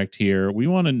project here. We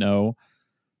want to know,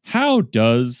 how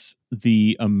does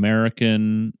the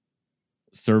American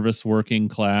service working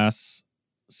class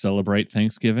celebrate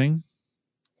Thanksgiving?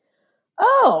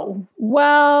 Oh,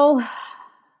 well,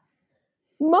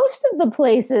 most of the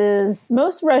places,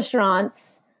 most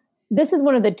restaurants, this is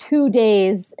one of the 2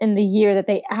 days in the year that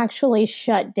they actually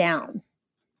shut down,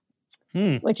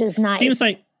 which is nice.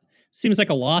 Seems like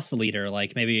a loss leader.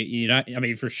 Like maybe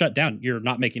if you're shut down, you're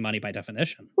not making money by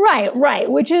definition. Right.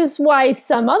 Which is why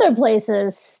some other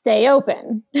places stay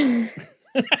open.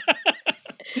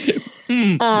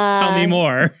 Tell me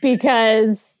more.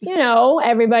 Because,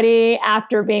 everybody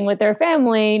after being with their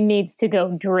family needs to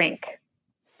go drink.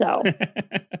 So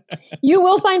you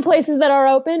will find places that are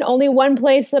open. Only one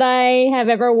place that I have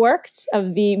ever worked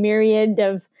of the myriad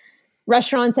of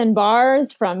restaurants and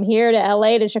bars from here to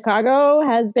LA to Chicago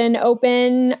has been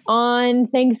open on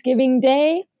Thanksgiving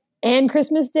Day and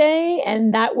Christmas Day.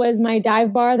 And that was my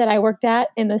dive bar that I worked at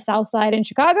in the South Side in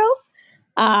Chicago.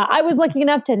 I was lucky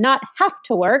enough to not have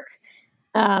to work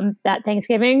that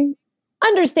Thanksgiving.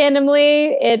 Understandably,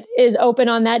 it is open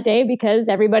on that day because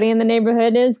everybody in the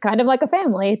neighborhood is kind of like a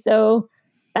family. So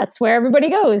that's where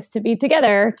everybody goes to be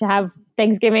together to have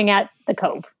Thanksgiving at the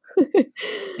Cove.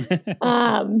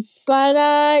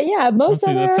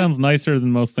 That sounds nicer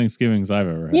than most Thanksgivings I've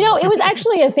ever had. It was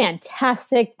actually a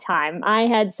fantastic time. I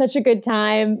had such a good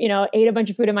time, ate a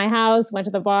bunch of food in my house, went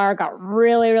to the bar, got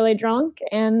really, really drunk,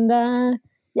 and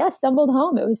stumbled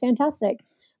home. It was fantastic.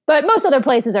 But most other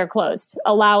places are closed,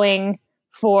 allowing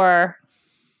for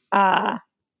the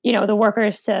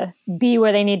workers to be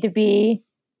where they need to be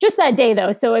just that day,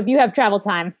 though. So if you have travel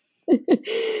time,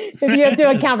 if you have to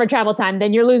account for travel time,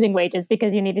 then you're losing wages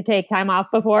because you need to take time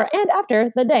off before and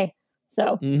after the day.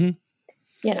 So,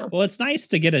 Well, it's nice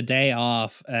to get a day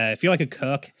off. If you're like a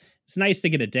cook, it's nice to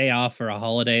get a day off for a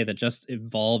holiday that just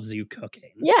involves you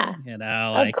cooking. Yeah.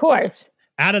 Of course.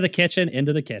 Out of the kitchen,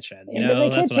 into the kitchen.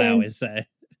 That's what I always say.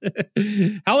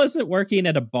 How is it working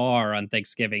at a bar on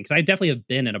Thanksgiving? Because I definitely have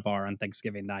been in a bar on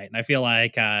Thanksgiving night, and I feel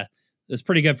like it was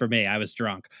pretty good for me. I was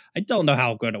drunk. I don't know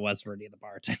how good it was for any of the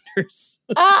bartenders.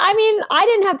 I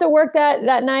didn't have to work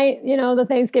that night, the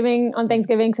Thanksgiving,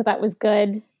 so that was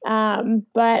good.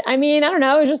 But I don't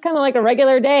know, it was just kind of like a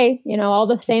regular day, all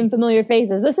the same familiar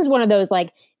faces. This is one of those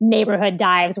like neighborhood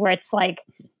dives where it's like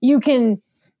you can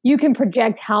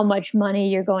project how much money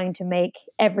you're going to make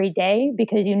every day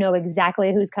because you know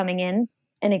exactly who's coming in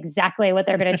and exactly what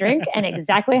they're going to drink and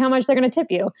exactly how much they're going to tip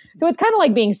you. So it's kind of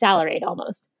like being salaried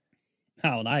almost.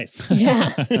 Oh, nice.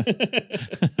 Yeah.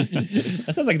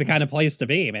 That sounds like the kind of place to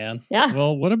be, man. Yeah.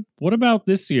 Well, what about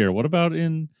this year? What about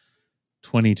in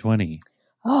 2020?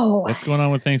 Oh, what's going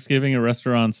on with Thanksgiving at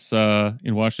restaurants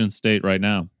in Washington State right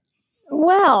now?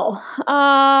 Well,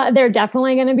 they're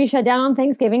definitely going to be shut down on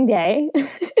Thanksgiving Day.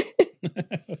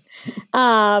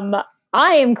 I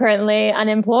am currently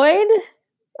unemployed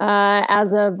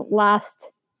as of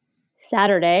last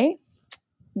Saturday.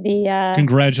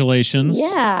 Congratulations.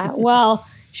 Yeah, well,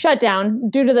 shutdown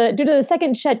due to the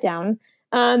second shutdown.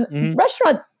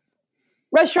 Restaurants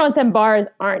and bars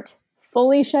aren't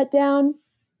fully shut down.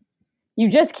 You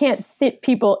just can't sit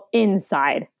people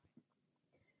inside.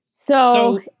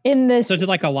 So did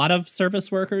like a lot of service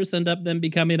workers end up then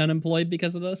becoming unemployed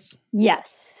because of this?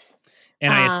 Yes.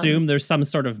 And I assume there's some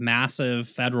sort of massive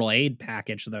federal aid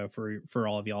package, though, for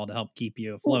all of y'all to help keep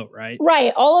you afloat, right?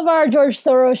 Right. All of our George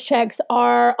Soros checks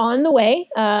are on the way.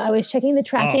 I was checking the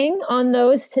tracking on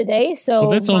those today. So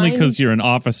that's only because you're an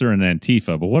officer in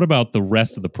Antifa. But what about the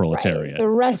rest of the proletariat? Right, the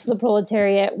rest of the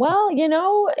proletariat. Well,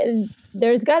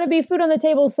 there's got to be food on the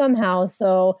table somehow.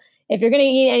 So if you're going to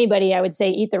eat anybody, I would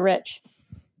say eat the rich.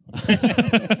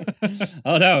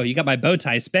 Oh no, you got my bow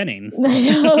tie spinning.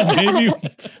 maybe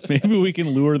we can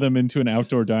lure them into an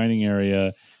outdoor dining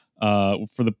area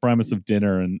for the premise of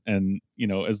dinner, and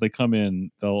as they come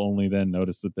in, they'll only then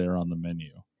notice that they're on the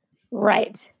menu.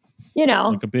 Right.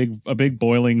 Like a big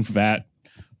boiling vat.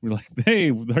 We're like,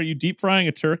 hey, are you deep frying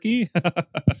a turkey?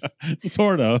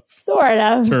 Sort of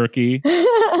turkey.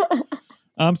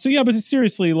 So yeah, but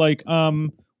seriously, like,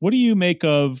 what do you make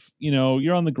of,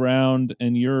 you're on the ground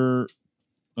and you're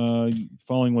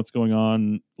following what's going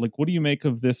on? Like, what do you make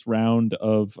of this round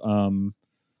of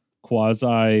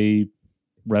quasi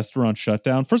restaurant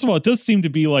shutdown? First of all, it does seem to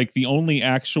be like the only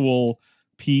actual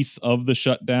piece of the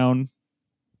shutdown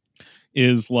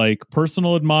is like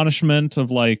personal admonishment of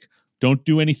like, don't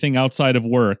do anything outside of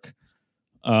work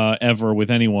ever with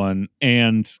anyone,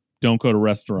 and don't go to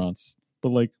restaurants. But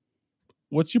like,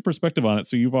 what's your perspective on it?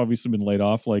 So you've obviously been laid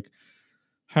off. Like,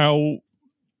 how,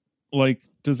 like,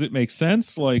 does it make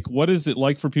sense? Like, what is it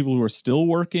like for people who are still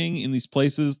working in these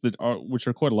places which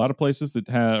are quite a lot of places that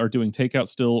are doing takeout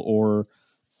still, or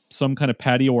some kind of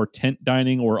patio or tent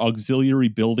dining or auxiliary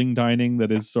building dining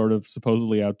that is sort of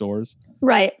supposedly outdoors?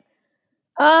 Right.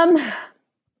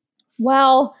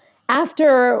 Well,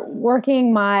 after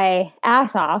working my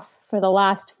ass off for the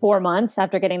last 4 months,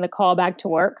 after getting the call back to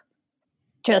work,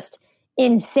 just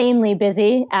insanely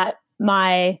busy at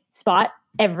my spot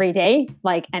every day,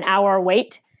 like an hour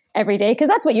wait every day, because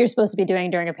that's what you're supposed to be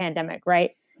doing during a pandemic,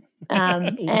 right?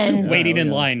 And waiting in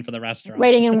line for the restaurant,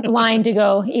 waiting in line to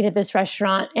go eat at this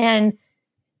restaurant. And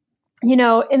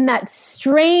in that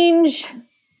strange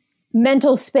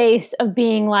mental space of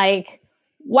being like,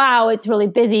 wow, it's really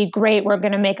busy, great, we're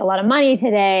going to make a lot of money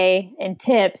today and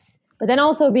tips, but then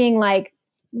also being like,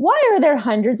 why are there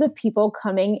hundreds of people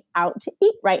coming out to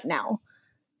eat right now?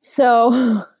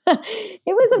 So it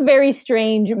was a very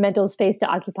strange mental space to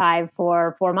occupy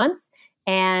for 4 months.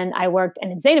 And I worked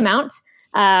an insane amount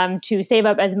to save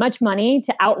up as much money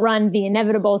to outrun the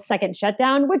inevitable second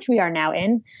shutdown, which we are now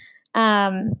in.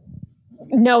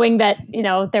 Knowing that,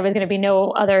 there was going to be no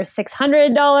other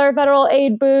 $600 federal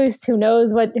aid boost. Who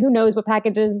knows what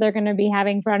packages they're going to be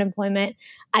having for unemployment.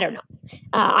 I don't know.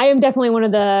 I am definitely one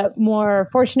of the more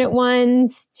fortunate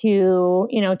ones to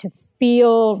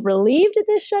feel relieved at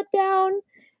this shutdown,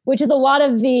 which is a lot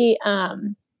of the,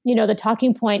 the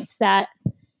talking points that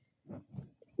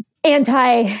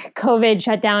anti-COVID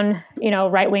shutdown,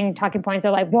 right-wing talking points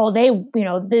are like, well,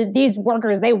 these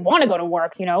workers, they want to go to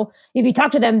work. If you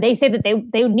talk to them, they say that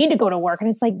they need to go to work. And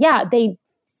it's like, yeah,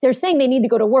 they're saying they need to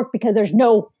go to work because there's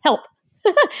no help.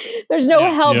 There's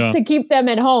no help to keep them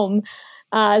at home.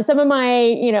 Some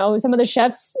of the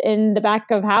chefs in the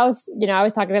back of house, I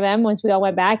was talking to them once we all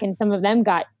went back, and some of them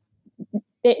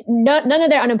none of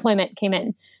their unemployment came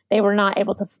in. They were not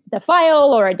able to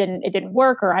file, or it didn't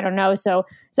work, or I don't know. So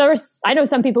I know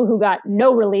some people who got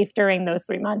no relief during those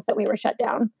 3 months that we were shut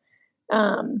down,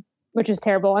 which is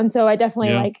terrible. And so I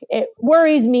definitely it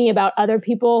worries me about other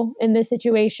people in this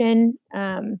situation,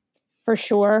 for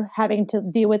sure, having to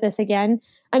deal with this again.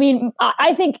 I mean,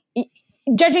 I think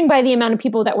judging by the amount of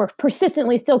people that were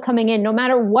persistently still coming in, no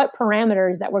matter what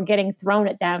parameters that were getting thrown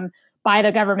at them by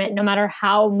the government, no matter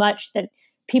how much that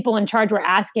people in charge were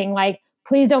asking, like,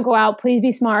 please don't go out, please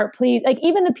be smart, please, like,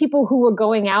 even the people who were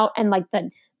going out, and like the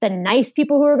nice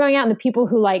people who were going out, and the people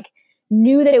who like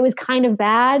knew that it was kind of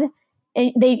bad,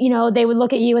 and they would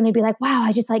look at you and they'd be like, wow,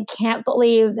 I just like can't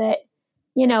believe that,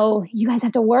 you guys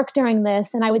have to work during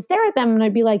this. And I would stare at them and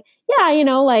I'd be like, yeah,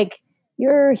 like,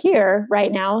 you're here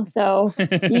right now, so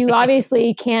you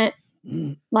obviously can't,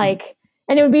 like,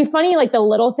 and it would be funny, like the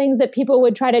little things that people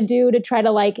would try to do to try to,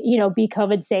 like, be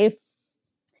COVID safe.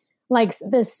 like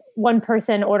this one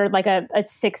person ordered like a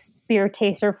 6 beer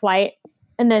taster flight.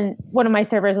 And then one of my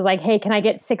servers was like, hey, can I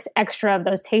get 6 extra of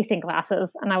those tasting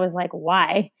glasses? And I was like,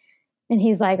 why? And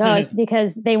he's like, oh, it's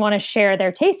because they want to share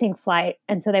their tasting flight.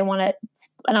 And so they want to,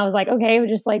 and I was like, okay, we'll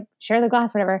just like share the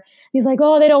glass, whatever. He's like,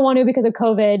 oh, they don't want to because of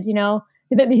COVID, you know?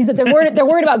 He said they're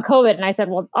worried about COVID. And I said,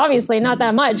 well, obviously not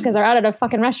that much because they're out at a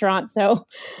fucking restaurant. So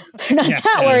they're not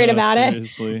that worried about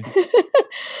seriously. it.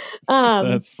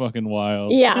 That's fucking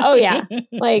wild. Yeah. Oh yeah.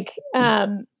 Like,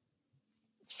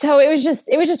 so it was just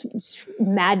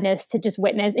madness to just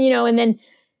witness, you know, and then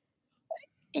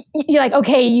you're like,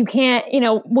 okay, you can't, you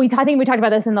know, I think we talked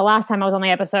about this in the last time I was on the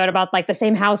episode about like the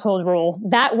same household rule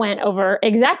that went over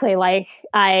exactly like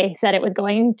I said it was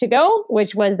going to go,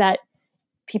 which was that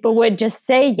people would just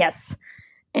say yes.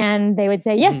 And they would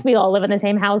say, yes, we all live in the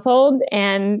same household.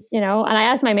 And, you know, and I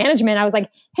asked my management, I was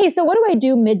like, hey, so what do I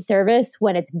do mid-service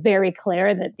when it's very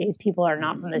clear that these people are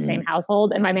not from the same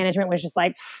household? And my management was just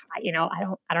like, you know,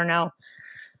 I don't know.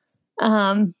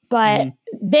 But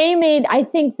I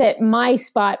think that my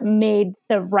spot made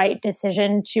the right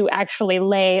decision to actually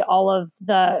lay all of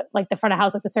the, like the front of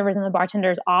house, like the servers and the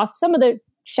bartenders off. Some of the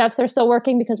chefs are still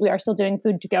working because we are still doing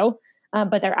food to go,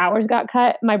 but their hours got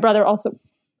cut. My brother also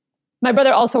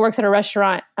works at a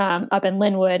restaurant up in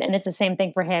Linwood, and it's the same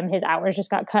thing for him. His hours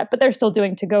just got cut, but they're still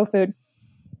doing to-go food.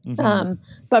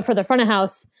 But for the front of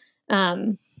house,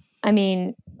 I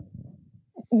mean,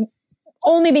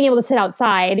 only being able to sit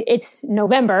outside, it's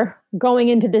November going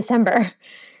into December,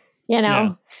 you know?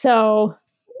 Yeah. So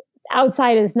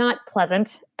outside is not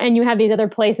pleasant. And you have these other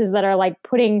places that are like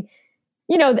putting,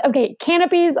 you know, okay,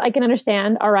 canopies, I can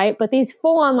understand. All right. But these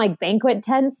full on like banquet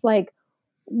tents, like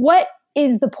what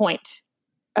is the point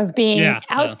of being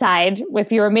outside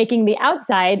if you're making the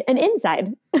outside an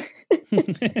inside?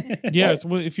 Yes.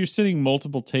 Well, if you're sitting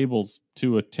multiple tables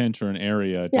to a tent or an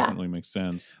area, it doesn't really make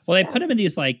sense. Well, they put them in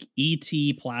these like ET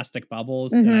plastic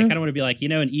bubbles. And I kind of want to be like, you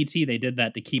know, in ET, they did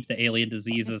that to keep the alien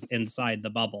diseases inside the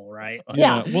bubble, right? Like,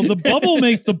 yeah. Well, the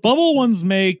bubble ones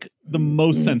make the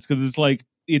most sense because it's like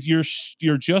you're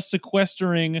just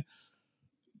sequestering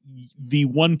the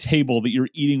one table that you're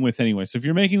eating with anyway. So if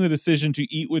you're making the decision to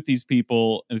eat with these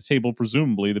people at a table,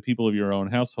 presumably the people of your own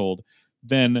household,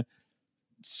 then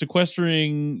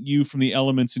sequestering you from the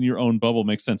elements in your own bubble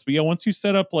makes sense. But yeah, once you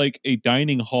set up like a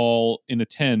dining hall in a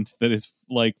tent that is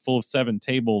like full of 7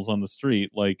 tables on the street,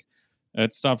 like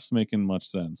it stops making much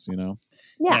sense, you know?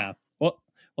 Yeah. Well,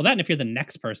 that, and if you're the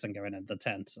next person going into the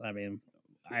tent, I mean,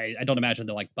 I don't imagine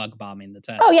they're like bug bombing the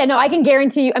tent. Oh yeah, no, I can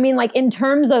guarantee you. I mean, like in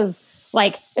terms of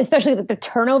like, especially the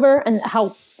turnover and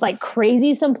how like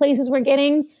crazy some places were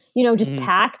getting, you know, just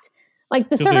packed. Like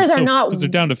the servers are not, because they're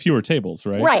down to fewer tables,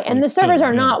 right? Right. And like the servers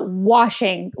are not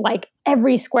washing like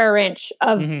every square inch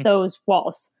of those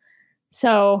walls.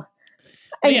 So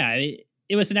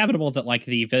it was inevitable that like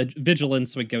the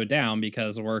vigilance would go down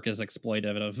because work is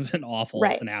exploitative and awful,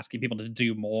 and asking people to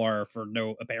do more for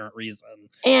no apparent reason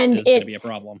is going to be a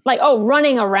problem. Like,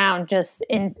 running around just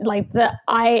in like the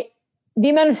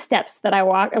amount of steps that I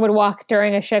would walk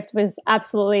during a shift was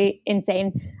absolutely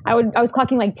insane. I was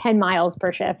clocking like 10 miles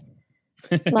per shift.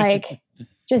 Like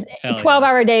just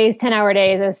 12-hour days, 10-hour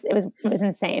days. It was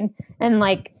insane. And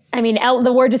like, I mean,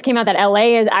 the word just came out that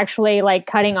LA is actually like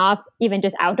cutting off even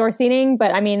just outdoor seating.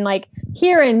 But I mean, like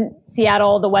here in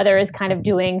Seattle, the weather is kind of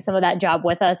doing some of that job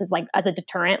with us. It's like as a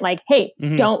deterrent, like, hey,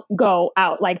 don't go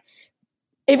out. Like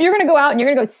if you're going to go out and you're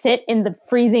going to go sit in the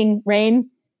freezing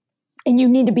rain and you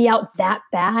need to be out that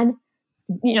bad,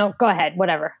 you know, go ahead,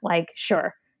 whatever. Like,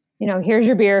 sure. You know, here's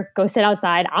your beer, go sit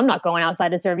outside. I'm not going outside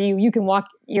to serve you. You can walk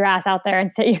your ass out there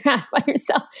and sit your ass by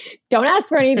yourself. Don't ask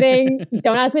for anything.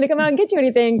 Don't ask me to come out and get you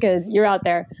anything because you're out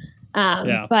there.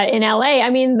 But in LA,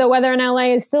 I mean, the weather in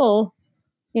LA is still,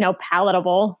 you know,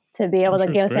 palatable to be able to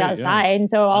go sit outside. Yeah. And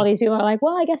so all these people are like,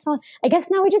 well, I guess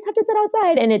now we just have to sit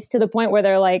outside. And it's to the point where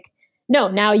they're like, no,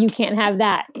 now you can't have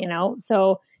that, you know?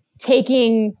 So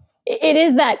it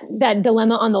is that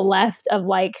dilemma on the left of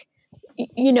like,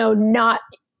 you know, not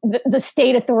the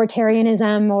state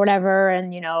authoritarianism or whatever.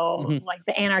 And, you know, like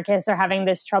the anarchists are having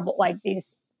this trouble, like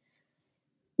these,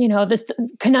 you know, this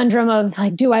conundrum of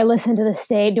like, do I listen to the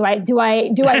state? Do I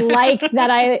like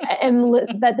that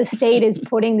that the state is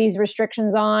putting these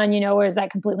restrictions on, you know, or is that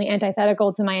completely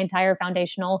antithetical to my entire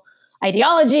foundational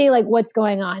ideology? Like what's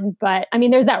going on? But I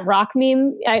mean, there's that rock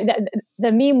meme,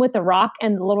 the meme with the rock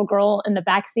and the little girl in the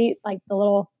backseat, like the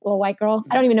little white girl.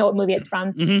 I don't even know what movie it's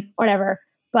from, whatever.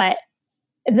 But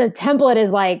the template is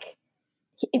like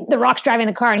the Rock's driving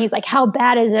the car and he's like, how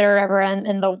bad is it or whatever?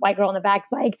 And the white girl in the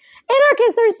back's like,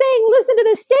 anarchists are saying, listen to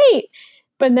the state.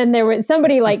 But then there was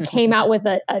somebody like came out with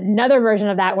another version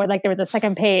of that where like there was a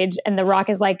second page and The Rock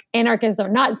is like, anarchists are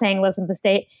not saying listen to the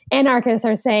state. Anarchists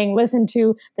are saying listen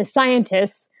to the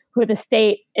scientists who the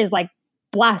state is like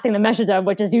blasting the message of,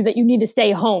 which is that you need to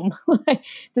stay home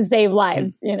to save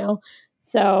lives, you know?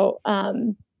 So,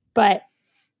 but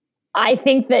I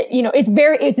think that, you know, it's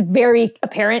very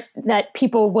apparent that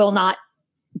people will not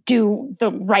do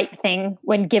the right thing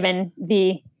when given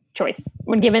the choice,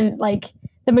 when given like,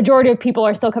 the majority of people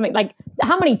are still coming. Like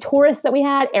how many tourists that we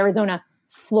had, Arizona,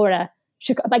 Florida,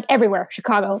 Chicago, like everywhere,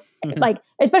 Chicago, like,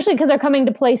 especially because they're coming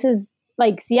to places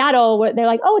like Seattle where they're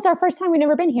like, oh, it's our first time. We've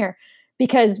never been here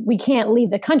because we can't leave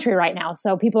the country right now.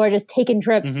 So people are just taking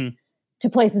trips to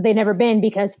places they've never been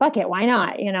because fuck it. Why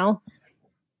not? You know?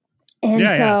 And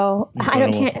I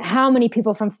don't care how many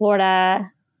people from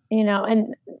Florida, you know,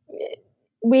 and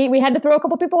we had to throw a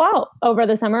couple people out over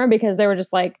the summer because they were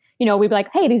just like, you know, we'd be like,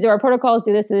 hey, these are our protocols,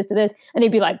 do this, do this, do this. And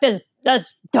they'd be like,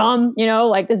 that's dumb, you know,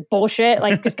 like this bullshit,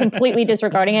 like just completely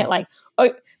disregarding it. Like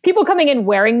people coming in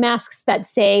wearing masks that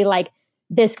say like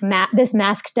this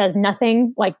mask does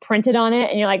nothing, like printed on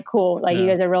it. And you're like, cool. Like you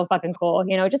guys are real fucking cool.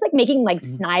 You know, just like making like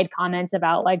snide comments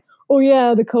about like, oh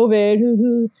yeah, the COVID,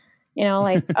 you know,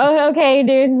 like, oh, okay,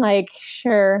 dude. Like,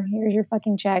 sure. Here's your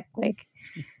fucking check. Like,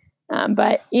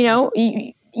 but you know,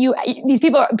 these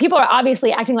people are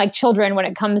obviously acting like children when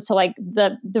it comes to like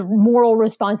the moral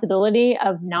responsibility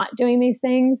of not doing these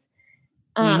things.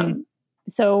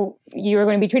 So you're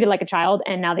going to be treated like a child,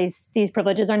 and now these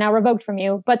privileges are now revoked from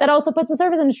you. But that also puts the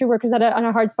service industry workers on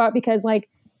a hard spot because, like,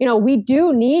 you know, we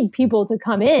do need people to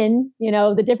come in. You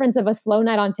know, the difference of a slow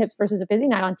night on tips versus a busy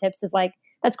night on tips is like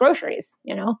that's groceries.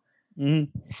 You know.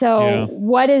 So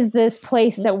what is this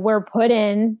place that we're put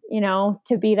in, you know,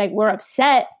 to be like, we're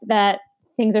upset that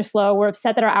things are slow. We're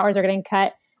upset that our hours are getting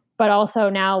cut, but also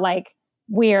now like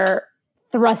we're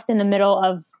thrust in the middle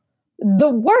of the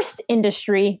worst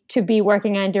industry to be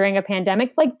working on during a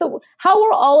pandemic. Like how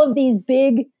are all of these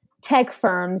big tech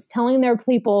firms telling their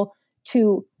people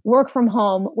to work from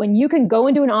home when you can go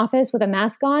into an office with a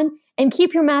mask on and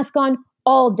keep your mask on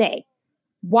all day?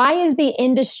 Why is the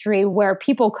industry where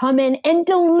people come in and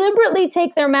deliberately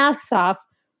take their masks off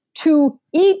to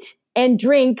eat and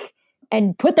drink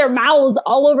and put their mouths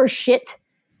all over shit,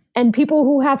 and people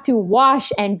who have to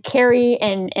wash and carry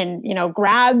and you know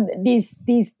grab these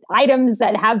items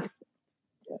that have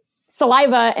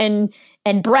saliva and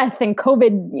breath and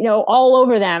COVID, you know, all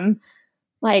over them?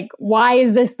 Like, why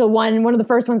is this the one of the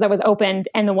first ones that was opened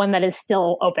and the one that is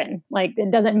still open? Like, it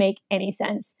doesn't make any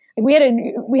sense. Like,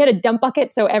 we had a dump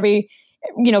bucket, so every,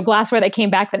 you know, glassware that came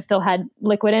back that still had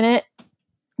liquid in it,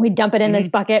 we'd dump it in this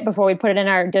bucket before we put it in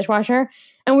our dishwasher.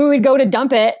 And we would go to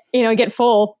dump it, you know, get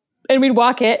full, and we'd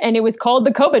walk it, and it was called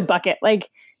the COVID bucket. Like,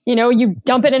 you know, you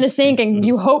dump it in a sink, and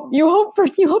you hope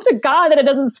to God that it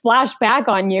doesn't splash back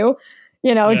on you,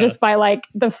 you know, just by like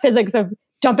the physics of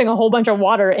dumping a whole bunch of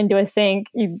water into a sink.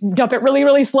 You dump it really,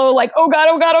 really slow, like, oh God,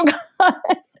 oh God, oh God.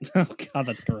 Oh God,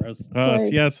 that's gross.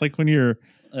 It's like when you're,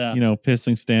 you know,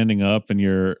 pissing standing up and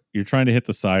you're trying to hit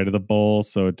the side of the bowl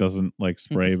so it doesn't like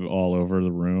spray all over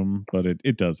the room, but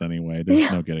it does anyway.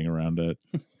 There's no getting around it.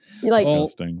 It's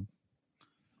disgusting.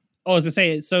 I was to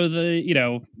say, so you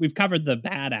know, we've covered the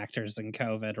bad actors in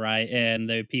COVID, right? And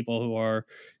the people who are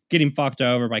getting fucked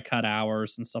over by cut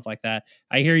hours and stuff like that.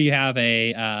 I hear you have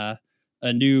a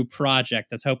new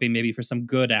project that's hoping maybe for some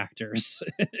good actors.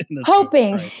 In this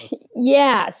hoping.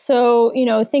 Yeah. So, you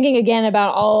know, thinking again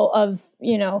about all of,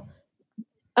 you know,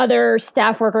 other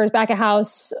staff workers back of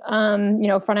house, you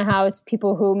know, front of house,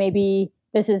 people who maybe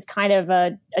this is kind of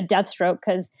a death stroke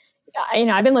because, you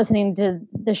know, I've been listening to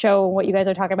the show, what you guys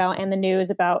are talking about, and the news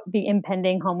about the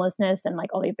impending homelessness and like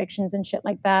all the evictions and shit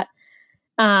like that.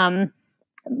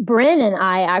 Bryn and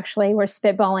I actually were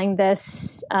spitballing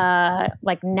this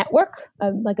like network,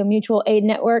 like a mutual aid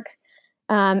network.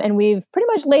 And we've pretty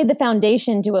much laid the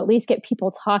foundation to at least get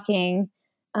people talking.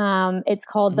 It's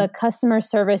called the Customer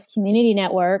Service Community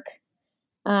Network,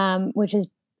 which is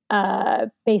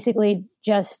basically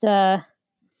just a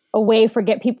way for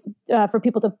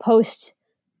people to post,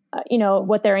 you know,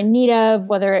 what they're in need of,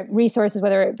 whether it resources,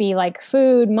 whether it be like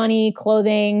food, money,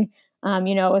 clothing.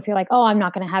 You know, if you're like, oh, I'm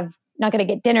not going to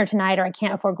get dinner tonight, or I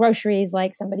can't afford groceries,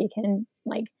 like somebody can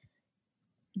like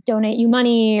donate you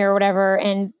money or whatever.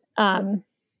 And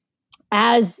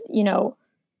as you know,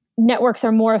 networks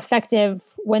are more effective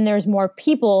when there's more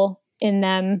people in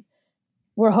them.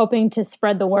 We're hoping to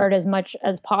spread the word as much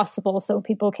as possible so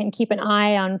people can keep an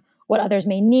eye on what others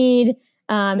may need.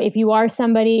 If you or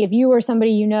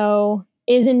somebody you know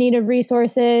is in need of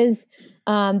resources,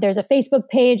 there's a Facebook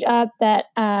page up that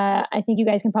I think you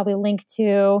guys can probably link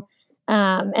to.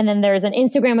 And then there's an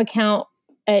Instagram account.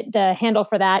 The handle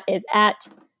for that is at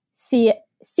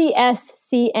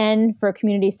CSCN for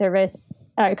Community Service,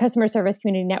 Customer Service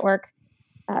Community Network.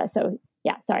 Hold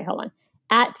on.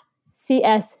 At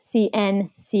CSCN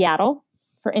Seattle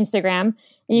for Instagram.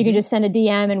 And you can just send a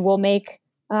DM and we'll make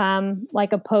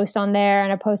like a post on there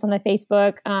and a post on the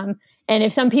Facebook. And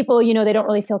if some people, they don't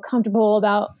really feel comfortable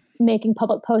about making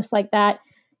public posts like that,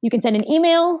 you can send an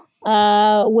email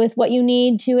with what you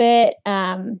need to it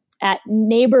at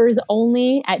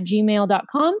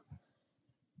neighborsonly@gmail.com.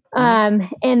 And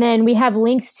then we have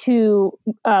links to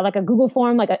like a Google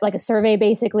form, like a survey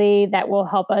basically that will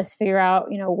help us figure out,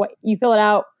 what you fill it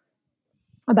out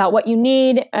about what you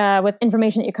need with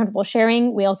information that you're comfortable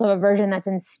sharing. We also have a version that's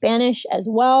in Spanish as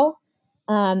well.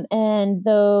 And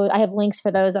though I have links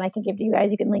for those that I can give to you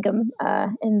guys, you can link them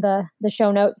in the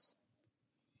show notes.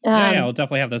 Yeah, we'll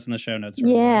definitely have this in the show notes.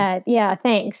 Yeah,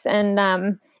 thanks.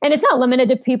 And it's not limited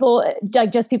to people,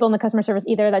 like just people in the customer service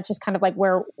either. That's just kind of like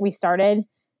where we started.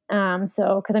 Because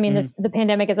the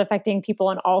pandemic is affecting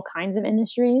people in all kinds of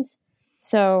industries.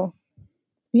 So,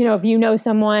 if you know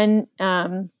someone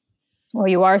or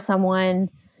you are someone,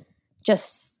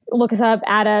 just look us up,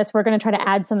 add us. We're going to try to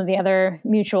add some of the other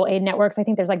mutual aid networks. I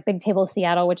think there's like Big Table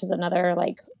Seattle, which is another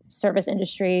like service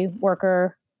industry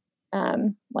worker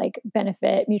like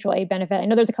benefit, mutual aid benefit. I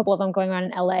know there's a couple of them going on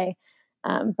in LA.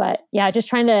 But yeah, just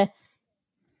trying to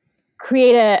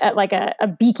create a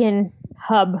beacon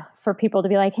hub for people to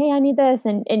be like, hey, I need this.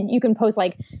 And you can post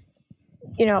like,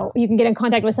 you can get in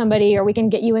contact with somebody, or we can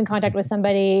get you in contact with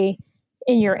somebody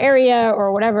in your area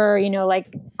or whatever,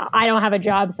 like I don't have a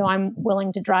job, so I'm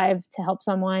willing to drive to help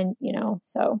someone,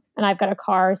 so, and I've got a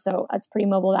car, so that's pretty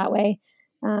mobile that way.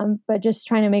 But just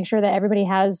trying to make sure that everybody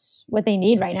has what they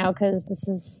need right now. Cause this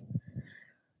is,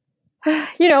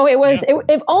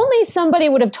 if only somebody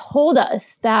would have told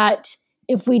us that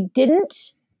if we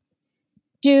didn't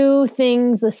do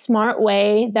things the smart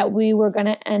way, that we were going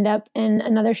to end up in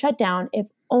another shutdown. If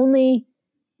only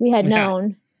we had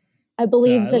known. I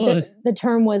believe that the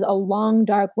term was a long,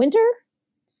 dark winter.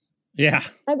 Yeah.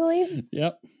 I believe.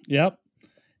 Yep. Yeah.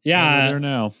 We're there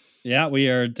now. Yeah, we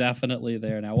are definitely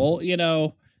there now. Well,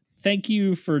 thank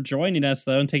you for joining us,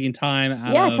 though, and taking time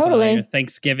out of your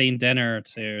Thanksgiving dinner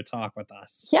to talk with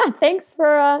us. Yeah, thanks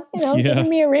for, giving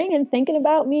me a ring and thinking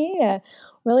about me.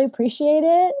 Really appreciate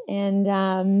it. And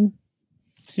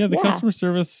the customer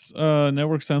service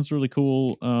network sounds really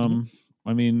cool. I'm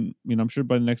sure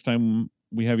by the next time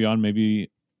we have you on, maybe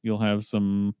you'll have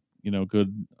some,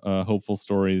 good, hopeful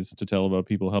stories to tell about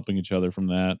people helping each other from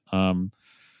that.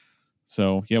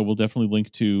 So yeah, we'll definitely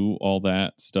link to all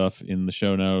that stuff in the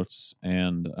show notes.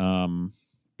 And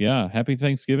happy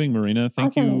Thanksgiving, Marina.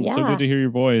 Thank you. Yeah. So good to hear your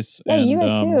voice. Yeah, and you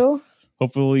guys too.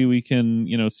 Hopefully we can,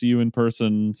 see you in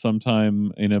person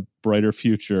sometime in a brighter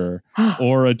future,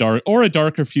 or a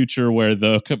darker future where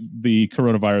the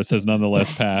coronavirus has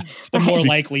nonetheless passed. The more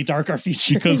likely darker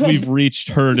future, because we've reached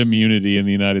herd immunity in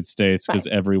the United States because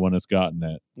everyone has gotten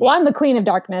it. Well, I'm the queen of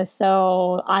darkness,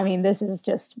 so this is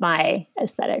just my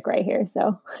aesthetic right here.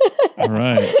 So, all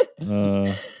right. All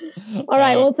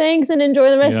right. Well, thanks, and enjoy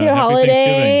the rest of your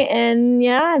holiday. And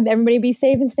everybody be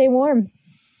safe and stay warm.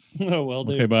 Oh, will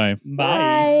do. Okay, bye.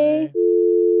 Bye.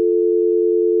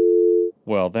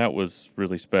 Well, that was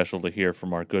really special to hear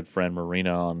from our good friend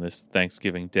Marina on this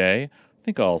Thanksgiving Day. I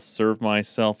think I'll serve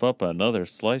myself up another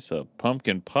slice of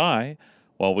pumpkin pie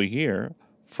while we hear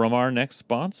from our next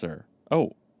sponsor.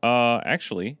 Oh,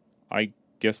 actually, I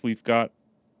guess we've got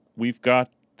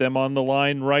them on the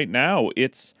line right now.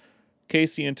 It's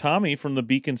Casey and Tommy from the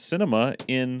Beacon Cinema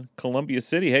in Columbia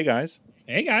City. Hey, guys.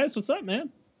 Hey, guys. What's up,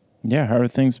 man? Yeah, how are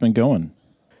things been going?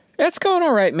 It's going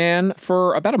all right, man.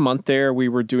 For about a month there, we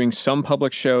were doing some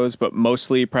public shows, but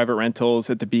mostly private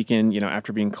rentals at the Beacon,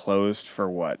 after being closed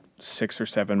for 6 or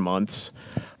 7 months.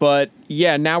 But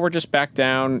yeah, now we're just back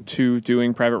down to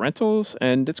doing private rentals,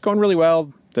 and it's going really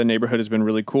well. The neighborhood has been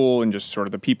really cool, and just sort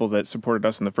of the people that supported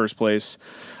us in the first place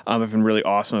have been really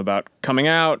awesome about coming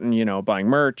out and, buying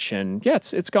merch. And yeah,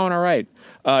 it's going all right.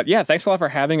 Thanks a lot for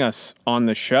having us on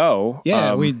the show.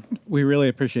 Yeah, we really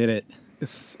appreciate it.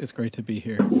 It's great to be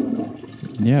here.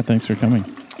 Yeah, thanks for coming.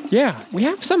 Yeah, we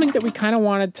have something that we kind of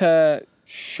wanted to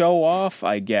show off,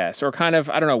 I guess, or kind of,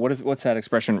 I don't know, what's that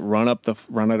expression? Run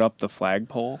it up the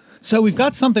flagpole. So we've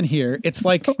got something here. It's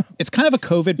like it's kind of a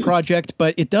COVID project,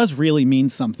 but it does really mean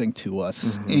something to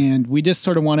us, and we just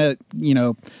sort of want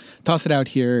to, toss it out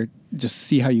here, just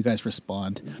see how you guys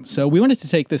respond. So we wanted to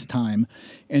take this time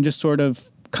and just sort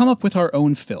of come up with our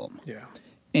own film. Yeah,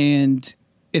 and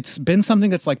it's been something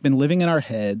that's been living in our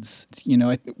heads.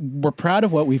 We're proud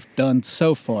of what we've done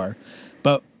so far,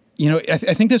 but I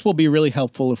think this will be really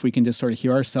helpful if we can just sort of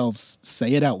hear ourselves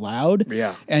say it out loud.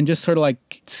 Yeah. And just sort of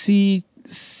like see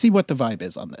what the vibe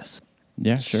is on this.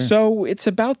 Yeah, sure. So it's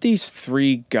about these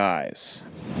three guys.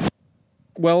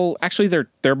 Well, actually,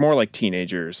 they're more like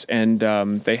teenagers, and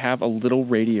they have a little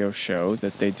radio show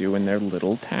that they do in their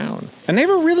little town. And they have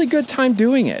a really good time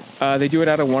doing it. They do it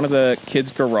out of one of the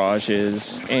kids'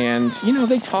 garages, and,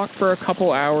 they talk for a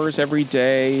couple hours every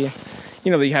day.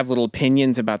 They have little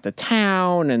opinions about the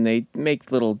town, and they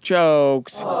make little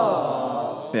jokes.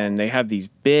 And they have these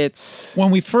bits.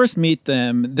 When we first meet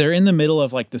them, they're in the middle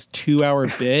of like this 2-hour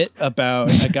bit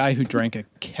about a guy who drank a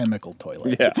chemical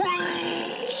toilet. Yeah.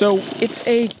 So it's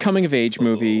a coming-of-age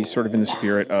movie, sort of in the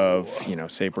spirit of,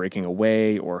 say, Breaking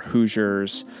Away or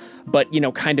Hoosiers, but,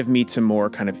 kind of meets a more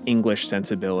kind of English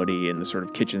sensibility in the sort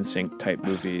of kitchen sink type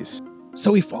movies.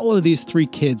 So we follow these three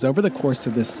kids over the course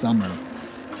of this summer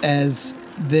as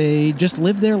they just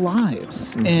live their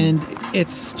lives. Mm-hmm. And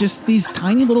it's just these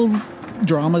tiny little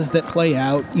dramas that play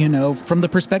out, from the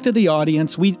perspective of the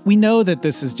audience. We know that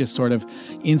this is just sort of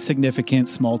insignificant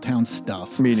small town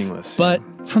stuff. Meaningless. But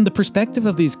from the perspective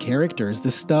of these characters,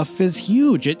 this stuff is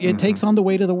huge. It takes on the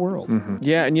weight of the world. Mm-hmm.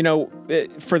 Yeah,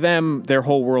 and for them, their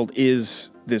whole world is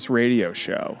this radio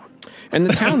show. And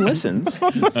the town listens.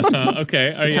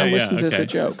 Okay. The town listens as a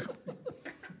joke.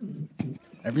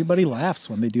 Everybody laughs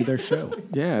when they do their show.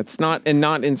 Yeah, it's not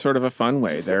in sort of a fun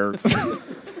way.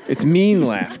 It's mean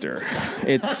laughter.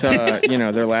 It's,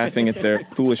 they're laughing at the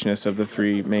foolishness of the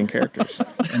three main characters.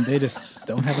 And they just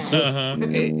don't have a clue.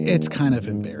 It's kind of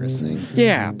embarrassing.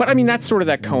 Yeah, but that's sort of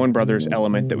that Coen Brothers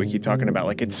element that we keep talking about.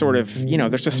 Like, it's sort of,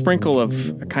 there's a sprinkle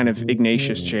of kind of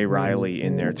Ignatius J. Riley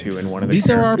in there, too, in one of the These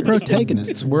are our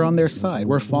protagonists. We're on their side.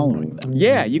 We're following them.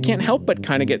 Yeah, you can't help but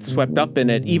kind of get swept up in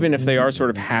it, even if they are sort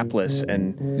of hapless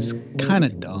and... It's kind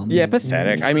of dumb. Yeah,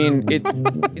 pathetic.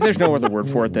 There's no other word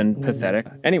for it than pathetic.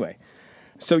 Anyway,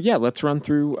 so yeah, let's run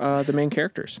through the main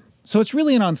characters. So it's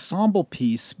really an ensemble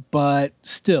piece, but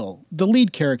still, the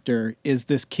lead character is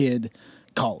this kid,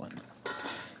 Colin.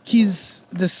 He's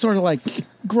this sort of like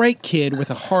great kid with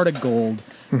a heart of gold,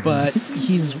 but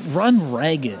he's run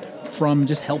ragged from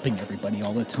just helping everybody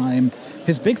all the time.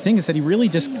 His big thing is that he really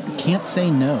just can't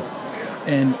say no.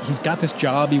 And he's got this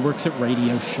job. He works at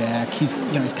Radio Shack. He's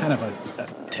kind of a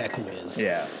tech whiz.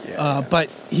 Yeah. But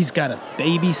he's got to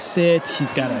babysit.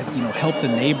 He's got to, help the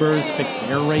neighbors fix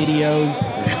their radios.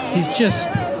 He's just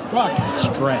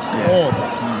fucking stressed all the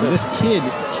time. This kid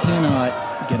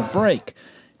cannot get a break.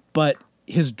 But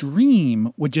his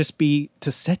dream would just be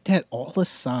to set that all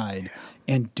aside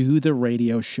and do the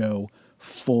radio show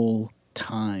full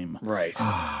time. Right.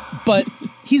 But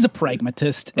he's a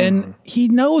pragmatist, and he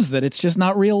knows that it's just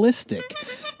not realistic.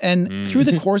 And through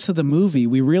the course of the movie,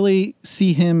 we really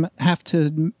see him have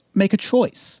to make a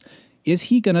choice. Is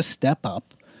he going to step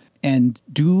up and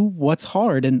do what's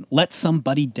hard and let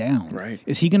somebody down? Right.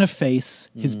 Is he going to face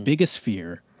his biggest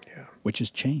fear, which is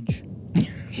change?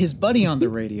 His buddy on the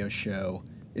radio show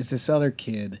is this other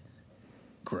kid,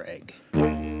 Greg.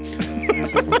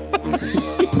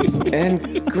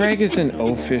 And Greg is an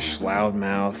oafish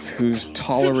loudmouth who's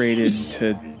tolerated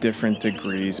to different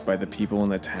degrees by the people in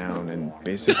the town and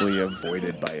basically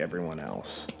avoided by everyone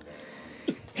else.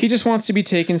 He just wants to be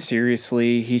taken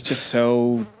seriously. He's just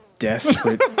so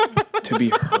desperate to be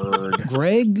heard.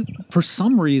 Greg, for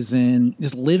some reason,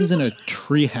 just lives in a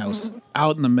treehouse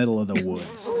out in the middle of the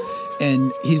woods.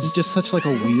 And he's just such like a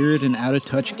weird and out of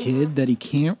touch kid that he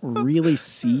can't really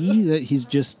see that he's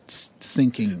just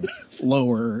sinking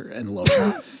lower and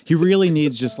lower. He really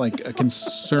needs just like a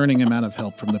concerning amount of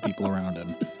help from the people around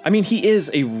him. He is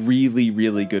a really,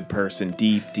 really good person,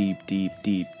 deep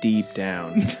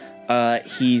down.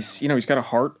 He's got a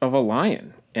heart of a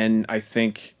lion. And I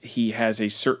think he has a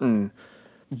certain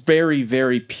very,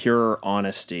 very pure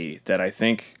honesty that I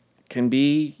think can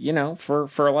be,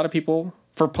 for a lot of people,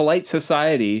 for polite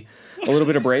society, a little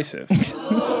bit abrasive.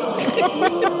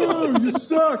 You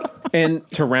suck. And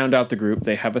to round out the group,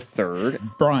 they have a third.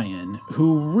 Brian,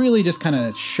 who really just kind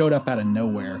of showed up out of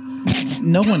nowhere.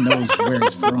 No one knows where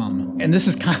he's from. And this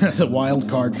is kind of the wild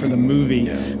card for the movie.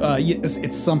 Yeah.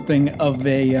 It's something of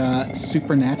a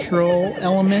supernatural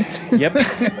element. Yep.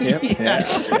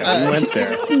 Yeah, we went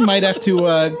there. He might have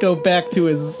to go back to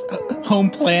his home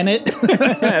planet.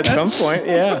 At some point,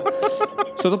 yeah.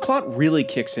 So the plot really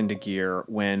kicks into gear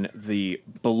when the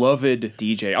beloved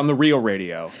DJ on the real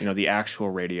radio, the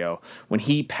actual radio, when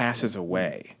he passes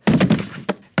away.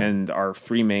 And our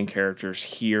three main characters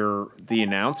hear the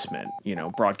announcement,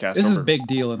 broadcast. This is a big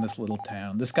deal in this little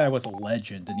town. This guy was a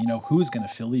legend, and who's going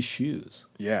to fill his shoes?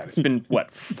 Yeah, it's been,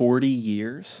 40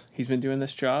 years he's been doing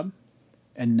this job?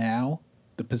 And now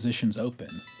the positions open.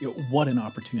 What an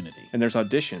opportunity. And there's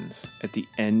auditions at the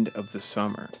end of the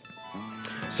summer.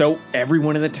 So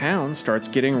everyone in the town starts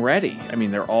getting ready. I mean,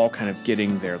 they're all kind of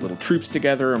getting their little troops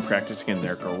together and practicing in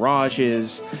their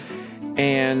garages.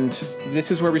 And this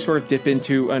is where we sort of dip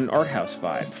into an art house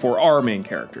vibe for our main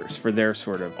characters, for their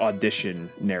sort of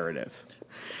audition narrative.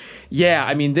 Yeah,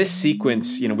 I mean, this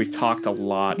sequence, we've talked a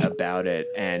lot about it.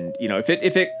 And, if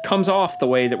it comes off the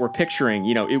way that we're picturing,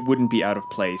 it wouldn't be out of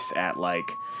place at, like,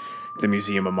 the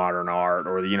Museum of Modern Art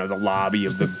or, the lobby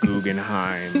of the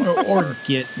Guggenheim. or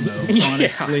Gitmo,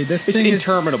 honestly. Yeah, this it's thing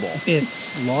interminable.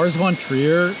 It's Lars von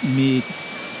Trier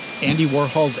meets Andy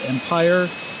Warhol's Empire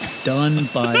done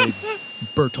by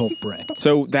Bertolt Brecht.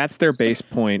 So that's their base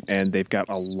point, and they've got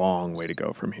a long way to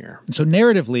go from here. So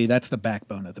narratively, that's the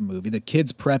backbone of the movie. The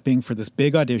kids prepping for this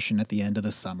big audition at the end of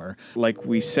the summer. Like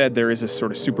we said, there is a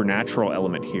sort of supernatural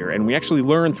element here, and we actually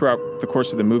learn throughout the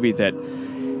course of the movie that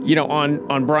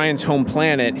on Brian's home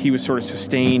planet, he was sort of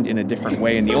sustained in a different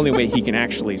way, and the only way he can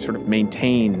actually sort of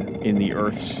maintain in the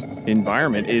Earth's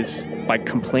environment is by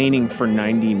complaining for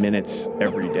 90 minutes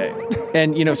every day.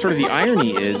 And, sort of the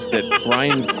irony is that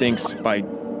Brian thinks by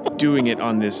doing it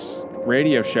on this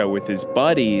radio show with his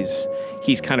buddies,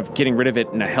 he's kind of getting rid of it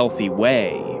in a healthy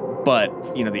way.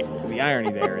 But, the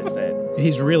irony there is that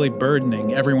he's really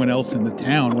burdening everyone else in the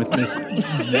town with this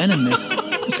venomous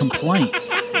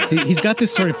complaints. He's got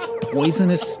this sort of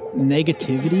poisonous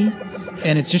negativity,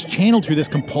 and it's just channeled through this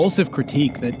compulsive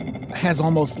critique that has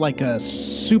almost like a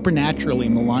supernaturally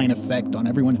malign effect on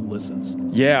everyone who listens.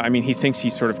 Yeah, I mean, he thinks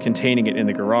he's sort of containing it in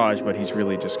the garage, but he's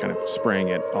really just kind of spraying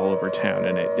it all over town,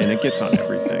 and it gets on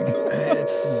everything.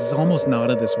 It's almost not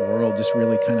of this world, just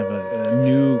really kind of a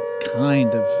new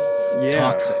kind of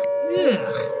toxic.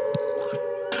 Yeah.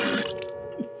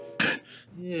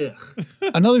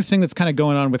 Another thing that's kind of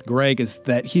going on with Greg is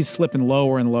that he's slipping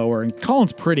lower and lower, and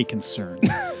Colin's pretty concerned.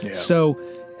 Yeah. So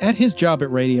at his job at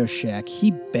Radio Shack,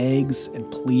 he begs and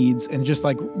pleads and just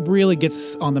like really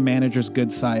gets on the manager's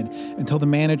good side until the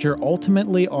manager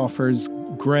ultimately offers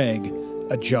Greg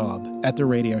a job at the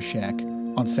Radio Shack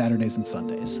on Saturdays and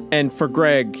Sundays. And for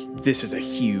Greg, this is a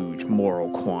huge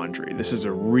moral quandary. This is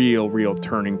a real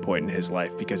turning point in his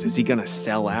life, because is he going to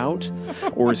sell out,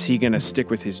 or is he going to stick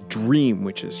with his dream,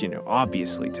 which is,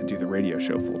 obviously to do the radio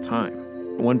show full time?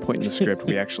 At one point in the script,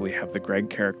 we actually have the Greg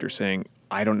character saying,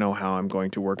 I don't know how I'm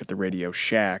going to work at the Radio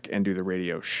Shack and do the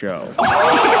radio show.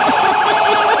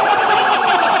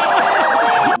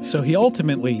 So he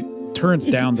ultimately turns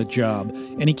down the job,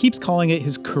 and he keeps calling it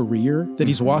his career, that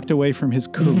he's walked away from his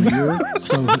career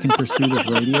so he can pursue this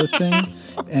radio thing,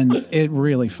 and it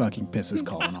really fucking pisses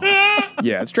Colin off.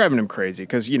 Yeah, it's driving him crazy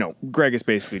because, Greg has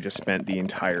basically just spent the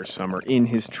entire summer in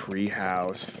his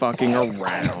treehouse fucking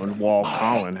around while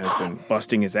Colin has been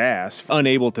busting his ass,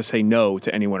 unable to say no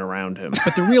to anyone around him.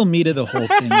 But the real meat of the whole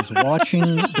thing is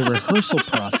watching the rehearsal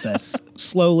process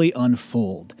slowly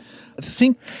unfold.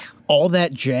 Think all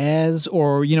that jazz,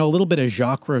 or, a little bit of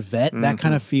Jacques Rivette, that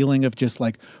kind of feeling of just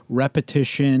like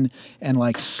repetition and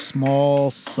like small,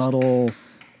 subtle,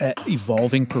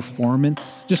 evolving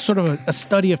performance, just sort of a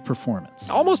study of performance.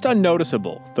 Almost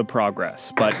unnoticeable, the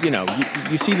progress, but,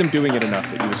 you see them doing it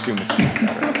enough that you assume it's getting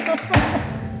better.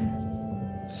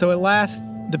 So at last,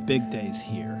 the big day's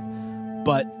here,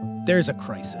 but there's a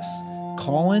crisis.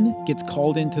 Colin gets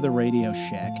called into the Radio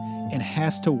Shack and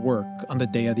has to work on the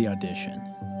day of the audition.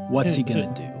 What's he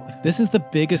gonna do? This is the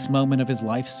biggest moment of his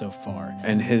life so far.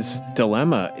 And his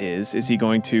dilemma is he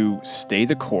going to stay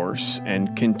the course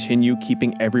and continue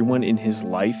keeping everyone in his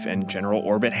life and general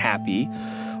orbit happy?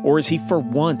 Or is he for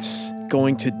once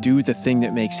going to do the thing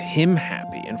that makes him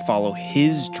happy and follow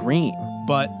his dream?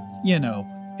 But,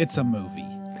 it's a movie.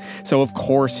 So, of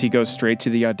course, he goes straight to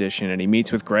the audition and he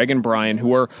meets with Greg and Brian,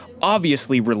 who are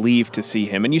obviously relieved to see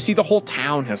him. And you see the whole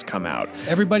town has come out.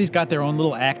 Everybody's got their own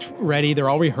little act ready. They're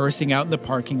all rehearsing out in the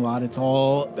parking lot. It's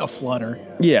all a flutter.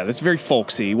 Yeah, that's very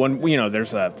folksy.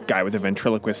 There's a guy with a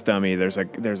ventriloquist dummy. There's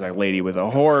a lady with a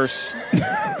horse.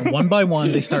 And one by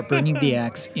one, they start bringing the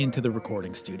acts into the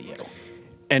recording studio.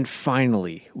 And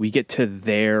finally, we get to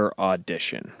their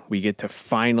audition. We get to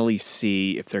finally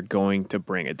see if they're going to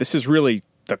bring it. This is really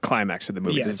the climax of the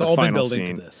movie. Yeah, this it's is the all final been building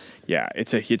scene. to this. Yeah,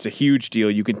 it's a huge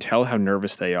deal. You can tell how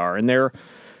nervous they are, and they're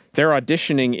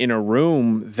auditioning in a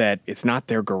room that it's not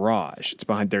their garage. It's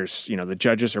behind. The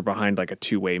judges are behind like a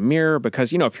two-way mirror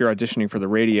because if you're auditioning for the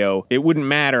radio, it wouldn't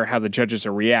matter how the judges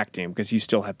are reacting because you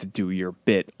still have to do your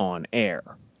bit on air.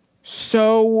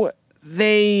 So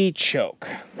they choke.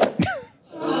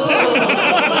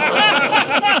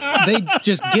 they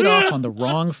just get off on the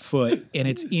wrong foot, and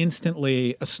it's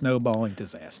instantly a snowballing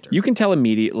disaster. You can tell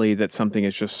immediately that something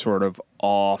is just sort of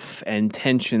off, and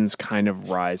tensions kind of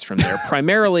rise from there.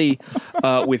 Primarily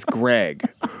with Greg,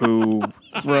 who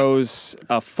throws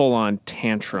a full-on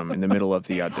tantrum in the middle of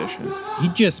the audition. He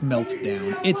just melts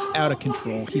down. It's out of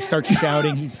control. He starts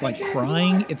shouting. He's like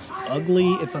crying. It's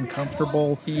ugly. It's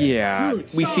uncomfortable. Yeah,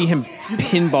 we see him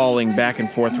pinballing back and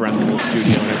forth around the whole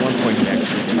studio, and at one point he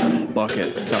actually gets a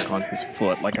bucket stuck on his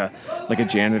foot, like a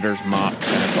janitor's mop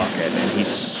kind of bucket, and he's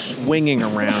swinging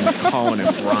around. Colin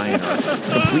and Brian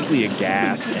are completely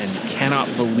aghast and cannot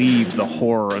believe the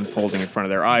horror unfolding in front of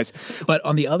their eyes. But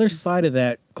on the other side of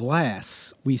that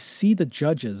glass, we see the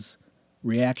judges'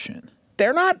 reaction.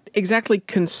 They're not exactly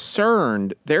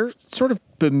concerned. They're sort of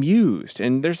bemused,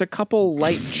 and there's a couple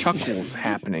light chuckles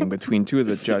happening between two of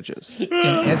the judges. And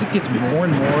as it gets more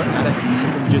and more out of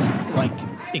hand and just like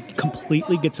it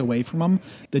completely gets away from them,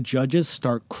 the judges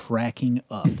start cracking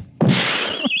up.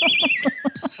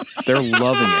 They're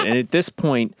loving it. And at this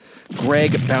point,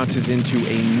 Greg bounces into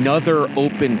another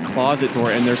open closet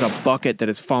door, and there's a bucket that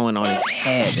has fallen on his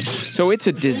head. So it's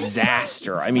a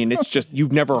disaster. I mean, it's just,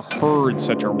 you've never heard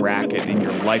such a racket in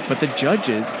your life. But the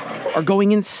judges are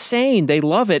going insane. They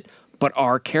love it, but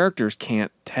our characters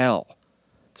can't tell.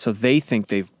 So they think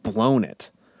they've blown it.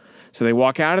 So they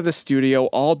walk out of the studio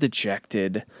all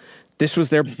dejected. This was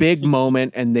their big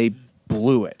moment, and they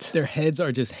blew it. Their heads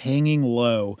are just hanging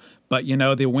low. But, you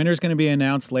know, the winner's going to be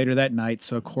announced later that night,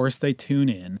 so of course they tune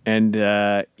in. And,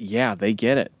 yeah, they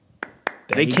get it.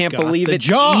 They can't got believe the it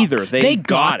job. either. They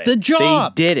got the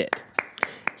job. They did it.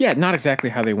 Yeah, not exactly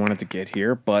how they wanted to get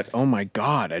here, but, oh my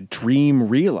God, a dream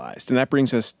realized. And that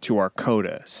brings us to our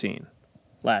coda scene.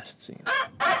 Last scene.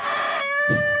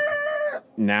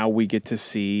 Now we get to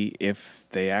see if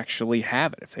they actually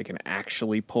have it, if they can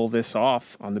actually pull this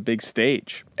off on the big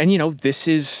stage. And, you know, this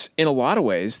is, in a lot of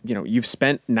ways, you know, you've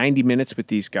spent 90 minutes with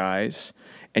these guys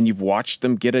and you've watched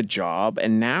them get a job.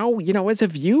 And now, you know, as a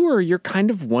viewer, you're kind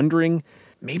of wondering,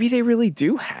 maybe they really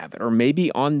do have it. Or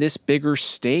maybe on this bigger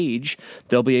stage,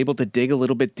 they'll be able to dig a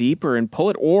little bit deeper and pull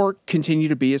it, or continue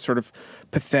to be as sort of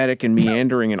pathetic and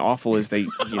meandering and awful as they,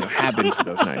 you know, have been for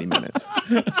those 90 minutes.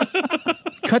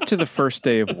 Cut to the first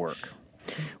day of work.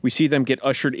 We see them get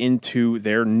ushered into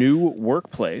their new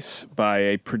workplace by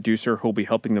a producer who'll be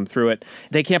helping them through it.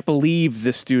 They can't believe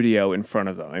the studio in front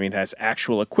of them. I mean, it has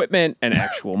actual equipment and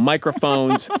actual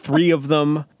microphones, 3 of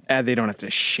them. They don't have to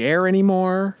share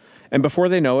anymore. And before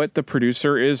they know it, the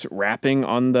producer is rapping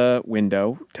on the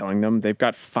window, telling them they've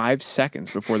got 5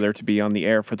 seconds before they're to be on the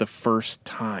air for the first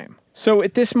time. So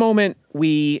at this moment,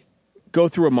 we go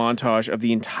through a montage of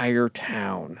the entire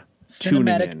town.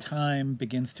 Cinematic time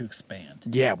begins to expand.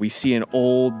 Yeah, we see an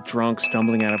old drunk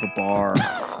stumbling out of a bar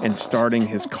and starting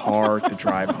his car to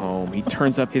drive home. He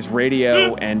turns up his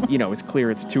radio and, you know, it's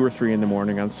clear it's 2 or 3 in the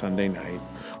morning on Sunday night.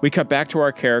 We cut back to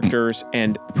our characters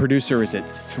and the producer is at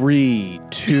 3,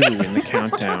 2 in the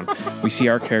countdown. We see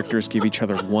our characters give each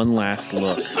other one last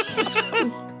look.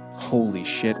 Holy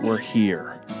shit, we're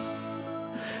here.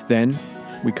 Then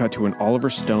we cut to an Oliver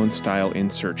Stone style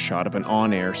insert shot of an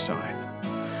on-air sign.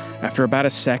 After about a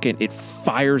second, it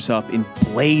fires up in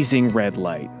blazing red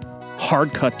light.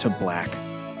 Hard cut to black.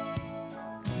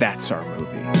 That's our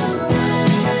movie.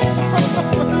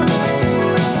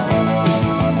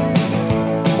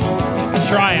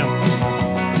 Triumph.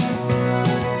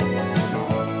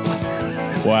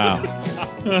 Wow.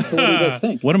 What do you guys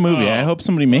think? What a movie. I hope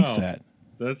somebody makes that.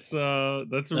 That's a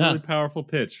really powerful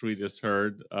pitch we just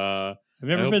heard. I've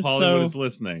never been Hollywood is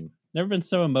listening. Never been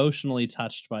so emotionally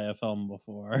touched by a film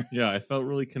before. Yeah, I felt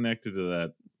really connected to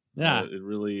that. Yeah, it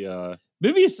really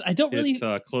movies. I don't really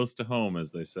close to home,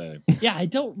 as they say. Yeah, I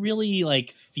don't really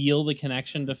like feel the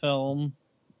connection to film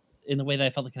in the way that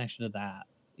I felt the connection to that.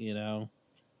 You know,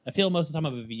 I feel most of the time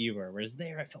I'm a viewer, whereas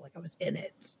there I felt like I was in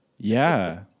it.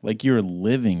 Yeah, like you were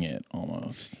living it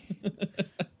almost.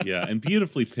 Yeah, and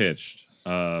beautifully pitched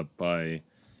by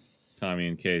Tommy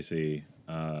and Casey.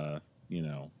 You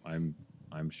know,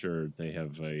 I'm sure they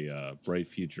have a bright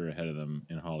future ahead of them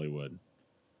in Hollywood.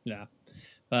 Yeah.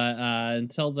 But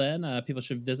until then, people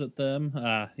should visit them.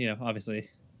 You know, obviously,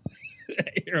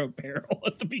 Hero Apparel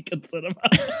at the Beacon Cinema.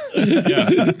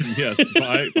 Yeah, yes.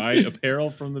 Buy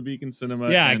apparel from the Beacon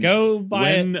Cinema. Yeah, and go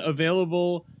buy when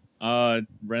available.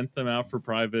 Rent them out for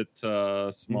private,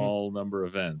 small number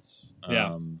events.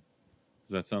 Yeah.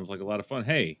 So that sounds like a lot of fun.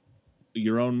 Hey,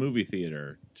 your own movie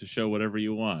theater to show whatever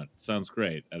you want. Sounds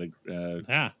great.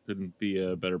 Couldn't be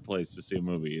a better place to see a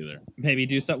movie either. Maybe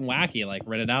do something wacky like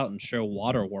rent it out and show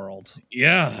Waterworld.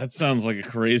 Yeah, that sounds like a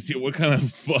crazy. What kind of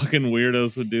fucking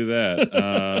weirdos would do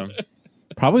that?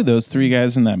 Probably those three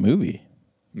guys in that movie.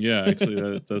 Yeah, actually,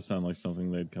 that does sound like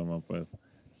something they'd come up with.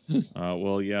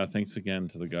 Well, yeah, thanks again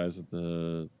to the guys at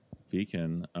the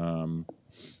Beacon.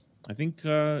 I think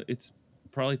it's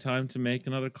probably time to make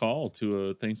another call to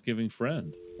a Thanksgiving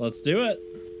friend. Let's do it.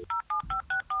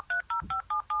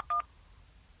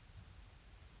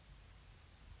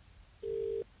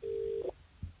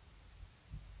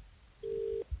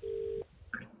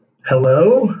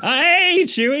 Hello? Hey,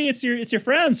 Chewy, it's your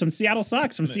friends from Seattle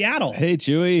Sucks from Seattle. Hey,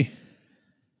 Chewy.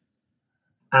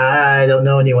 I don't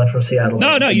know anyone from Seattle.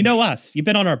 No, you know us. You've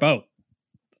been on our boat.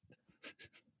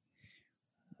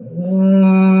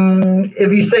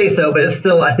 If you say so, but it's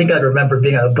still, I think I'd remember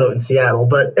being on a boat in Seattle.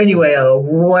 But anyway,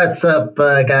 what's up,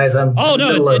 guys? No,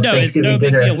 it's no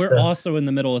big deal. We're also in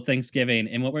the middle of Thanksgiving,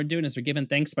 and what we're doing is we're giving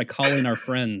thanks by calling our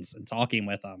friends and talking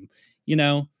with them. You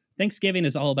know, Thanksgiving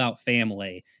is all about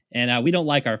family, and we don't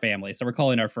like our family, so we're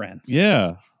calling our friends.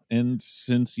 Yeah, and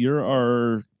since you're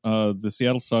our the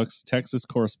Seattle Sucks Texas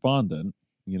correspondent,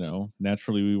 you know,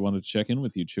 naturally we want to check in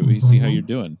with you, Chewy, see how you're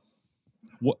doing.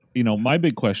 What, you know, my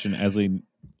big question as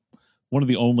one of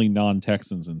the only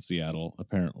non-Texans in Seattle,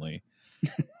 apparently,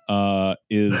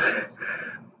 is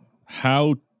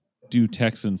how do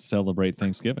Texans celebrate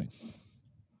Thanksgiving?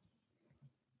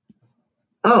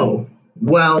 Oh,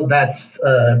 well, that's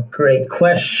a great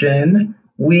question.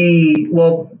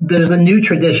 There's a new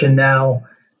tradition now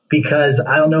because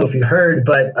I don't know if you heard,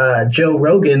 but Joe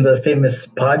Rogan, the famous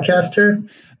podcaster,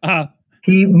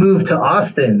 he moved to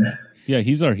Austin. Yeah,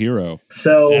 he's our hero.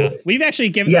 So we've actually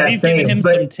given him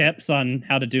some tips on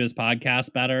how to do his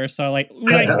podcast better. So I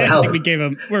think we gave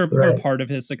him. We're part of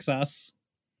his success.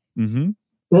 Mm-hmm.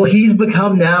 Well, he's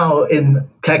become now in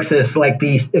Texas like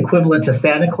the equivalent to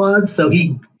Santa Claus. So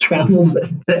he travels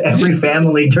to every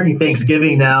family during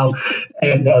Thanksgiving now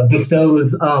and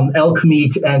bestows elk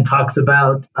meat and talks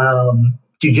about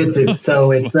jujitsu.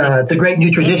 So it's a great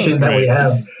new tradition that we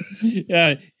have.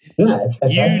 Yeah. Yeah, it's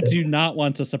fantastic. You do not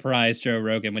want to surprise Joe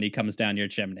Rogan when he comes down your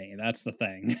chimney. That's the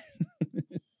thing.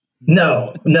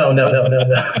 No,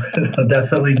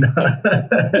 definitely not.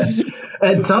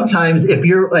 And sometimes if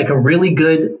you're like a really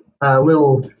good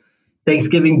little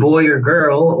Thanksgiving boy or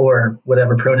girl or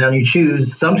whatever pronoun you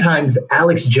choose, sometimes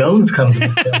Alex Jones comes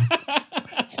with them.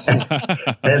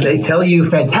 And they tell you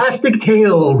fantastic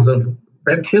tales of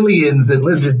reptilians and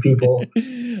lizard people.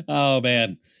 Oh,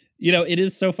 man. You know, it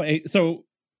is so funny. So,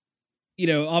 you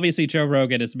know, obviously Joe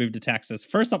Rogan has moved to Texas.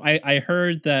 First off, I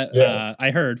heard that I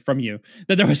heard from you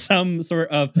that there was some sort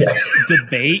of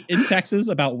debate in Texas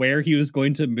about where he was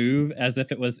going to move, as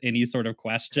if it was any sort of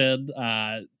question.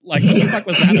 Like, what the fuck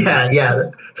was that about? Yeah.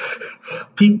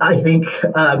 I think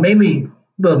mainly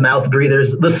the mouth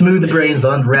breathers, the smooth brains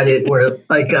on Reddit were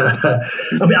like, I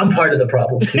mean, I'm part of the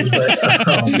problem too, but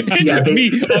me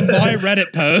on my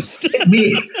Reddit post.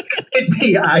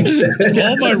 I said.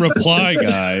 All my reply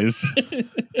guys.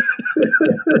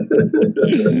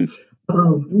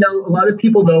 No, a lot of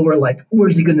people though were like,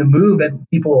 where's he going to move? And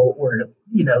people were,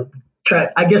 you know,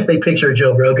 I guess they picture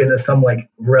Joe Rogan as some like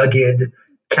rugged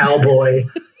cowboy.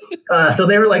 So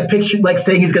they were like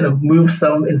saying he's going to move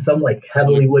in some like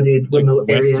heavily wooded remote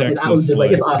area. Texas, and I was just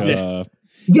like it's awesome.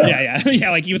 Yeah.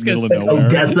 Like he was going to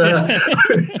Odessa,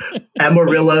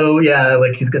 Amarillo. Yeah,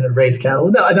 like he's going to raise cattle.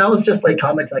 No, and I was just like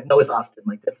commenting like, no, it's Austin.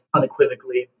 Like that's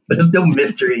unequivocally. There's no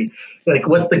mystery. Like,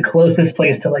 what's the closest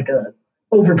place to like a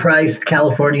overpriced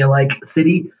California like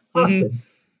city? Austin.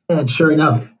 And sure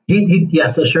enough, he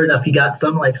got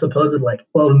some like supposed like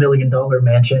 $12 million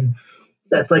mansion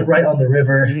that's like right on the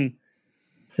river.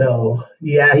 So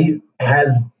yeah, he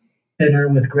has dinner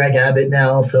with Greg Abbott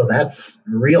now, so that's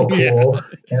real cool.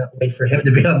 Can't wait for him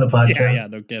to be on the podcast. Yeah,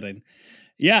 no kidding.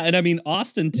 Yeah, and I mean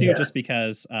Austin too, just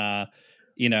because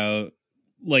you know,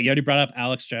 like you already brought up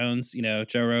Alex Jones, you know,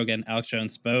 Joe Rogan, Alex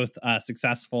Jones, both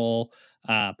successful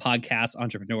podcast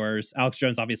entrepreneurs. Alex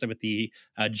Jones obviously with the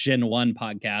Gen 1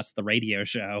 podcast, the radio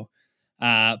show.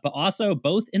 But also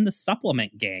both in the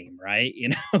supplement game, right? You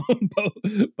know,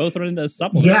 both are in those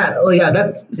supplements. That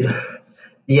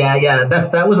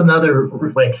was another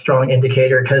like strong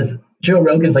indicator because Joe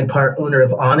Rogan's like part owner of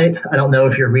Onnit. I don't know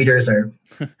if your readers are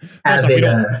avid,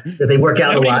 that they work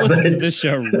out a lot. But this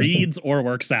show reads or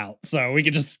works out, so we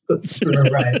can just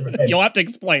right. You'll have to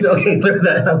explain. Okay, throw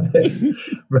that out there.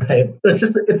 Right.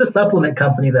 It's a supplement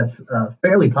company that's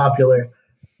fairly popular,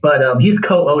 but he's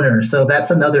co-owner, so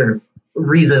that's another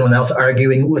reason when I was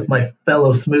arguing with my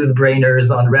fellow smooth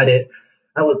brainers on Reddit,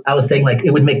 I was saying like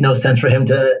it would make no sense for him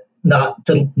to not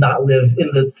live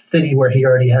in the city where he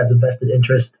already has a vested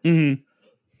interest.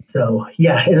 So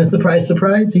yeah, and a surprise,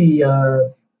 he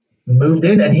moved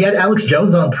in, and he had Alex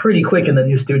Jones on pretty quick in the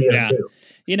new studio too.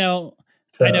 You know,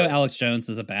 So, I know Alex Jones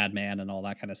is a bad man and all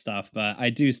that kind of stuff, but I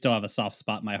do still have a soft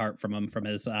spot in my heart from him from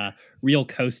his real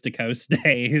coast to coast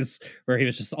days, where he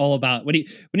was just all about when he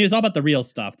was all about the real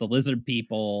stuff, the lizard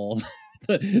people,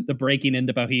 the breaking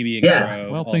into Bohemian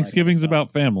Grove. Well, Thanksgiving's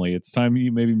about family. It's time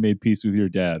you maybe made peace with your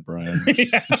dad, Brian.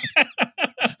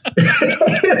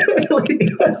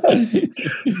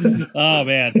 Oh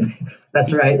man,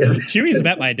 that's right. Chewie's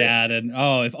met my dad, and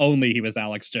if only he was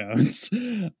Alex Jones.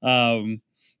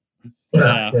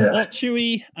 Well,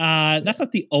 Chewie, that's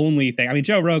not the only thing. I mean,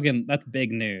 Joe Rogan, that's big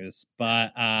news,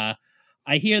 but I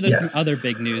hear there's some other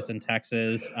big news in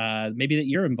Texas, maybe that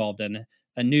you're involved in.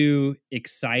 A new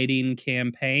exciting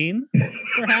campaign,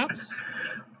 perhaps?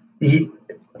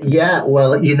 Yeah,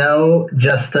 well,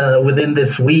 just within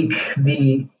this week,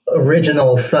 the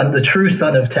original son, the true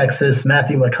son of Texas,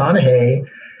 Matthew McConaughey,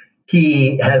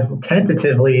 he has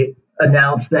tentatively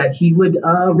announced that he would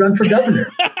run for governor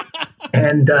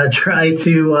and try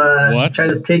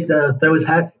to take throw his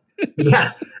hat.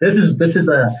 Yeah, this is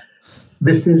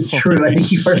true. I think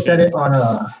he first said it on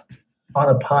a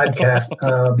podcast.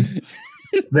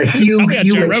 The Hugh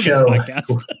Hewitt show.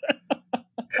 Podcast.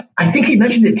 I think he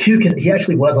mentioned it too because he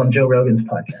actually was on Joe Rogan's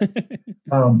podcast.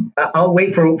 I'll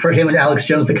wait for him and Alex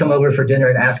Jones to come over for dinner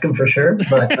and ask him for sure.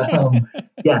 But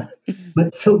yeah,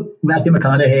 but so Matthew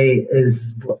McConaughey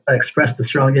is expressed a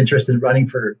strong interest in running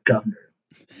for governor.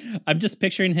 I'm just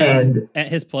picturing him at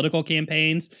his political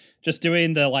campaigns, just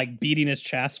doing the beating his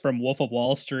chest from Wolf of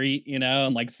Wall Street,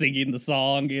 and singing the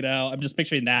song, I'm just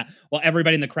picturing that while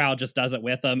everybody in the crowd just does it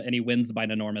with him and he wins by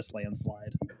an enormous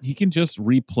landslide. He can just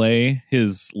replay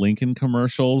his Lincoln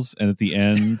commercials and at the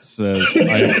end says,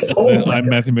 I'm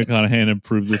Matthew McConaughey and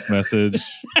approve this message.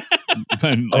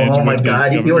 Oh my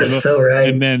God, you are so right.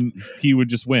 And then he would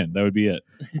just win. That would be it.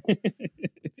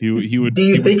 He would. Do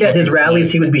you think at his rallies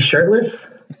he would be shirtless?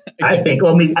 I think.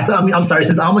 Well, I'm sorry.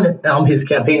 Since I'm his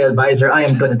campaign advisor, I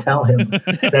am going to tell him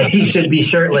that he should be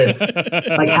shirtless,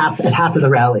 half of the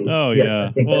rallies. Oh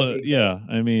yes, yeah. Well, yeah.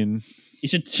 I mean, you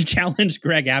should challenge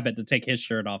Greg Abbott to take his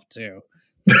shirt off too.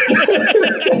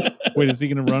 Wait, is he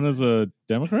going to run as a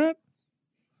Democrat?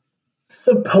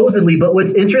 Supposedly, but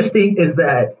what's interesting is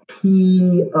that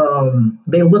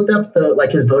they looked up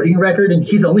his voting record, and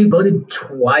he's only voted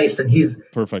twice, and he's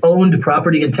owned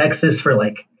property in Texas for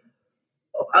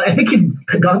I think he's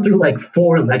gone through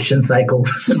 4 election cycles.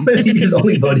 I think he's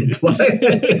only voted twice.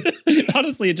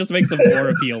 Honestly, it just makes him more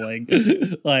appealing.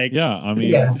 Perfect.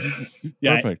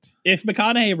 If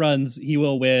McConaughey runs, he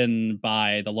will win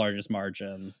by the largest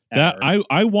margin ever. That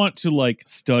I want to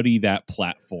study that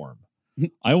platform.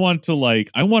 I want to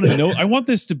know. I want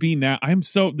this to be now.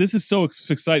 This is so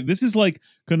exciting. This is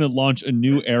going to launch a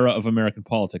new era of American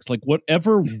politics.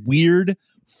 Whatever weird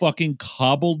fucking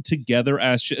cobbled together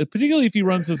ass shit, particularly if he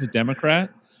runs as a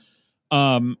Democrat.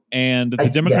 And the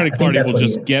Democratic Party will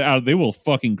just get out. They will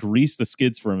fucking grease the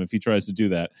skids for him if he tries to do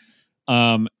that.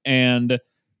 And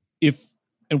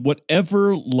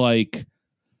whatever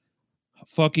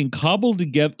fucking cobbled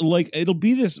together, it'll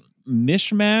be this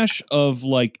mishmash of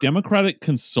Democratic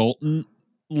consultant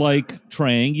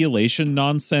triangulation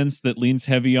nonsense that leans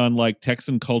heavy on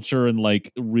Texan culture and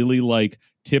really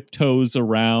tiptoes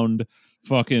around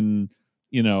fucking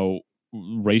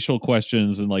racial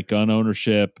questions and gun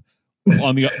ownership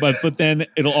on the but then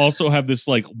it'll also have this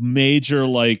major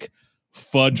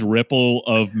fudge ripple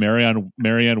of Marianne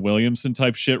Williamson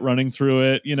type shit running through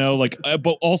it,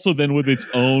 but also then with its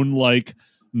own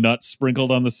nuts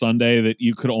sprinkled on the sundae that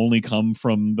you could only come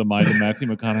from the mind of Matthew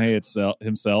McConaughey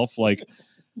himself.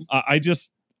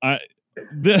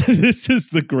 This is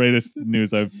the greatest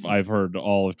news I've heard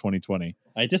all of 2020.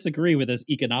 I disagree with his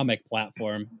economic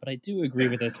platform, but I do agree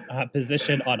with his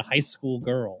position on high school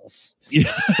girls.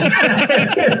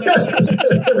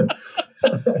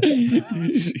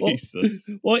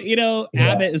 Jesus. Well,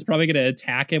 Abbott is probably going to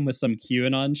attack him with some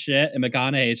QAnon shit, and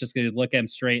McConaughey is just going to look him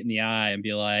straight in the eye and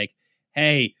be like,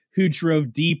 "Hey, who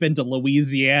drove deep into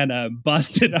Louisiana,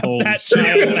 busted up that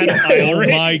child pedophile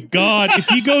ring?" Oh my God! If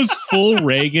he goes full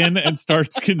Reagan and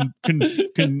starts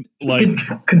conflating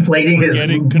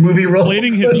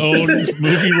his own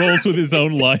movie roles with his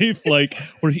own life, where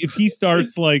if he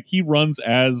starts he runs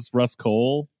as Russ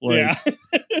Cole,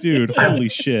 dude, holy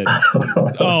shit!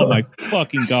 Oh my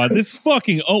fucking God!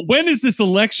 When is this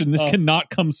election? This cannot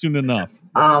come soon enough.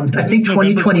 I think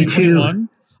 2022.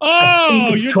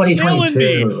 Oh, you're killing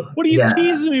me. What are you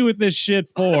teasing me with this shit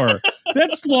for?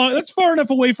 That's long. That's far enough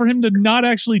away for him to not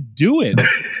actually do it.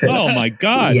 Oh my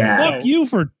God. Fuck you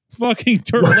for fucking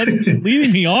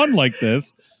leading me on like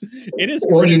this. It is.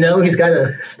 Well, he's got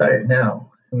to start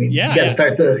now. I mean, you got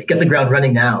to get the ground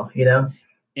running now,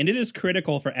 And it is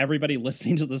critical for everybody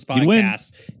listening to this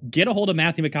podcast. Get a hold of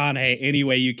Matthew McConaughey any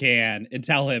way you can and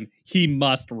tell him he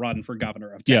must run for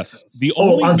governor of Texas. Yes. The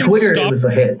only on Twitter, it was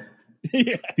a hit.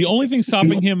 Yeah. The only thing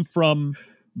stopping him from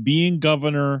being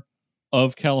governor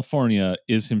of California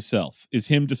is him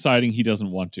deciding he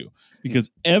doesn't want to,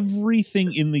 because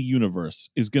everything in the universe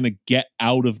is going to get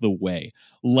out of the way.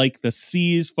 Like the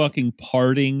sea is fucking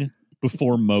parting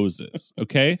before Moses.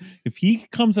 Okay. If he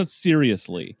comes out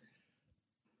seriously,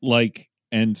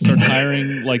 and starts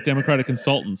hiring Democratic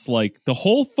consultants, the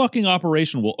whole fucking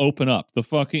operation will open up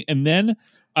and then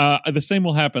the same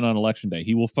will happen on election day.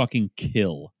 He will fucking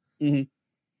kill. Mm-hmm.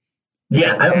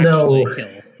 Yeah, I don't know.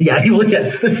 Yeah,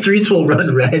 the streets will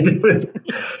run red with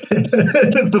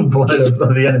the blood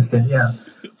of the innocent.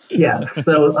 Yeah.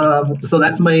 So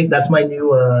that's my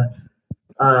new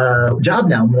job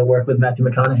now. I'm going to work with Matthew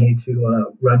McConaughey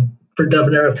to run for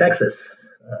governor of Texas.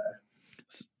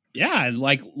 Yeah,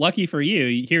 lucky for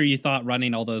you. Here you thought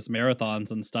running all those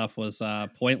marathons and stuff was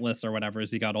pointless or whatever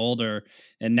as you got older,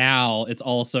 and now it's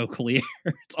all so clear.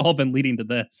 It's all been leading to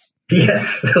this.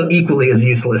 Yes, so equally as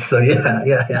useless. So yeah.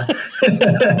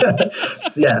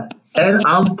 Yeah, and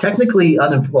I'm technically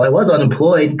unemployed. I was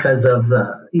unemployed because of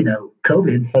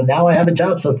COVID. So now I have a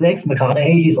job. So thanks,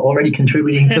 McConaughey. He's already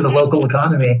contributing to the local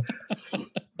economy.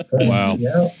 Wow.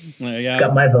 Yeah.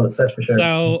 Got my vote. That's for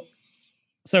sure.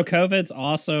 So COVID's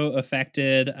also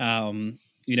affected,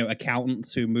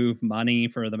 accountants who move money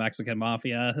for the Mexican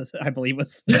mafia, I believe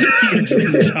was your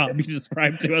dream job you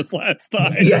described to us last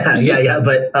time. Yeah.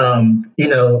 But,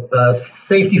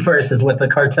 safety first is what the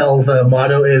cartel's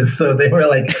motto is. So they were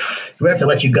like, we have to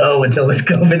let you go until this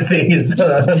COVID thing is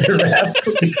under wraps.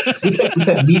 We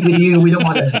can't meet with you. We don't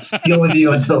want to deal with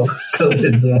you until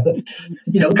COVID's,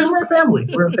 because we're a family.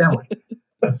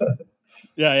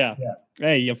 Yeah.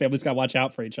 Hey, your family's got to watch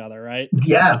out for each other, right?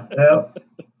 Yeah.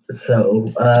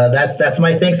 So that's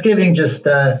my Thanksgiving. Just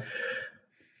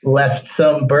left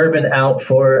some bourbon out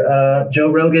for Joe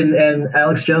Rogan and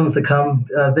Alex Jones to come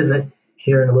visit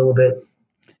here in a little bit.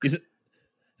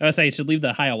 I would say you should leave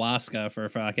the ayahuasca for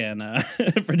fucking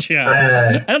for Joe.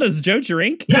 I don't know. Does Joe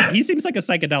drink? Yeah. He seems like a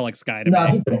psychedelics guy to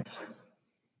me.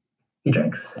 He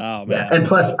drinks. Oh man! Yeah. And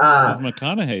plus, does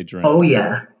McConaughey drink? Oh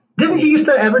yeah. Didn't he used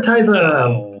to advertise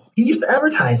He used to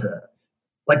advertise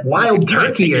wild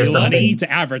turkey or something. Money to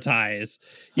advertise.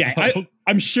 Yeah,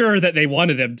 I'm sure that they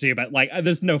wanted him to, but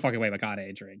there's no fucking way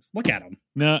McConaughey drinks. Look at him.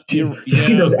 No, you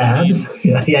see those abs?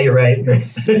 Yeah, you're right.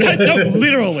 No,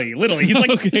 literally.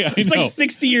 He's like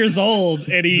 60 years old,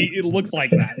 and he looks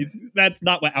like that. That's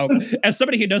not what alcohol. As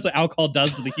somebody who knows what alcohol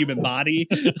does to the human body,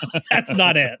 that's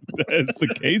not it. That's the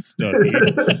case study.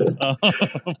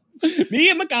 Me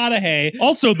and McConaughey.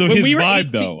 Also, his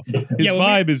vibe though. His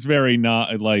vibe is very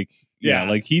not like.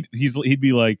 Yeah, he'd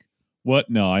be like, what?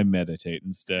 No, I meditate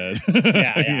instead.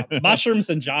 Yeah. Mushrooms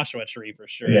and Joshua Tree for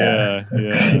sure. Yeah.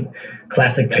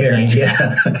 Classic pairing.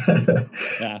 Yeah.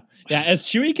 Yeah. As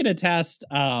Chewie can attest,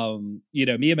 me and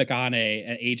McConaughey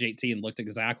at age 18 looked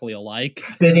exactly alike.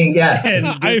 Fitting, yeah. And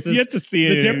I've yet to see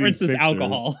the difference is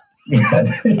alcohol.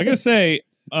 I gotta say,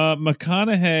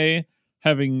 McConaughey,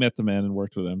 having met the man and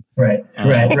worked with him, right.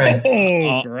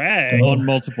 Oh, great. On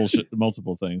multiple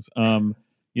things.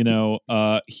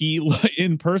 He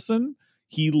in person,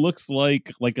 he looks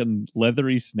like a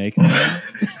leathery snake man.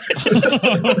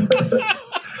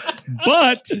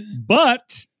 but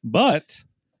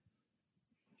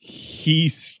he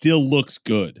still looks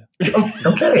good.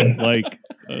 Okay.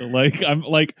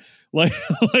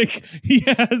 He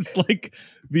has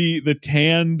the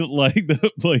tanned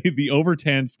the over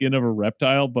tanned skin of a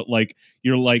reptile, but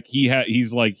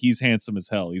he's handsome as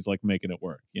hell. He's making it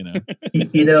work,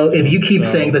 if you keep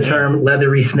saying the term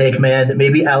leathery snake man,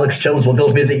 maybe Alex Jones will go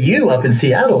visit you up in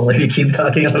Seattle if you keep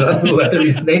talking about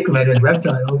leathery snake men and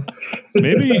reptiles.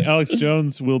 Maybe Alex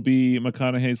Jones will be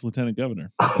McConaughey's lieutenant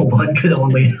governor. Oh, one could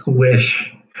only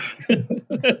wish.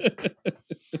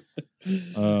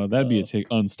 That'd be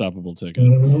unstoppable ticket.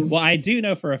 Well, I do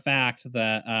know for a fact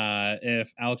that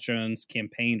if Alex Jones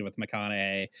campaigned with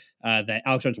McConaughey, that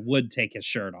Alex Jones would take his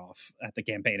shirt off at the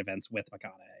campaign events with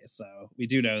McConaughey. So we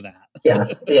do know that.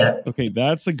 Yeah. Okay,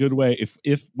 that's a good way.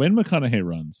 If when McConaughey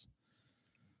runs,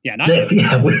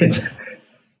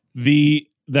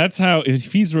 that's how.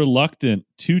 If he's reluctant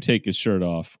to take his shirt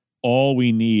off, all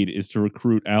we need is to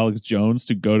recruit Alex Jones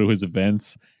to go to his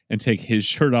events and take his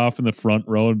shirt off in the front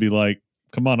row and be like,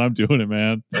 come on, I'm doing it,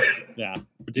 man. Yeah,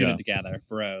 we're doing it together,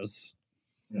 bros.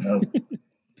 Yeah.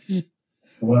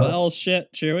 Well,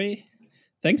 shit, Chewie.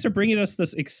 thanks for bringing us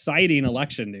this exciting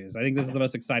election news. I think this is the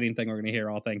most exciting thing we're going to hear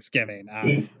all Thanksgiving.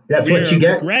 That's what you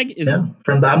get. Greg is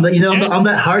from I'm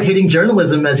that hard hitting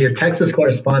journalism as your Texas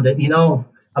correspondent.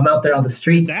 I'm out there on the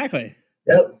streets. Exactly.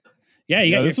 Yep. Yeah,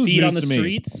 you got your feet on the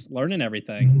streets, learning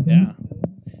everything. Yeah.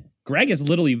 Greg is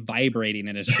literally vibrating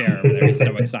in his chair over there. He's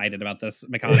so excited about this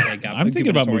McConaughey. I'm thinking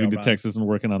about moving to Texas and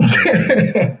working on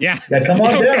the Yeah, come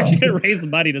on down. We're actually going to raise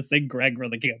money to sing Greg for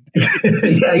the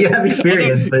campaign. Yeah, you have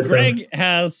experience. Although Greg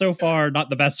has so far not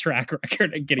the best track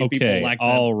record at getting people elected.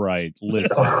 All right,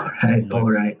 listen.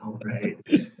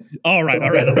 All right.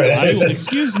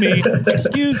 Excuse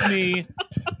me.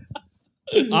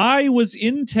 I was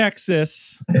in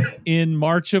Texas in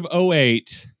March of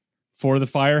 2008 for the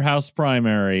Firehouse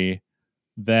primary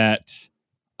that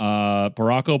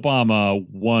Barack Obama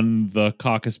won the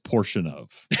caucus portion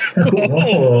of.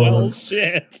 Well,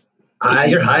 shit.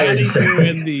 You're hired, sir.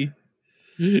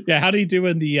 How do you do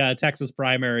in the Texas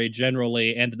primary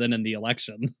generally and then in the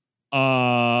election?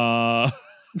 Yeah,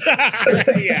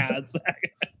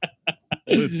 exactly.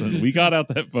 Listen, we got out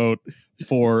that vote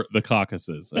for the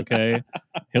caucuses, okay?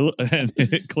 And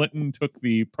Clinton took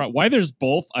the... Why there's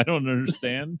both, I don't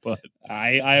understand, but...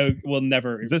 I will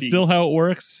never... Is that still how it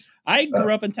works? I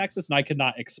grew up in Texas, and I could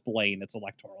not explain its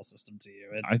electoral system to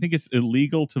you. I think it's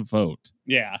illegal to vote.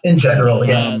 Yeah. In general,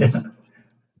 yes.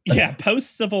 Yeah,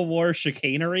 post-Civil War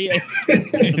chicanery is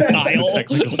the style. The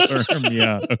technical term,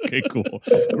 yeah. Okay, cool.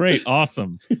 Great,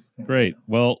 awesome. Great.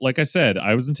 Well, like I said,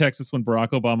 I was in Texas when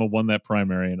Barack Obama won that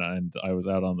primary, and I was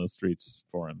out on the streets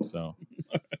for him, so...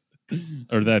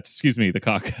 the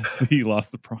caucus. He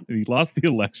lost the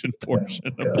election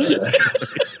portion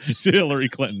to Hillary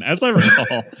Clinton. As I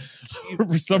recall,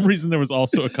 for some reason there was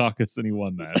also a caucus and he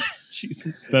won that.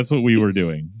 Jesus, that's what we were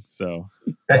doing. So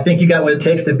I think you got what it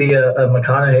takes to be a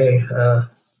McConaughey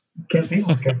campaign.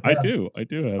 I do.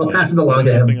 Have I'll pass it along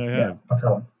to him. Yeah, I'll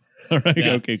tell him. All right.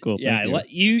 Yeah. Okay. Cool. Yeah.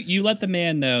 You let the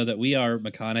man know that we are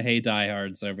McConaughey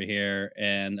diehards over here,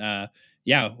 and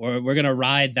we're gonna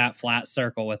ride that flat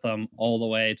circle with him all the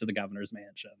way to the governor's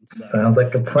mansion. So, sounds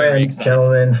like a plan,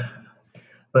 gentlemen.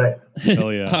 But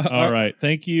hell yeah! All right.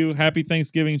 Thank you. Happy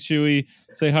Thanksgiving, Chewy.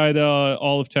 Say hi to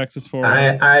all of Texas for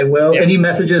us. I will. Yeah. Any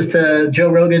messages to Joe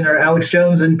Rogan or Alex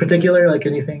Jones in particular? Like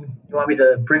anything you want me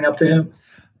to bring up to him?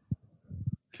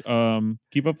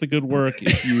 Keep up the good work.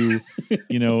 If you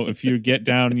if you get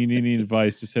down and you need any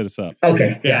advice, just hit us up.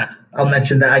 Okay. Yeah. I'll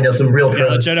mention that. I know some real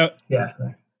pros. Let Joe know. Yeah.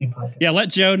 Let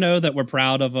Joe know that we're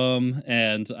proud of him,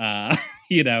 and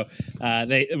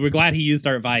we're glad he used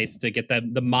our advice to get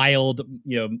the mild,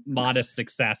 modest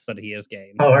success that he has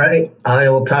gained. All right. I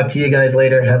will talk to you guys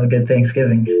later. Have a good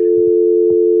Thanksgiving.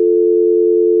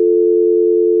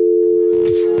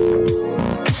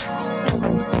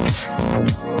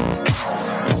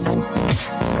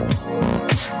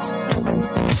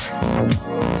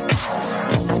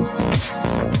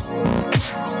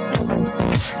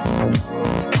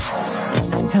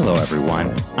 Hello,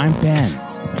 everyone. I'm Ben.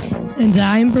 And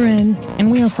I'm Bryn. And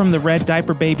we are from the Red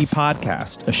Diaper Baby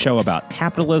Podcast, a show about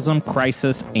capitalism,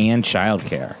 crisis, and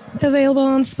childcare. Available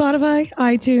on Spotify,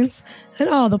 iTunes, and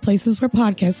all the places where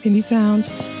podcasts can be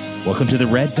found. Welcome to the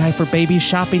Red Diaper Baby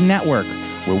Shopping Network,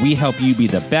 where we help you be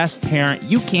the best parent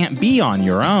you can't be on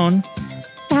your own.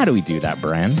 How do we do that,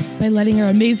 Bren? By letting our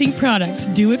amazing products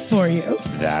do it for you.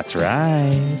 That's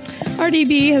right.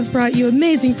 RDB has brought you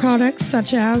amazing products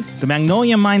such as the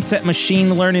Magnolia Mindset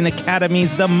Machine Learning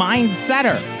Academy's The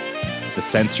Mindsetter, the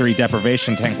sensory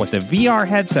deprivation tank with a VR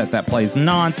headset that plays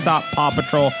non-stop Paw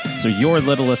Patrol so your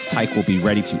littlest tyke will be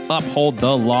ready to uphold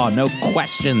the law, no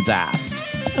questions asked.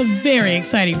 A very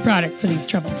exciting product for these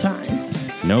troubled times.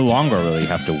 No longer will you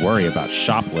have to worry about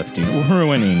shoplifting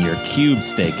ruining your cube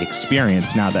steak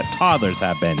experience now that toddlers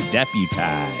have been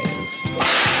deputized.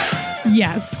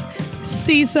 Yes.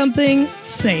 See something,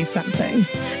 say something.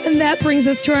 And that brings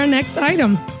us to our next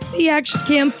item, the Action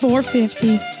Cam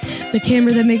 450. The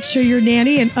camera that makes sure your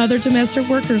nanny and other domestic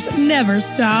workers never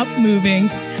stop moving.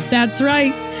 That's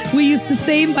right. We use the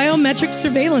same biometric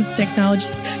surveillance technology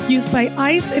used by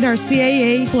ICE and our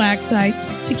CAA black sites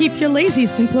to keep your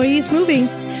laziest employees moving,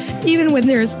 even when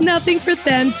there is nothing for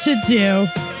them to do.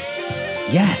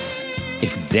 Yes.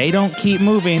 If they don't keep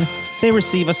moving, they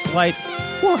receive a slight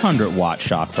 400-watt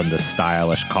shock from the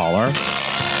stylish collar.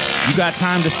 You got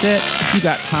time to sit, you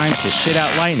got time to shit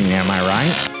out lightning, am I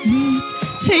right?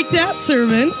 Take that,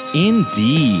 servant.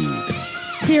 Indeed.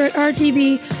 Here at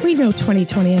RTB, we know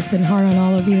 2020 has been hard on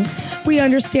all of you. We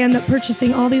understand that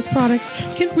purchasing all these products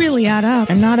can really add up.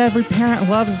 And not every parent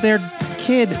loves their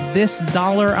kid this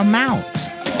dollar amount.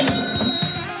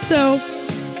 So,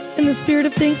 in the spirit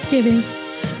of Thanksgiving,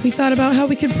 we thought about how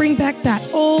we could bring back that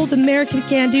old American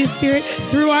can-do spirit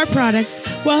through our products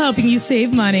while helping you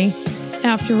save money.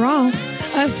 After all,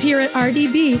 us here at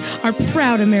RDB are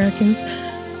proud Americans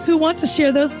who want to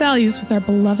share those values with our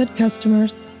beloved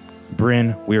customers.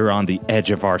 Bryn, we're on the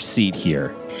edge of our seat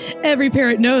here. Every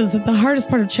parent knows that the hardest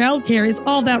part of childcare is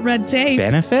all that red tape.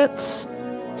 Benefits?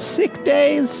 Sick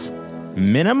days?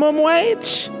 Minimum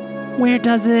wage? Where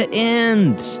does it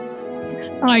end?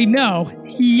 I know.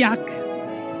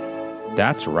 Yuck.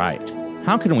 That's right.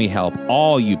 How can we help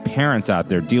all you parents out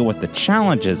there deal with the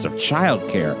challenges of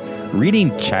childcare?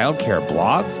 Reading childcare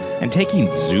blogs and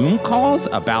taking Zoom calls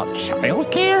about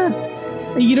childcare?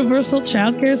 A universal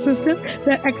childcare system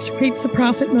that extricates the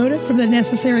profit motive from the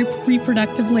necessary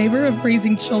reproductive labor of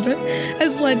raising children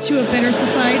has led to a better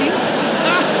society?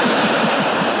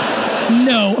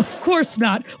 No, of course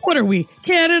not. What are we,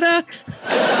 Canada?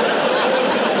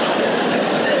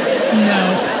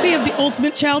 No, we have the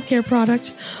ultimate childcare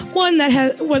product, one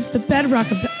that was the bedrock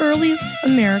of the earliest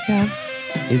America.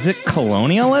 Is it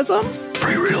colonialism?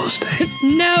 Free real estate.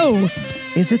 No.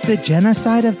 Is it the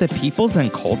genocide of the peoples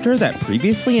and culture that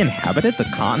previously inhabited the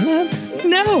continent?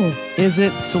 No. Is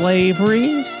it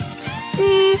slavery?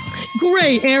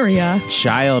 Gray area.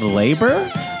 Child labor?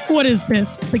 What is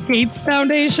this, the Gates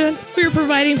Foundation? We are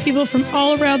providing people from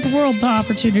all around the world the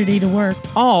opportunity to work.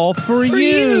 All for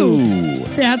you.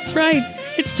 That's right.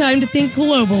 It's time to think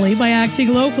globally by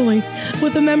acting locally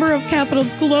with a member of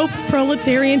Capital's Global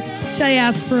Proletarian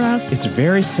Diaspora. It's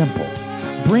very simple.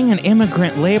 Bring an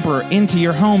immigrant laborer into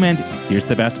your home and, here's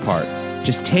the best part,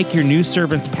 just take your new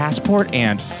servant's passport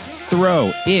and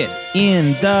throw it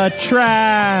in the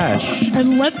trash.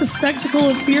 And let the spectacle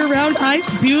of year-round ice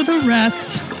do the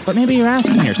rest. But maybe you're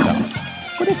asking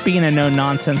yourself, what if being a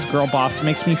no-nonsense girl boss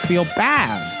makes me feel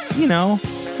bad? You know,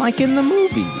 like in the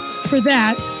movies. For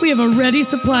that, we have a ready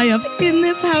supply of "In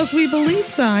This House We Believe"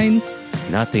 signs.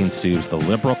 Nothing soothes the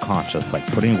liberal conscience like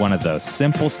putting one of those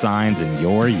simple signs in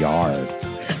your yard.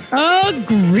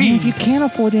 Agreed. And if you can't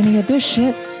afford any of this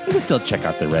shit, you can still check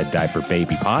out the Red Diaper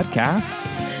Baby podcast.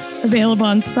 Available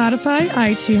on Spotify,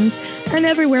 iTunes, and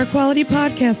everywhere quality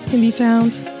podcasts can be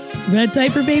found. Red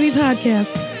Diaper Baby Podcast.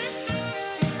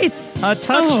 It's a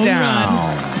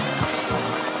touchdown.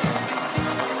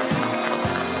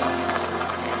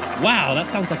 Wow, that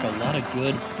sounds like a lot of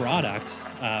good product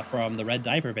from the Red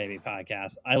Diaper Baby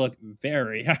podcast.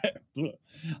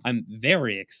 I'm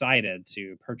very excited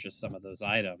to purchase some of those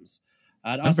items.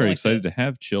 I'm very excited to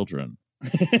have children.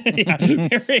 Yeah,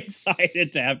 very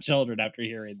excited to have children after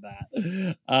hearing that.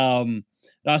 I'd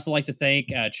also like to thank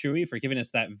Chewy for giving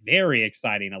us that very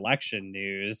exciting election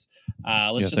news.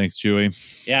 Thanks, Chewy.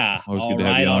 Yeah, always good to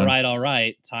have you on. All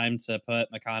right. Time to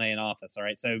put McConaughey in office. All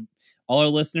right, so all our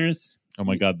listeners. Oh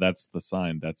my God, that's the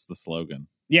sign. That's the slogan.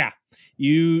 Yeah,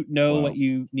 you know what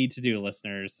you need to do,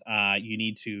 listeners. You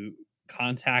need to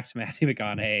contact Matthew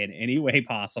McConaughey in any way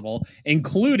possible,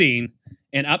 including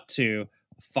and up to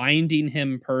finding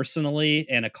him personally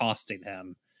and accosting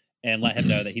him and let him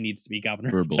know that he needs to be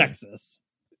governor of Texas.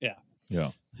 Yeah.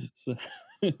 Yeah. So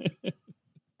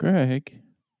Greg.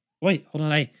 Wait, hold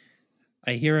on. I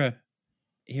hear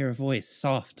a voice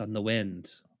soft on the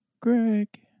wind. Greg.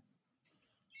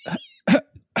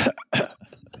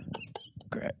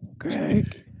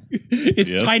 Greg.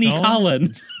 It's Yes, Tiny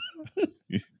Colin? Colin.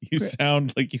 You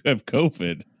sound like you have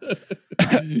COVID.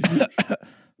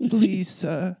 Please,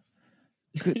 sir.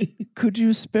 Could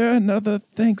you spare another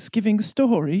Thanksgiving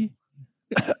story?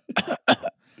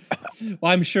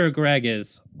 Well, I'm sure Greg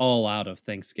is all out of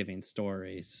Thanksgiving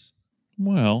stories.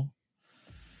 Well,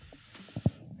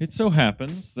 it so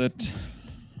happens that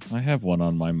I have one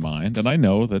on my mind, and I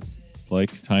know that,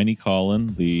 like Tiny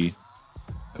Colin, the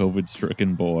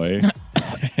COVID-stricken boy,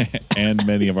 and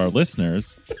many of our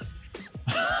listeners,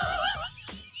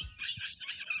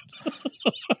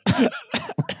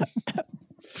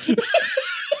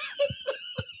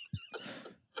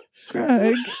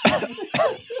 Greg.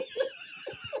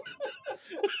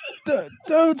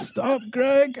 Don't stop,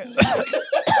 Greg.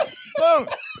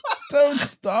 Don't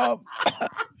stop.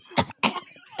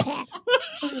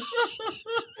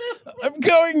 I'm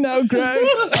going now, Greg.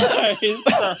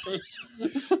 Sorry.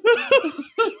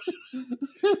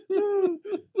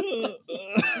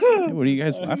 What are you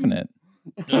guys laughing at?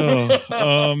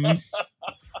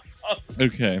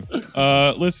 Okay.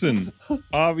 Listen,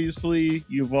 obviously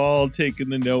you've all taken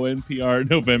the No NPR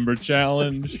November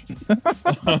challenge.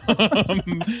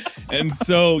 And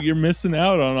so you're missing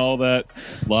out on all that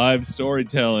live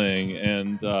storytelling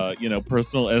and,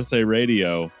 personal essay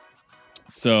radio.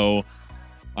 So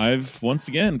I've once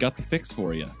again got the fix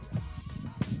for you.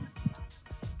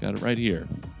 Got it right here.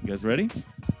 You guys ready?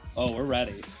 Oh, we're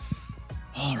ready.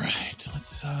 All right.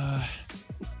 Let's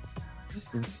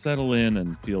settle in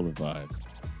and feel the vibe.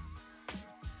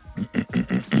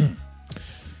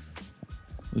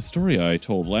 The story I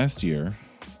told last year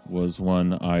was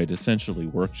one I'd essentially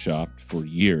workshopped for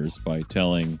years by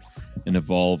telling an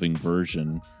evolving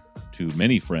version to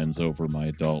many friends over my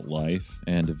adult life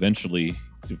and eventually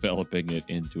developing it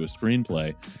into a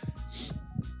screenplay.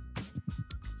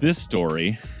 This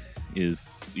story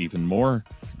is even more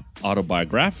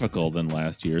autobiographical than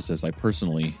last year's, as I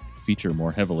personally feature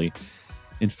more heavily.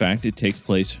 In fact, it takes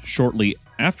place shortly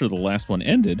after the last one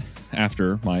ended,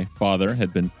 after my father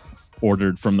had been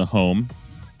ordered from the home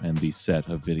and the set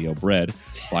of Video Bread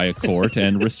by a court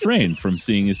and restrained from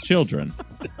seeing his children.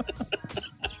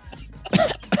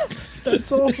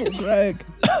 That's awful, Greg.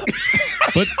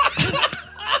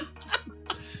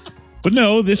 But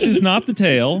no, this is not the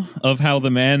tale of how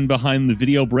the man behind the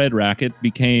Video Bread racket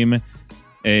became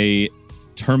a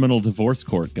terminal divorce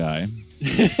court guy.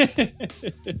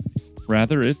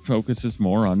 Rather, it focuses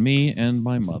more on me and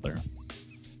my mother.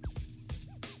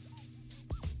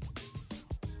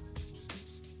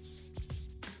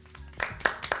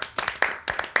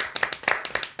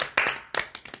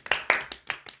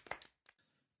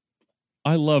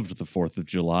 I loved the 4th of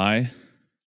July.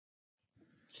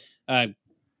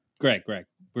 Greg,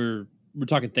 we're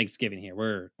talking Thanksgiving here.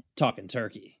 We're talking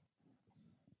turkey.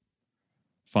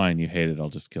 Fine, you hate it. I'll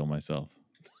just kill myself.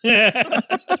 That's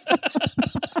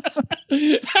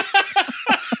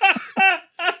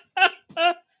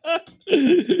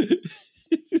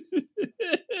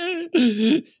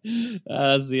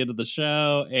the end of the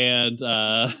show, and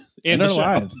our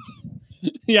lives.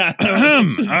 Yeah.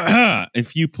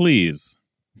 If you please.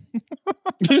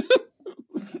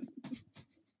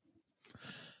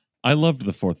 I loved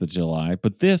the 4th of July,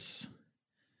 but this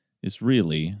is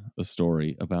really a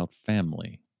story about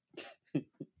family.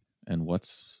 And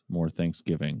what's more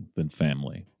Thanksgiving than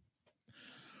family?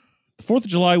 The 4th of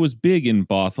July was big in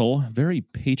Bothell, very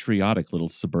patriotic little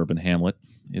suburban hamlet.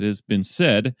 It has been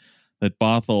said that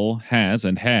Bothell has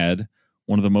and had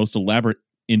one of the most elaborate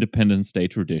Independence Day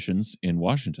traditions in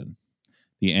Washington.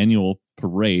 The annual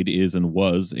parade is and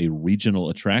was a regional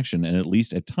attraction, and at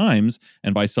least at times,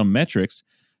 and by some metrics,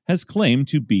 has claimed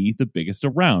to be the biggest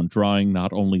around, drawing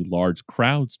not only large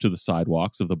crowds to the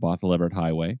sidewalks of the Bothell-Everett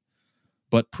Highway,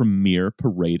 but premier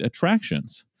parade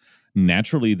attractions.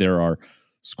 Naturally, there are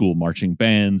school marching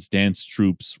bands, dance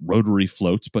troops, rotary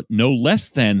floats, but no less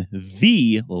than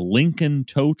the Lincoln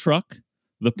tow truck,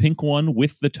 the pink one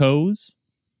with the toes.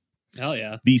 Hell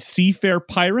yeah. The Seafair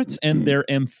Pirates and their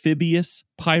amphibious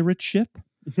pirate ship.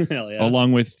 Hell yeah.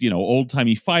 Along with,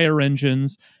 old-timey fire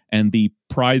engines and the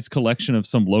prize collection of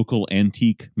some local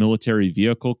antique military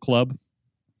vehicle club.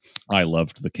 I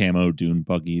loved the camo dune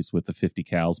buggies with the 50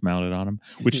 cals mounted on them,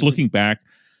 which looking back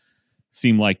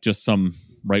seemed like just some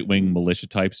right-wing militia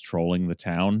types trolling the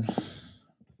town.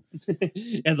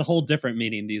 It has a whole different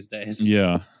meaning these days.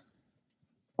 Yeah.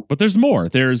 But there's more.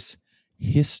 There's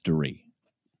history.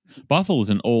 Bothell is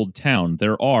an old town.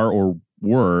 There are, or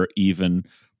were even,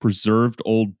 preserved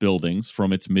old buildings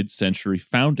from its mid-century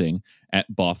founding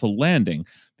at Bothell Landing,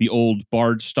 the old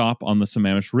barge stop on the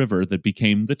Sammamish River that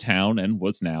became the town and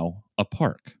was now a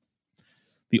park.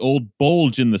 The old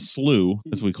bulge in the slough,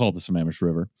 as we call the Sammamish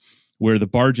River, where the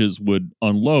barges would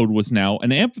unload, was now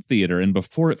an amphitheater, and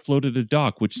before it floated a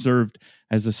dock which served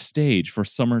as a stage for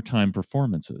summertime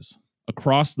performances.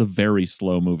 Across the very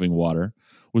slow-moving water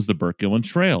was the Burke Gilman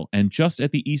Trail, and just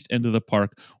at the east end of the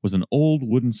park was an old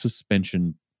wooden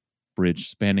suspension bridge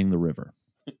spanning the river.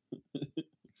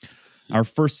 Our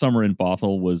first summer in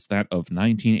Bothell was that of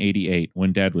 1988,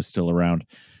 when Dad was still around.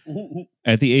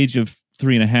 At the age of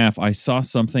 3.5, I saw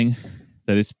something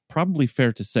that is probably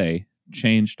fair to say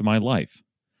changed my life.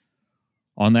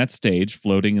 On that stage,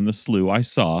 floating in the slough, I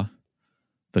saw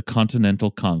the Continental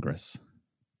Congress.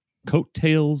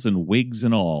 Coattails and wigs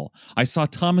and all, I saw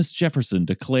Thomas Jefferson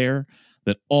declare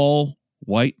that all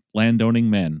white landowning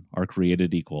men are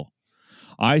created equal.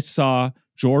 I saw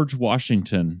George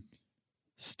Washington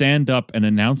stand up and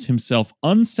announce himself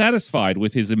unsatisfied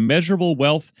with his immeasurable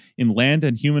wealth in land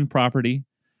and human property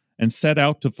and set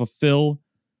out to fulfill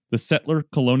the settler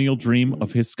colonial dream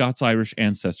of his Scots-Irish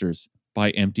ancestors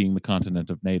by emptying the continent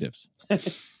of natives.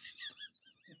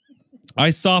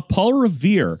 I saw Paul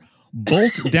Revere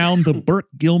bolt down the Burke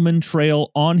Gilman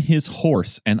Trail on his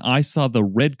horse, and I saw the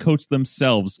Redcoats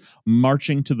themselves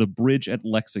marching to the bridge at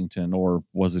Lexington, or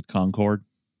was it Concord?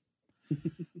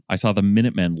 I saw the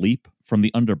Minutemen leap from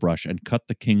the underbrush and cut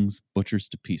the King's butchers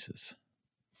to pieces.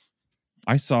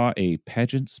 I saw a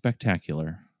pageant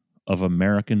spectacular of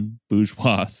American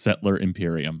bourgeois settler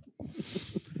imperium.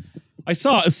 I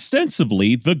saw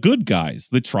ostensibly the good guys,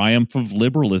 the triumph of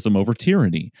liberalism over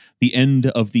tyranny, the end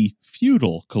of the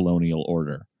feudal colonial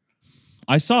order.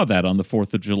 I saw that on the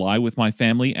 4th of July with my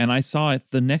family, and I saw it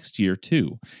the next year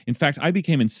too. In fact, I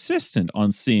became insistent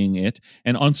on seeing it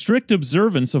and on strict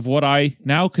observance of what I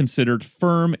now considered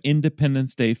firm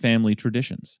Independence Day family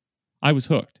traditions. I was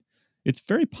hooked. It's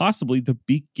very possibly the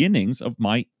beginnings of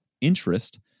my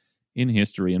interest in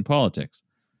history and politics.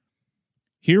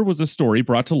 Here was a story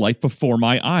brought to life before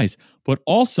my eyes, but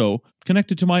also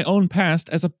connected to my own past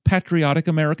as a patriotic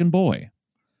American boy.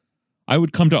 I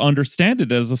would come to understand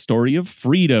it as a story of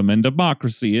freedom and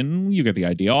democracy, and you get the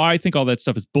idea. I think all that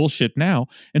stuff is bullshit now,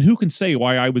 and who can say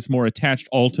why I was more attached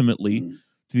ultimately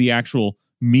to the actual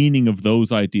meaning of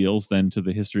those ideals than to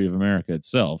the history of America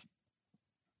itself?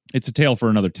 It's a tale for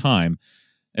another time,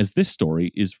 as this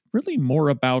story is really more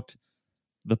about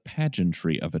the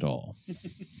pageantry of it all.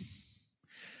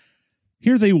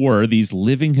 Here they were, these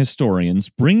living historians,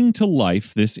 bringing to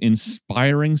life this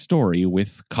inspiring story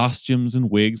with costumes and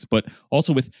wigs, but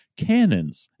also with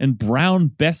cannons and brown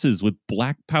besses with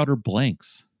black powder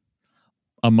blanks.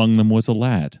 Among them was a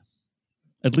lad.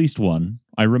 At least one.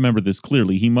 I remember this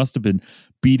clearly. He must have been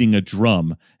beating a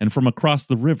drum, and from across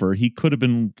the river, he could have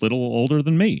been a little older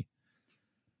than me.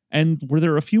 And were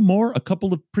there a few more, a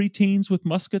couple of preteens with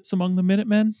muskets among the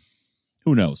Minutemen?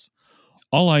 Who knows?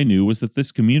 All I knew was that this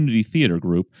community theater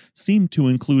group seemed to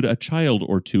include a child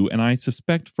or two, and I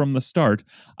suspect from the start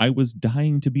I was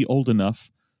dying to be old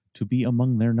enough to be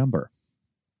among their number.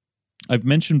 I've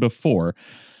mentioned before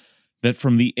that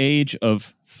from the age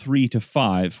of 3 to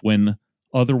 5, when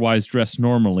otherwise dressed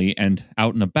normally and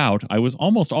out and about, I was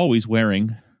almost always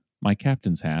wearing my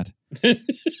captain's hat. As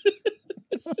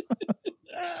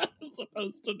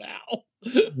opposed to now.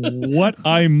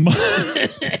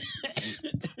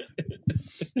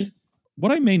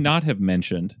 What I may not have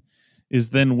mentioned is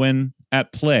then when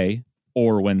at play,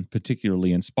 or when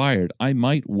particularly inspired, I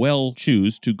might well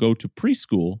choose to go to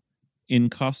preschool in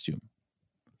costume.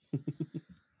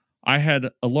 I had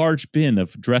a large bin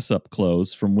of dress-up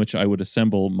clothes from which I would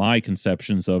assemble my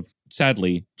conceptions of,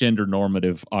 sadly,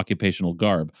 gender-normative occupational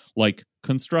garb, like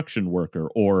construction worker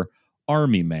or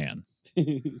army man.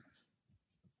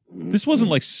 This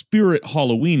wasn't like Spirit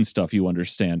Halloween stuff, you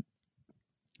understand.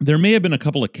 There may have been a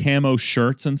couple of camo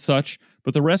shirts and such,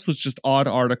 but the rest was just odd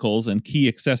articles and key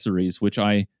accessories, which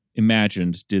I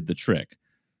imagined did the trick.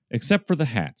 Except for the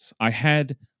hats. I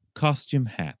had costume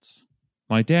hats.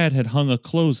 My dad had hung a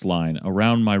clothesline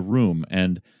around my room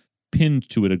and pinned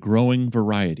to it a growing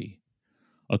variety.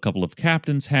 A couple of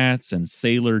captain's hats and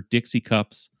sailor Dixie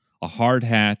cups, a hard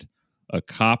hat, a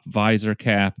cop visor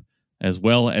cap, as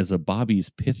well as a Bobby's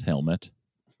pith helmet.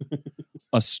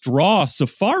 A straw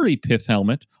safari pith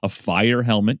helmet, a fire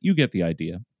helmet, you get the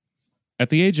idea. At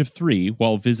the age of 3,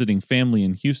 while visiting family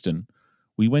in Houston,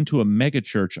 we went to a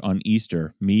megachurch on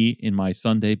Easter, me in my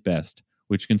Sunday best,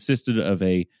 which consisted of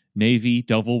a navy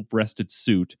double-breasted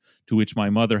suit to which my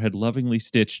mother had lovingly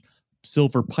stitched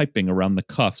silver piping around the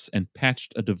cuffs and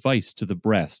patched a device to the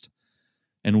breast,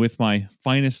 and with my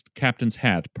finest captain's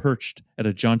hat perched at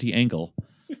a jaunty angle.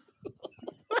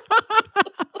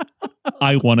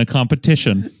 I won a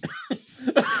competition.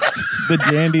 The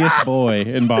dandiest boy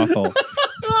in Bothell.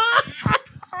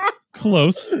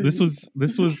 Close. This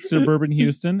was suburban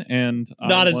Houston, and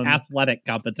not an athletic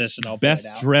competition.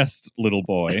 Best dressed little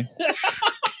boy.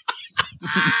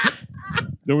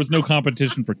 There was no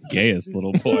competition for gayest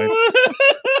little boy.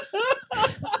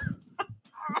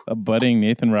 A budding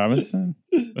Nathan Robinson.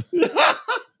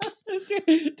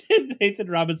 Nathan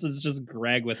Robinson's just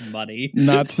Greg with money.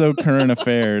 Not so current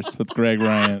affairs with Greg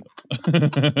Ryan.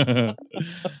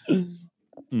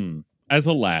 As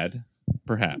a lad,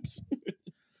 perhaps.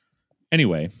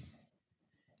 Anyway,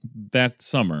 that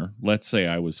summer, let's say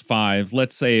I was 5,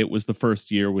 let's say it was the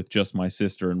first year with just my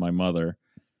sister and my mother.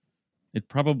 It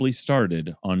probably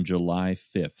started on July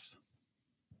 5th.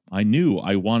 I knew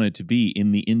I wanted to be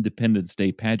in the Independence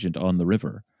Day pageant on the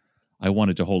river. I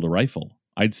wanted to hold a rifle.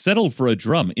 I'd settled for a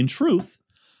drum. In truth,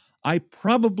 I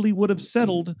probably would have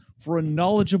settled for a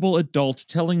knowledgeable adult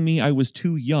telling me I was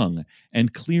too young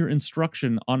and clear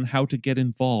instruction on how to get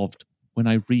involved when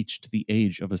I reached the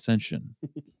age of ascension.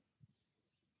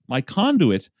 My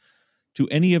conduit to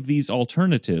any of these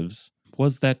alternatives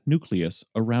was that nucleus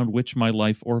around which my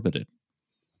life orbited.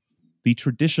 The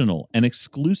traditional and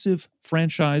exclusive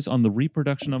franchise on the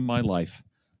reproduction of my life,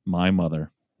 my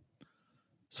mother.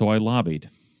 So I lobbied.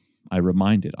 I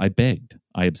reminded, I begged,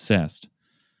 I obsessed.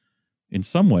 In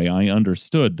some way, I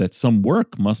understood that some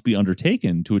work must be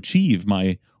undertaken to achieve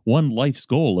my one life's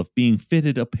goal of being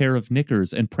fitted a pair of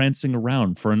knickers and prancing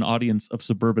around for an audience of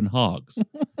suburban hogs.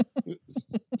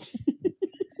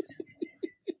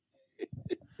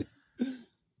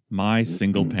 My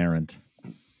single parent.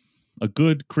 A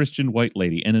good Christian white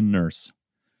lady and a nurse.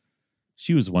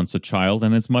 She was once a child,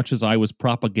 and as much as I was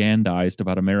propagandized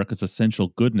about America's essential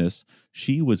goodness,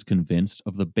 she was convinced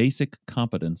of the basic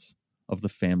competence of the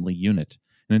family unit.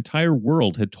 An entire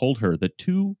world had told her that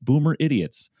two boomer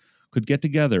idiots could get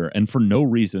together and for no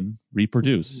reason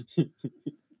reproduce.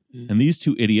 And these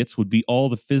two idiots would be all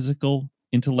the physical,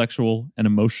 intellectual, and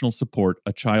emotional support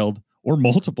a child or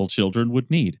multiple children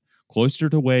would need,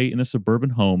 cloistered away in a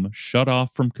suburban home, shut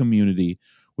off from community,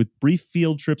 with brief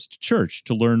field trips to church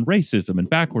to learn racism and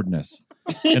backwardness,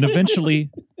 and eventually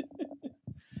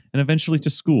to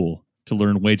school to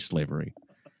learn wage slavery.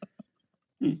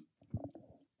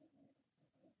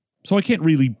 So I can't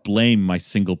really blame my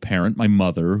single parent, my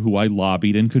mother, who I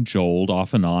lobbied and cajoled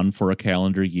off and on for a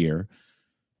calendar year.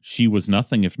 She was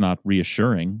nothing if not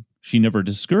reassuring. She never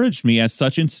discouraged me as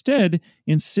such, instead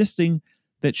insisting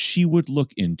that she would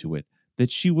look into it,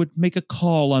 that she would make a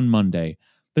call on Monday,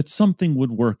 that something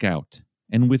would work out.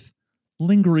 And with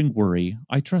lingering worry,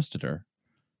 I trusted her.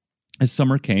 As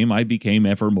summer came, I became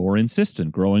ever more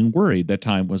insistent, growing worried that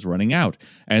time was running out.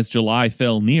 As July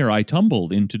fell near, I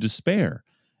tumbled into despair.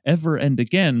 Ever and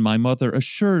again, my mother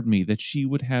assured me that she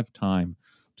would have time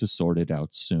to sort it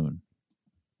out soon.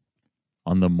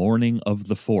 On the morning of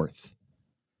the 4th,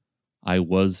 I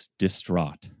was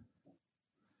distraught.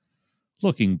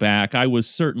 Looking back, I was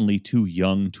certainly too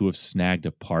young to have snagged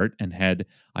a part, and had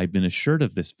I been assured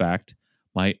of this fact,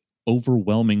 my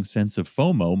overwhelming sense of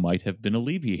FOMO might have been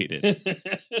alleviated.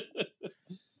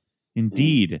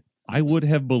 Indeed, I would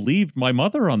have believed my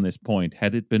mother on this point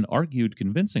had it been argued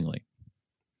convincingly.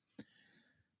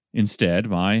 Instead,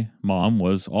 my mom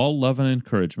was all love and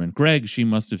encouragement. "Greg," she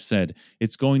must have said,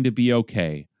 "it's going to be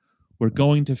okay. We're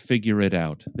going to figure it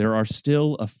out. There are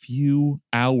still a few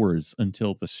hours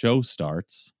until the show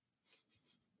starts."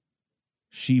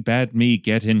 She bade me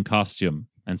get in costume,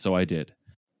 and so I did.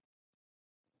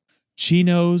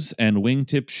 Chinos and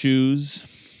wingtip shoes,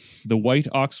 the white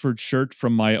Oxford shirt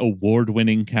from my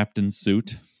award-winning captain's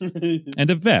suit, and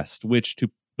a vest, which to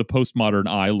the postmodern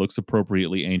eye looks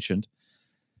appropriately ancient.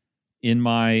 In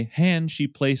my hand, she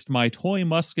placed my toy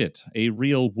musket, a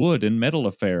real wood and metal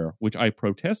affair, which I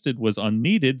protested was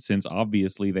unneeded since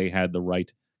obviously they had the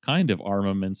right kind of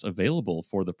armaments available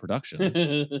for the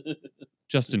production.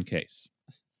 Just in case.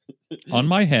 On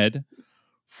my head,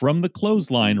 from the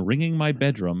clothesline ringing my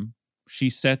bedroom, she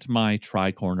set my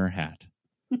tri-corner hat.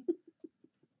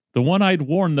 The one I'd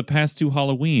worn the past 2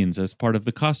 Halloweens as part of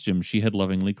the costume she had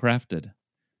lovingly crafted.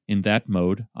 In that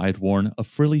mode, I'd worn a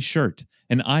frilly shirt,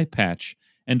 an eye patch,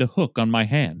 and a hook on my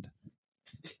hand.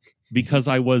 Because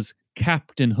I was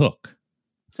Captain Hook.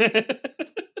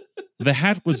 The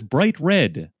hat was bright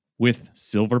red, with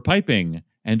silver piping,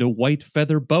 and a white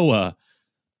feather boa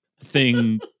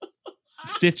thing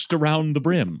stitched around the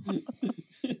brim.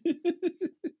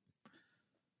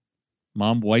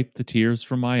 Mom wiped the tears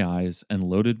from my eyes and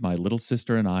loaded my little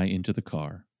sister and I into the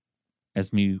car.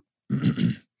 As we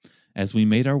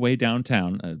made our way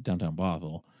downtown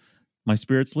Bothell, my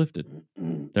spirits lifted.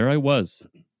 There I was,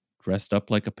 dressed up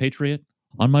like a patriot,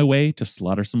 on my way to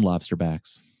slaughter some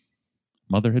lobsterbacks.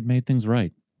 Mother had made things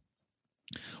right.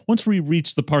 Once we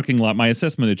reached the parking lot, my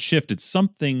assessment had shifted.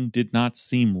 Something did not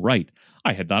seem right.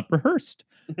 I had not rehearsed.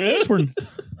 These were...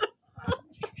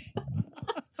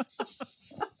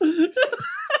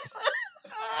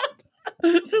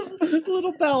 Just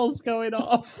little bells going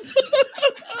off.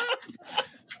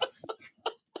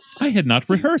 I had not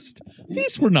rehearsed.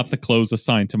 These were not the clothes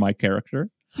assigned to my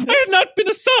character. I had not been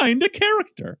assigned a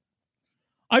character.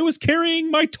 I was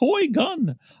carrying my toy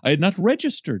gun. I had not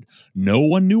registered. No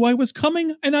one knew I was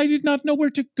coming, and I did not know where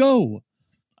to go.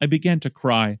 I began to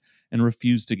cry and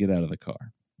refused to get out of the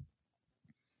car.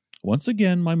 Once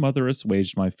again, my mother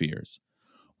assuaged my fears.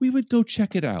 We would go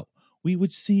check it out. We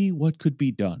would see what could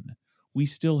be done. We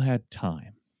still had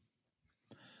time.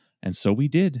 And so we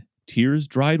did. Tears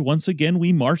dried once again.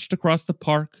 We marched across the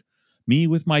park, me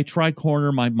with my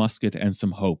tri-corner, my musket, and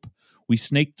some hope. We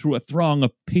snaked through a throng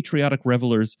of patriotic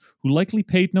revelers who likely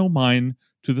paid no mind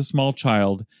to the small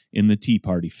child in the tea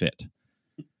party fit.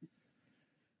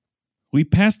 We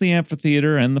passed the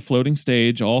amphitheater and the floating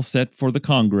stage, all set for the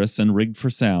Congress and rigged for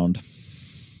sound.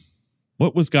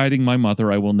 What was guiding my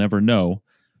mother, I will never know.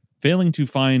 Failing to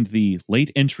find the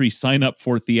late entry sign up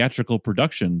for theatrical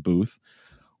production booth,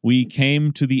 we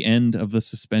came to the end of the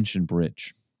suspension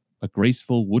bridge, a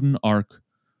graceful wooden arc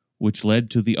which led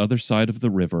to the other side of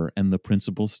the river and the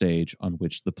principal stage on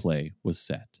which the play was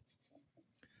set.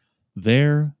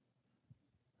 There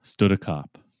stood a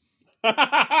cop.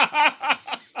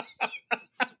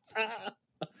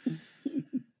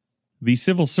 The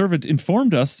civil servant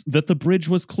informed us that the bridge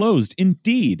was closed.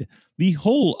 Indeed, the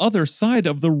whole other side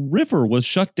of the river was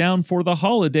shut down for the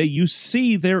holiday. You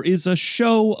see, there is a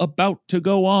show about to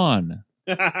go on.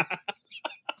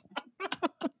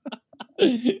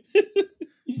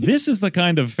 This is the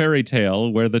kind of fairy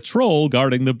tale where the troll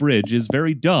guarding the bridge is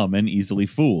very dumb and easily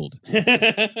fooled.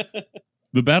 The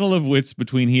battle of wits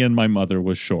between he and my mother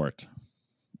was short.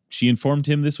 She informed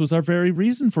him this was our very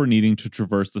reason for needing to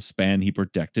traverse the span he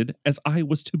protected, as I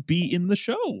was to be in the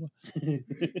show.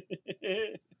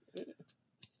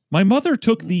 My mother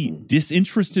took the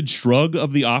disinterested shrug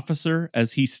of the officer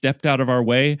as he stepped out of our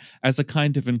way as a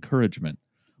kind of encouragement.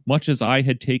 Much as I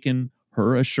had taken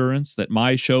her assurance that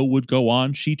my show would go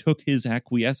on, she took his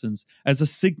acquiescence as a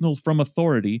signal from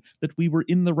authority that we were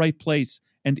in the right place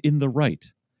and in the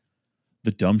right.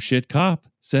 The dumb shit cop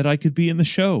said I could be in the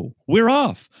show. We're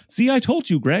off. See, I told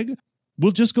you, Greg.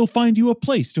 We'll just go find you a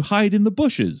place to hide in the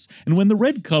bushes. And when the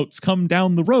redcoats come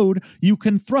down the road, you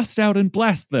can thrust out and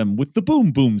blast them with the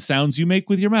boom boom sounds you make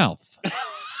with your mouth.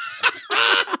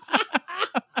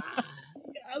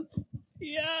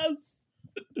 Yes.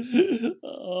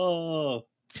 Oh.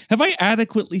 Have I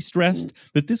adequately stressed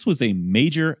that this was a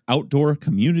major outdoor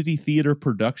community theater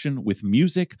production with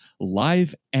music,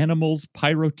 live animals,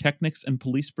 pyrotechnics, and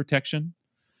police protection,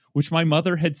 which my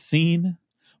mother had seen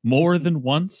more than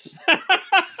once?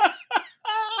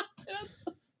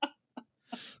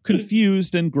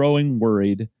 Confused and growing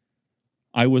worried,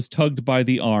 I was tugged by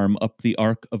the arm up the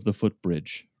arc of the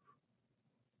footbridge.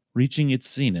 Reaching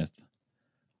its zenith,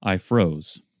 I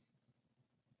froze.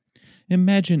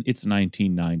 Imagine it's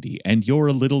 1990 and you're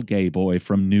a little gay boy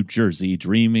from New Jersey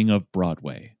dreaming of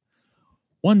Broadway.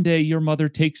 One day your mother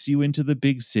takes you into the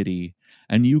big city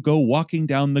and you go walking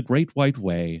down the Great White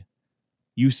Way.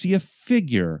 You see a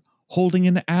figure holding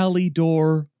an alley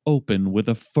door open with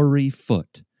a furry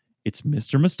foot. It's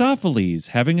Mr. Mistopheles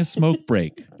having a smoke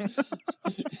break.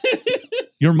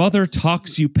 Your mother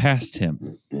talks you past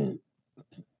him.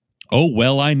 Oh,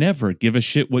 well, I never give a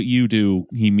shit what you do,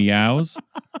 he meows.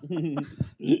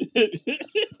 He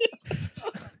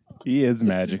is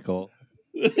magical.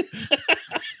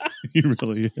 He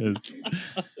really is.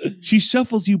 She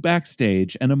shuffles you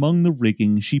backstage, and among the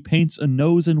rigging, she paints a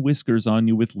nose and whiskers on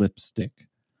you with lipstick.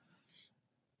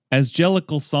 As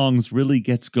Jellicle Songs really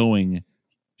gets going,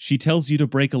 she tells you to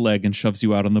break a leg and shoves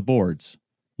you out on the boards.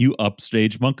 You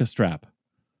upstage Monkastrap.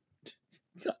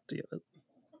 God damn it.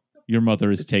 Your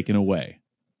mother is taken away.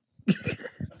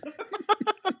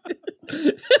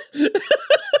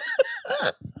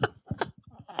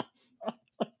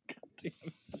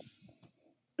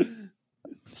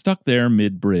 Stuck there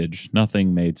mid-bridge,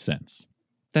 nothing made sense.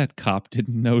 That cop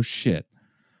didn't know shit.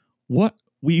 What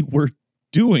we were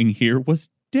doing here was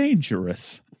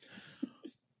dangerous.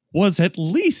 Was at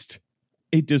least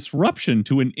a disruption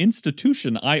to an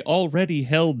institution I already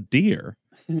held dear.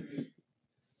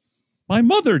 My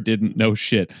mother didn't know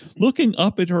shit. Looking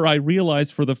up at her, I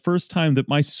realized for the first time that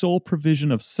my sole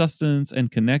provision of sustenance and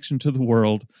connection to the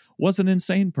world was an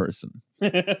insane person.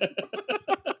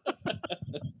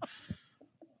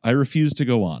 I refused to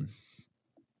go on.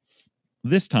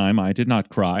 This time, I did not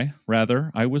cry.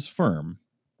 Rather, I was firm,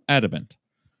 adamant.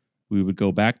 We would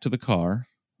go back to the car.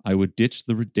 I would ditch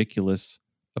the ridiculous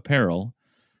apparel,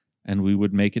 and we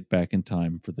would make it back in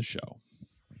time for the show.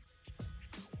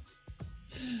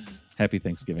 Happy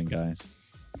Thanksgiving, guys.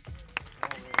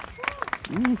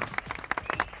 Ooh.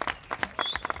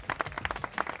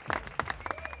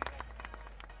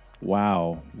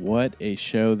 Wow, what a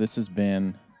show this has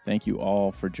been. Thank you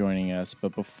all for joining us.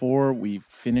 But before we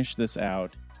finish this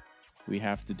out, we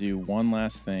have to do one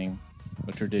last thing,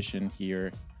 a tradition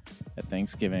here at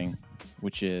Thanksgiving,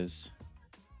 which is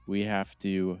we have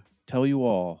to tell you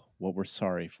all what we're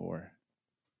sorry for.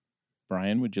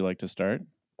 Brian, would you like to start?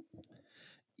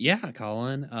 Yeah,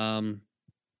 Colin.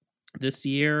 This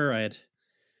year, I'd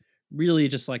really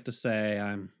just like to say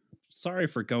I'm sorry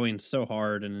for going so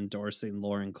hard and endorsing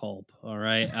Lauren Culp. All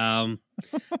right. I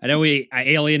know I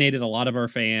alienated a lot of our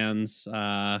fans.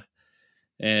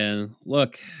 And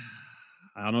look,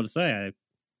 I don't know what to say. I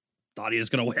thought he was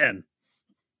going to win.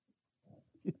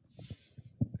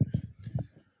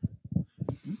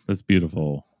 That's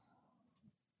beautiful,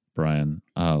 Brian.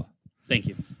 Thank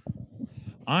you.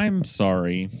 I'm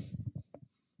sorry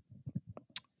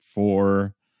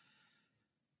for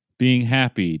being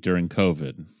happy during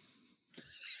COVID.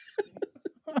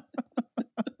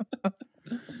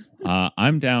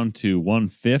 I'm down to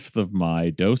 1/5 of my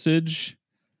dosage,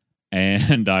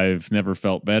 and I've never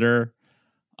felt better.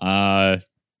 Hard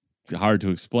to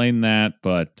explain that,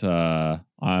 but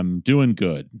I'm doing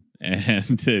good.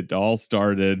 And it all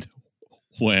started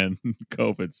when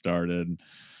COVID started.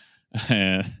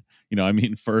 And,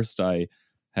 first I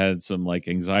had some like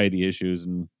anxiety issues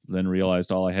and then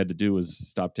realized all I had to do was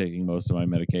stop taking most of my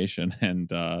medication. And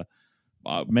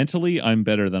mentally, I'm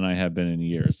better than I have been in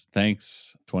years.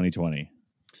 Thanks, 2020.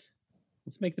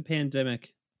 Let's make the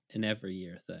pandemic an every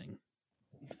year thing.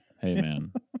 Hey,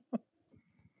 man.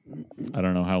 I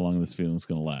don't know how long this feeling's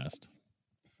going to last.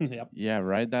 Yep. Yeah,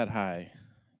 ride that high.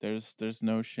 There's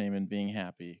no shame in being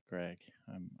happy, Greg.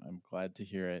 I'm glad to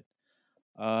hear it.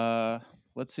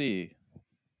 Let's see.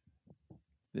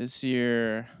 This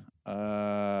year,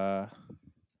 I'm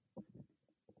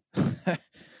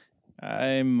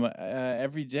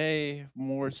every day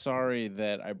more sorry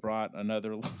that I brought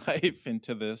another life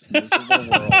into this miserable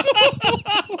world.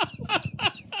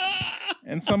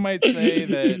 And some might say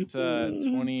that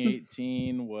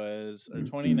 2019 was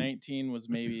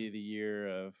maybe the year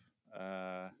of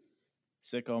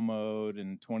sicko mode,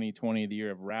 and 2020 the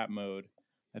year of rap mode.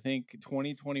 I think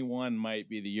 2021 might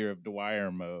be the year of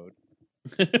Dwyer mode.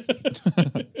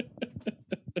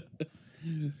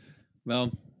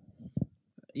 Well,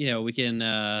 we can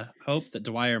hope that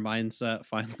Dwyer mindset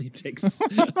finally takes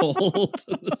hold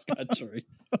in this country.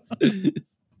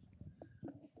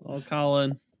 Well,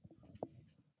 Colin,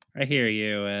 I hear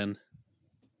you, and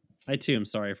I too am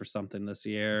sorry for something this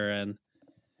year, and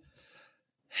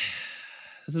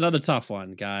it's another tough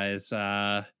one, guys.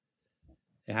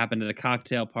 It happened at a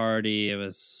cocktail party. It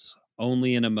was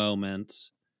only in a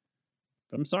moment.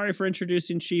 But I'm sorry for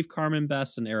introducing Chief Carmen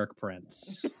Best and Eric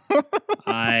Prince.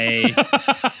 I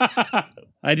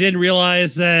didn't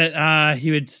realize that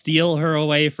he would steal her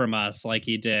away from us like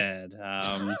he did.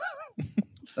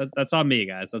 That's on me,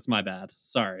 guys. That's my bad.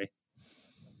 Sorry.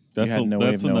 You had no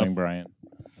way of knowing, Brian.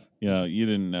 Yeah, you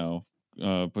didn't know.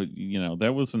 But,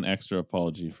 that was an extra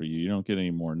apology for you. You don't get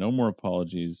any more. No more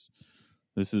apologies.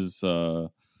 This is, a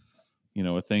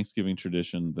Thanksgiving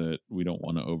tradition that we don't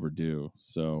want to overdo.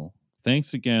 So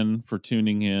thanks again for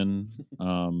tuning in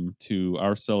to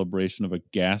our celebration of a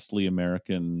ghastly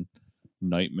American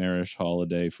nightmarish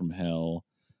holiday from hell,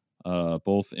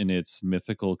 both in its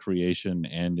mythical creation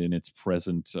and in its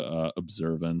present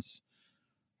observance.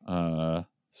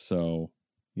 So,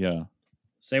 yeah.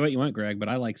 Say what you want, Greg, but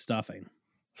I like stuffing.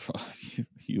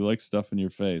 You like stuff in your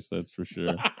face, that's for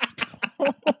sure.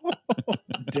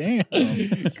 Damn.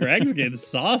 Greg's getting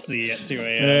saucy at 2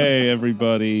 a.m. Hey,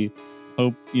 everybody.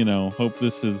 Hope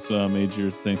this has made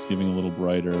your Thanksgiving a little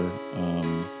brighter.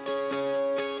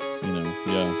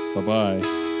 Yeah. Bye-bye.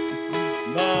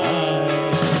 Bye.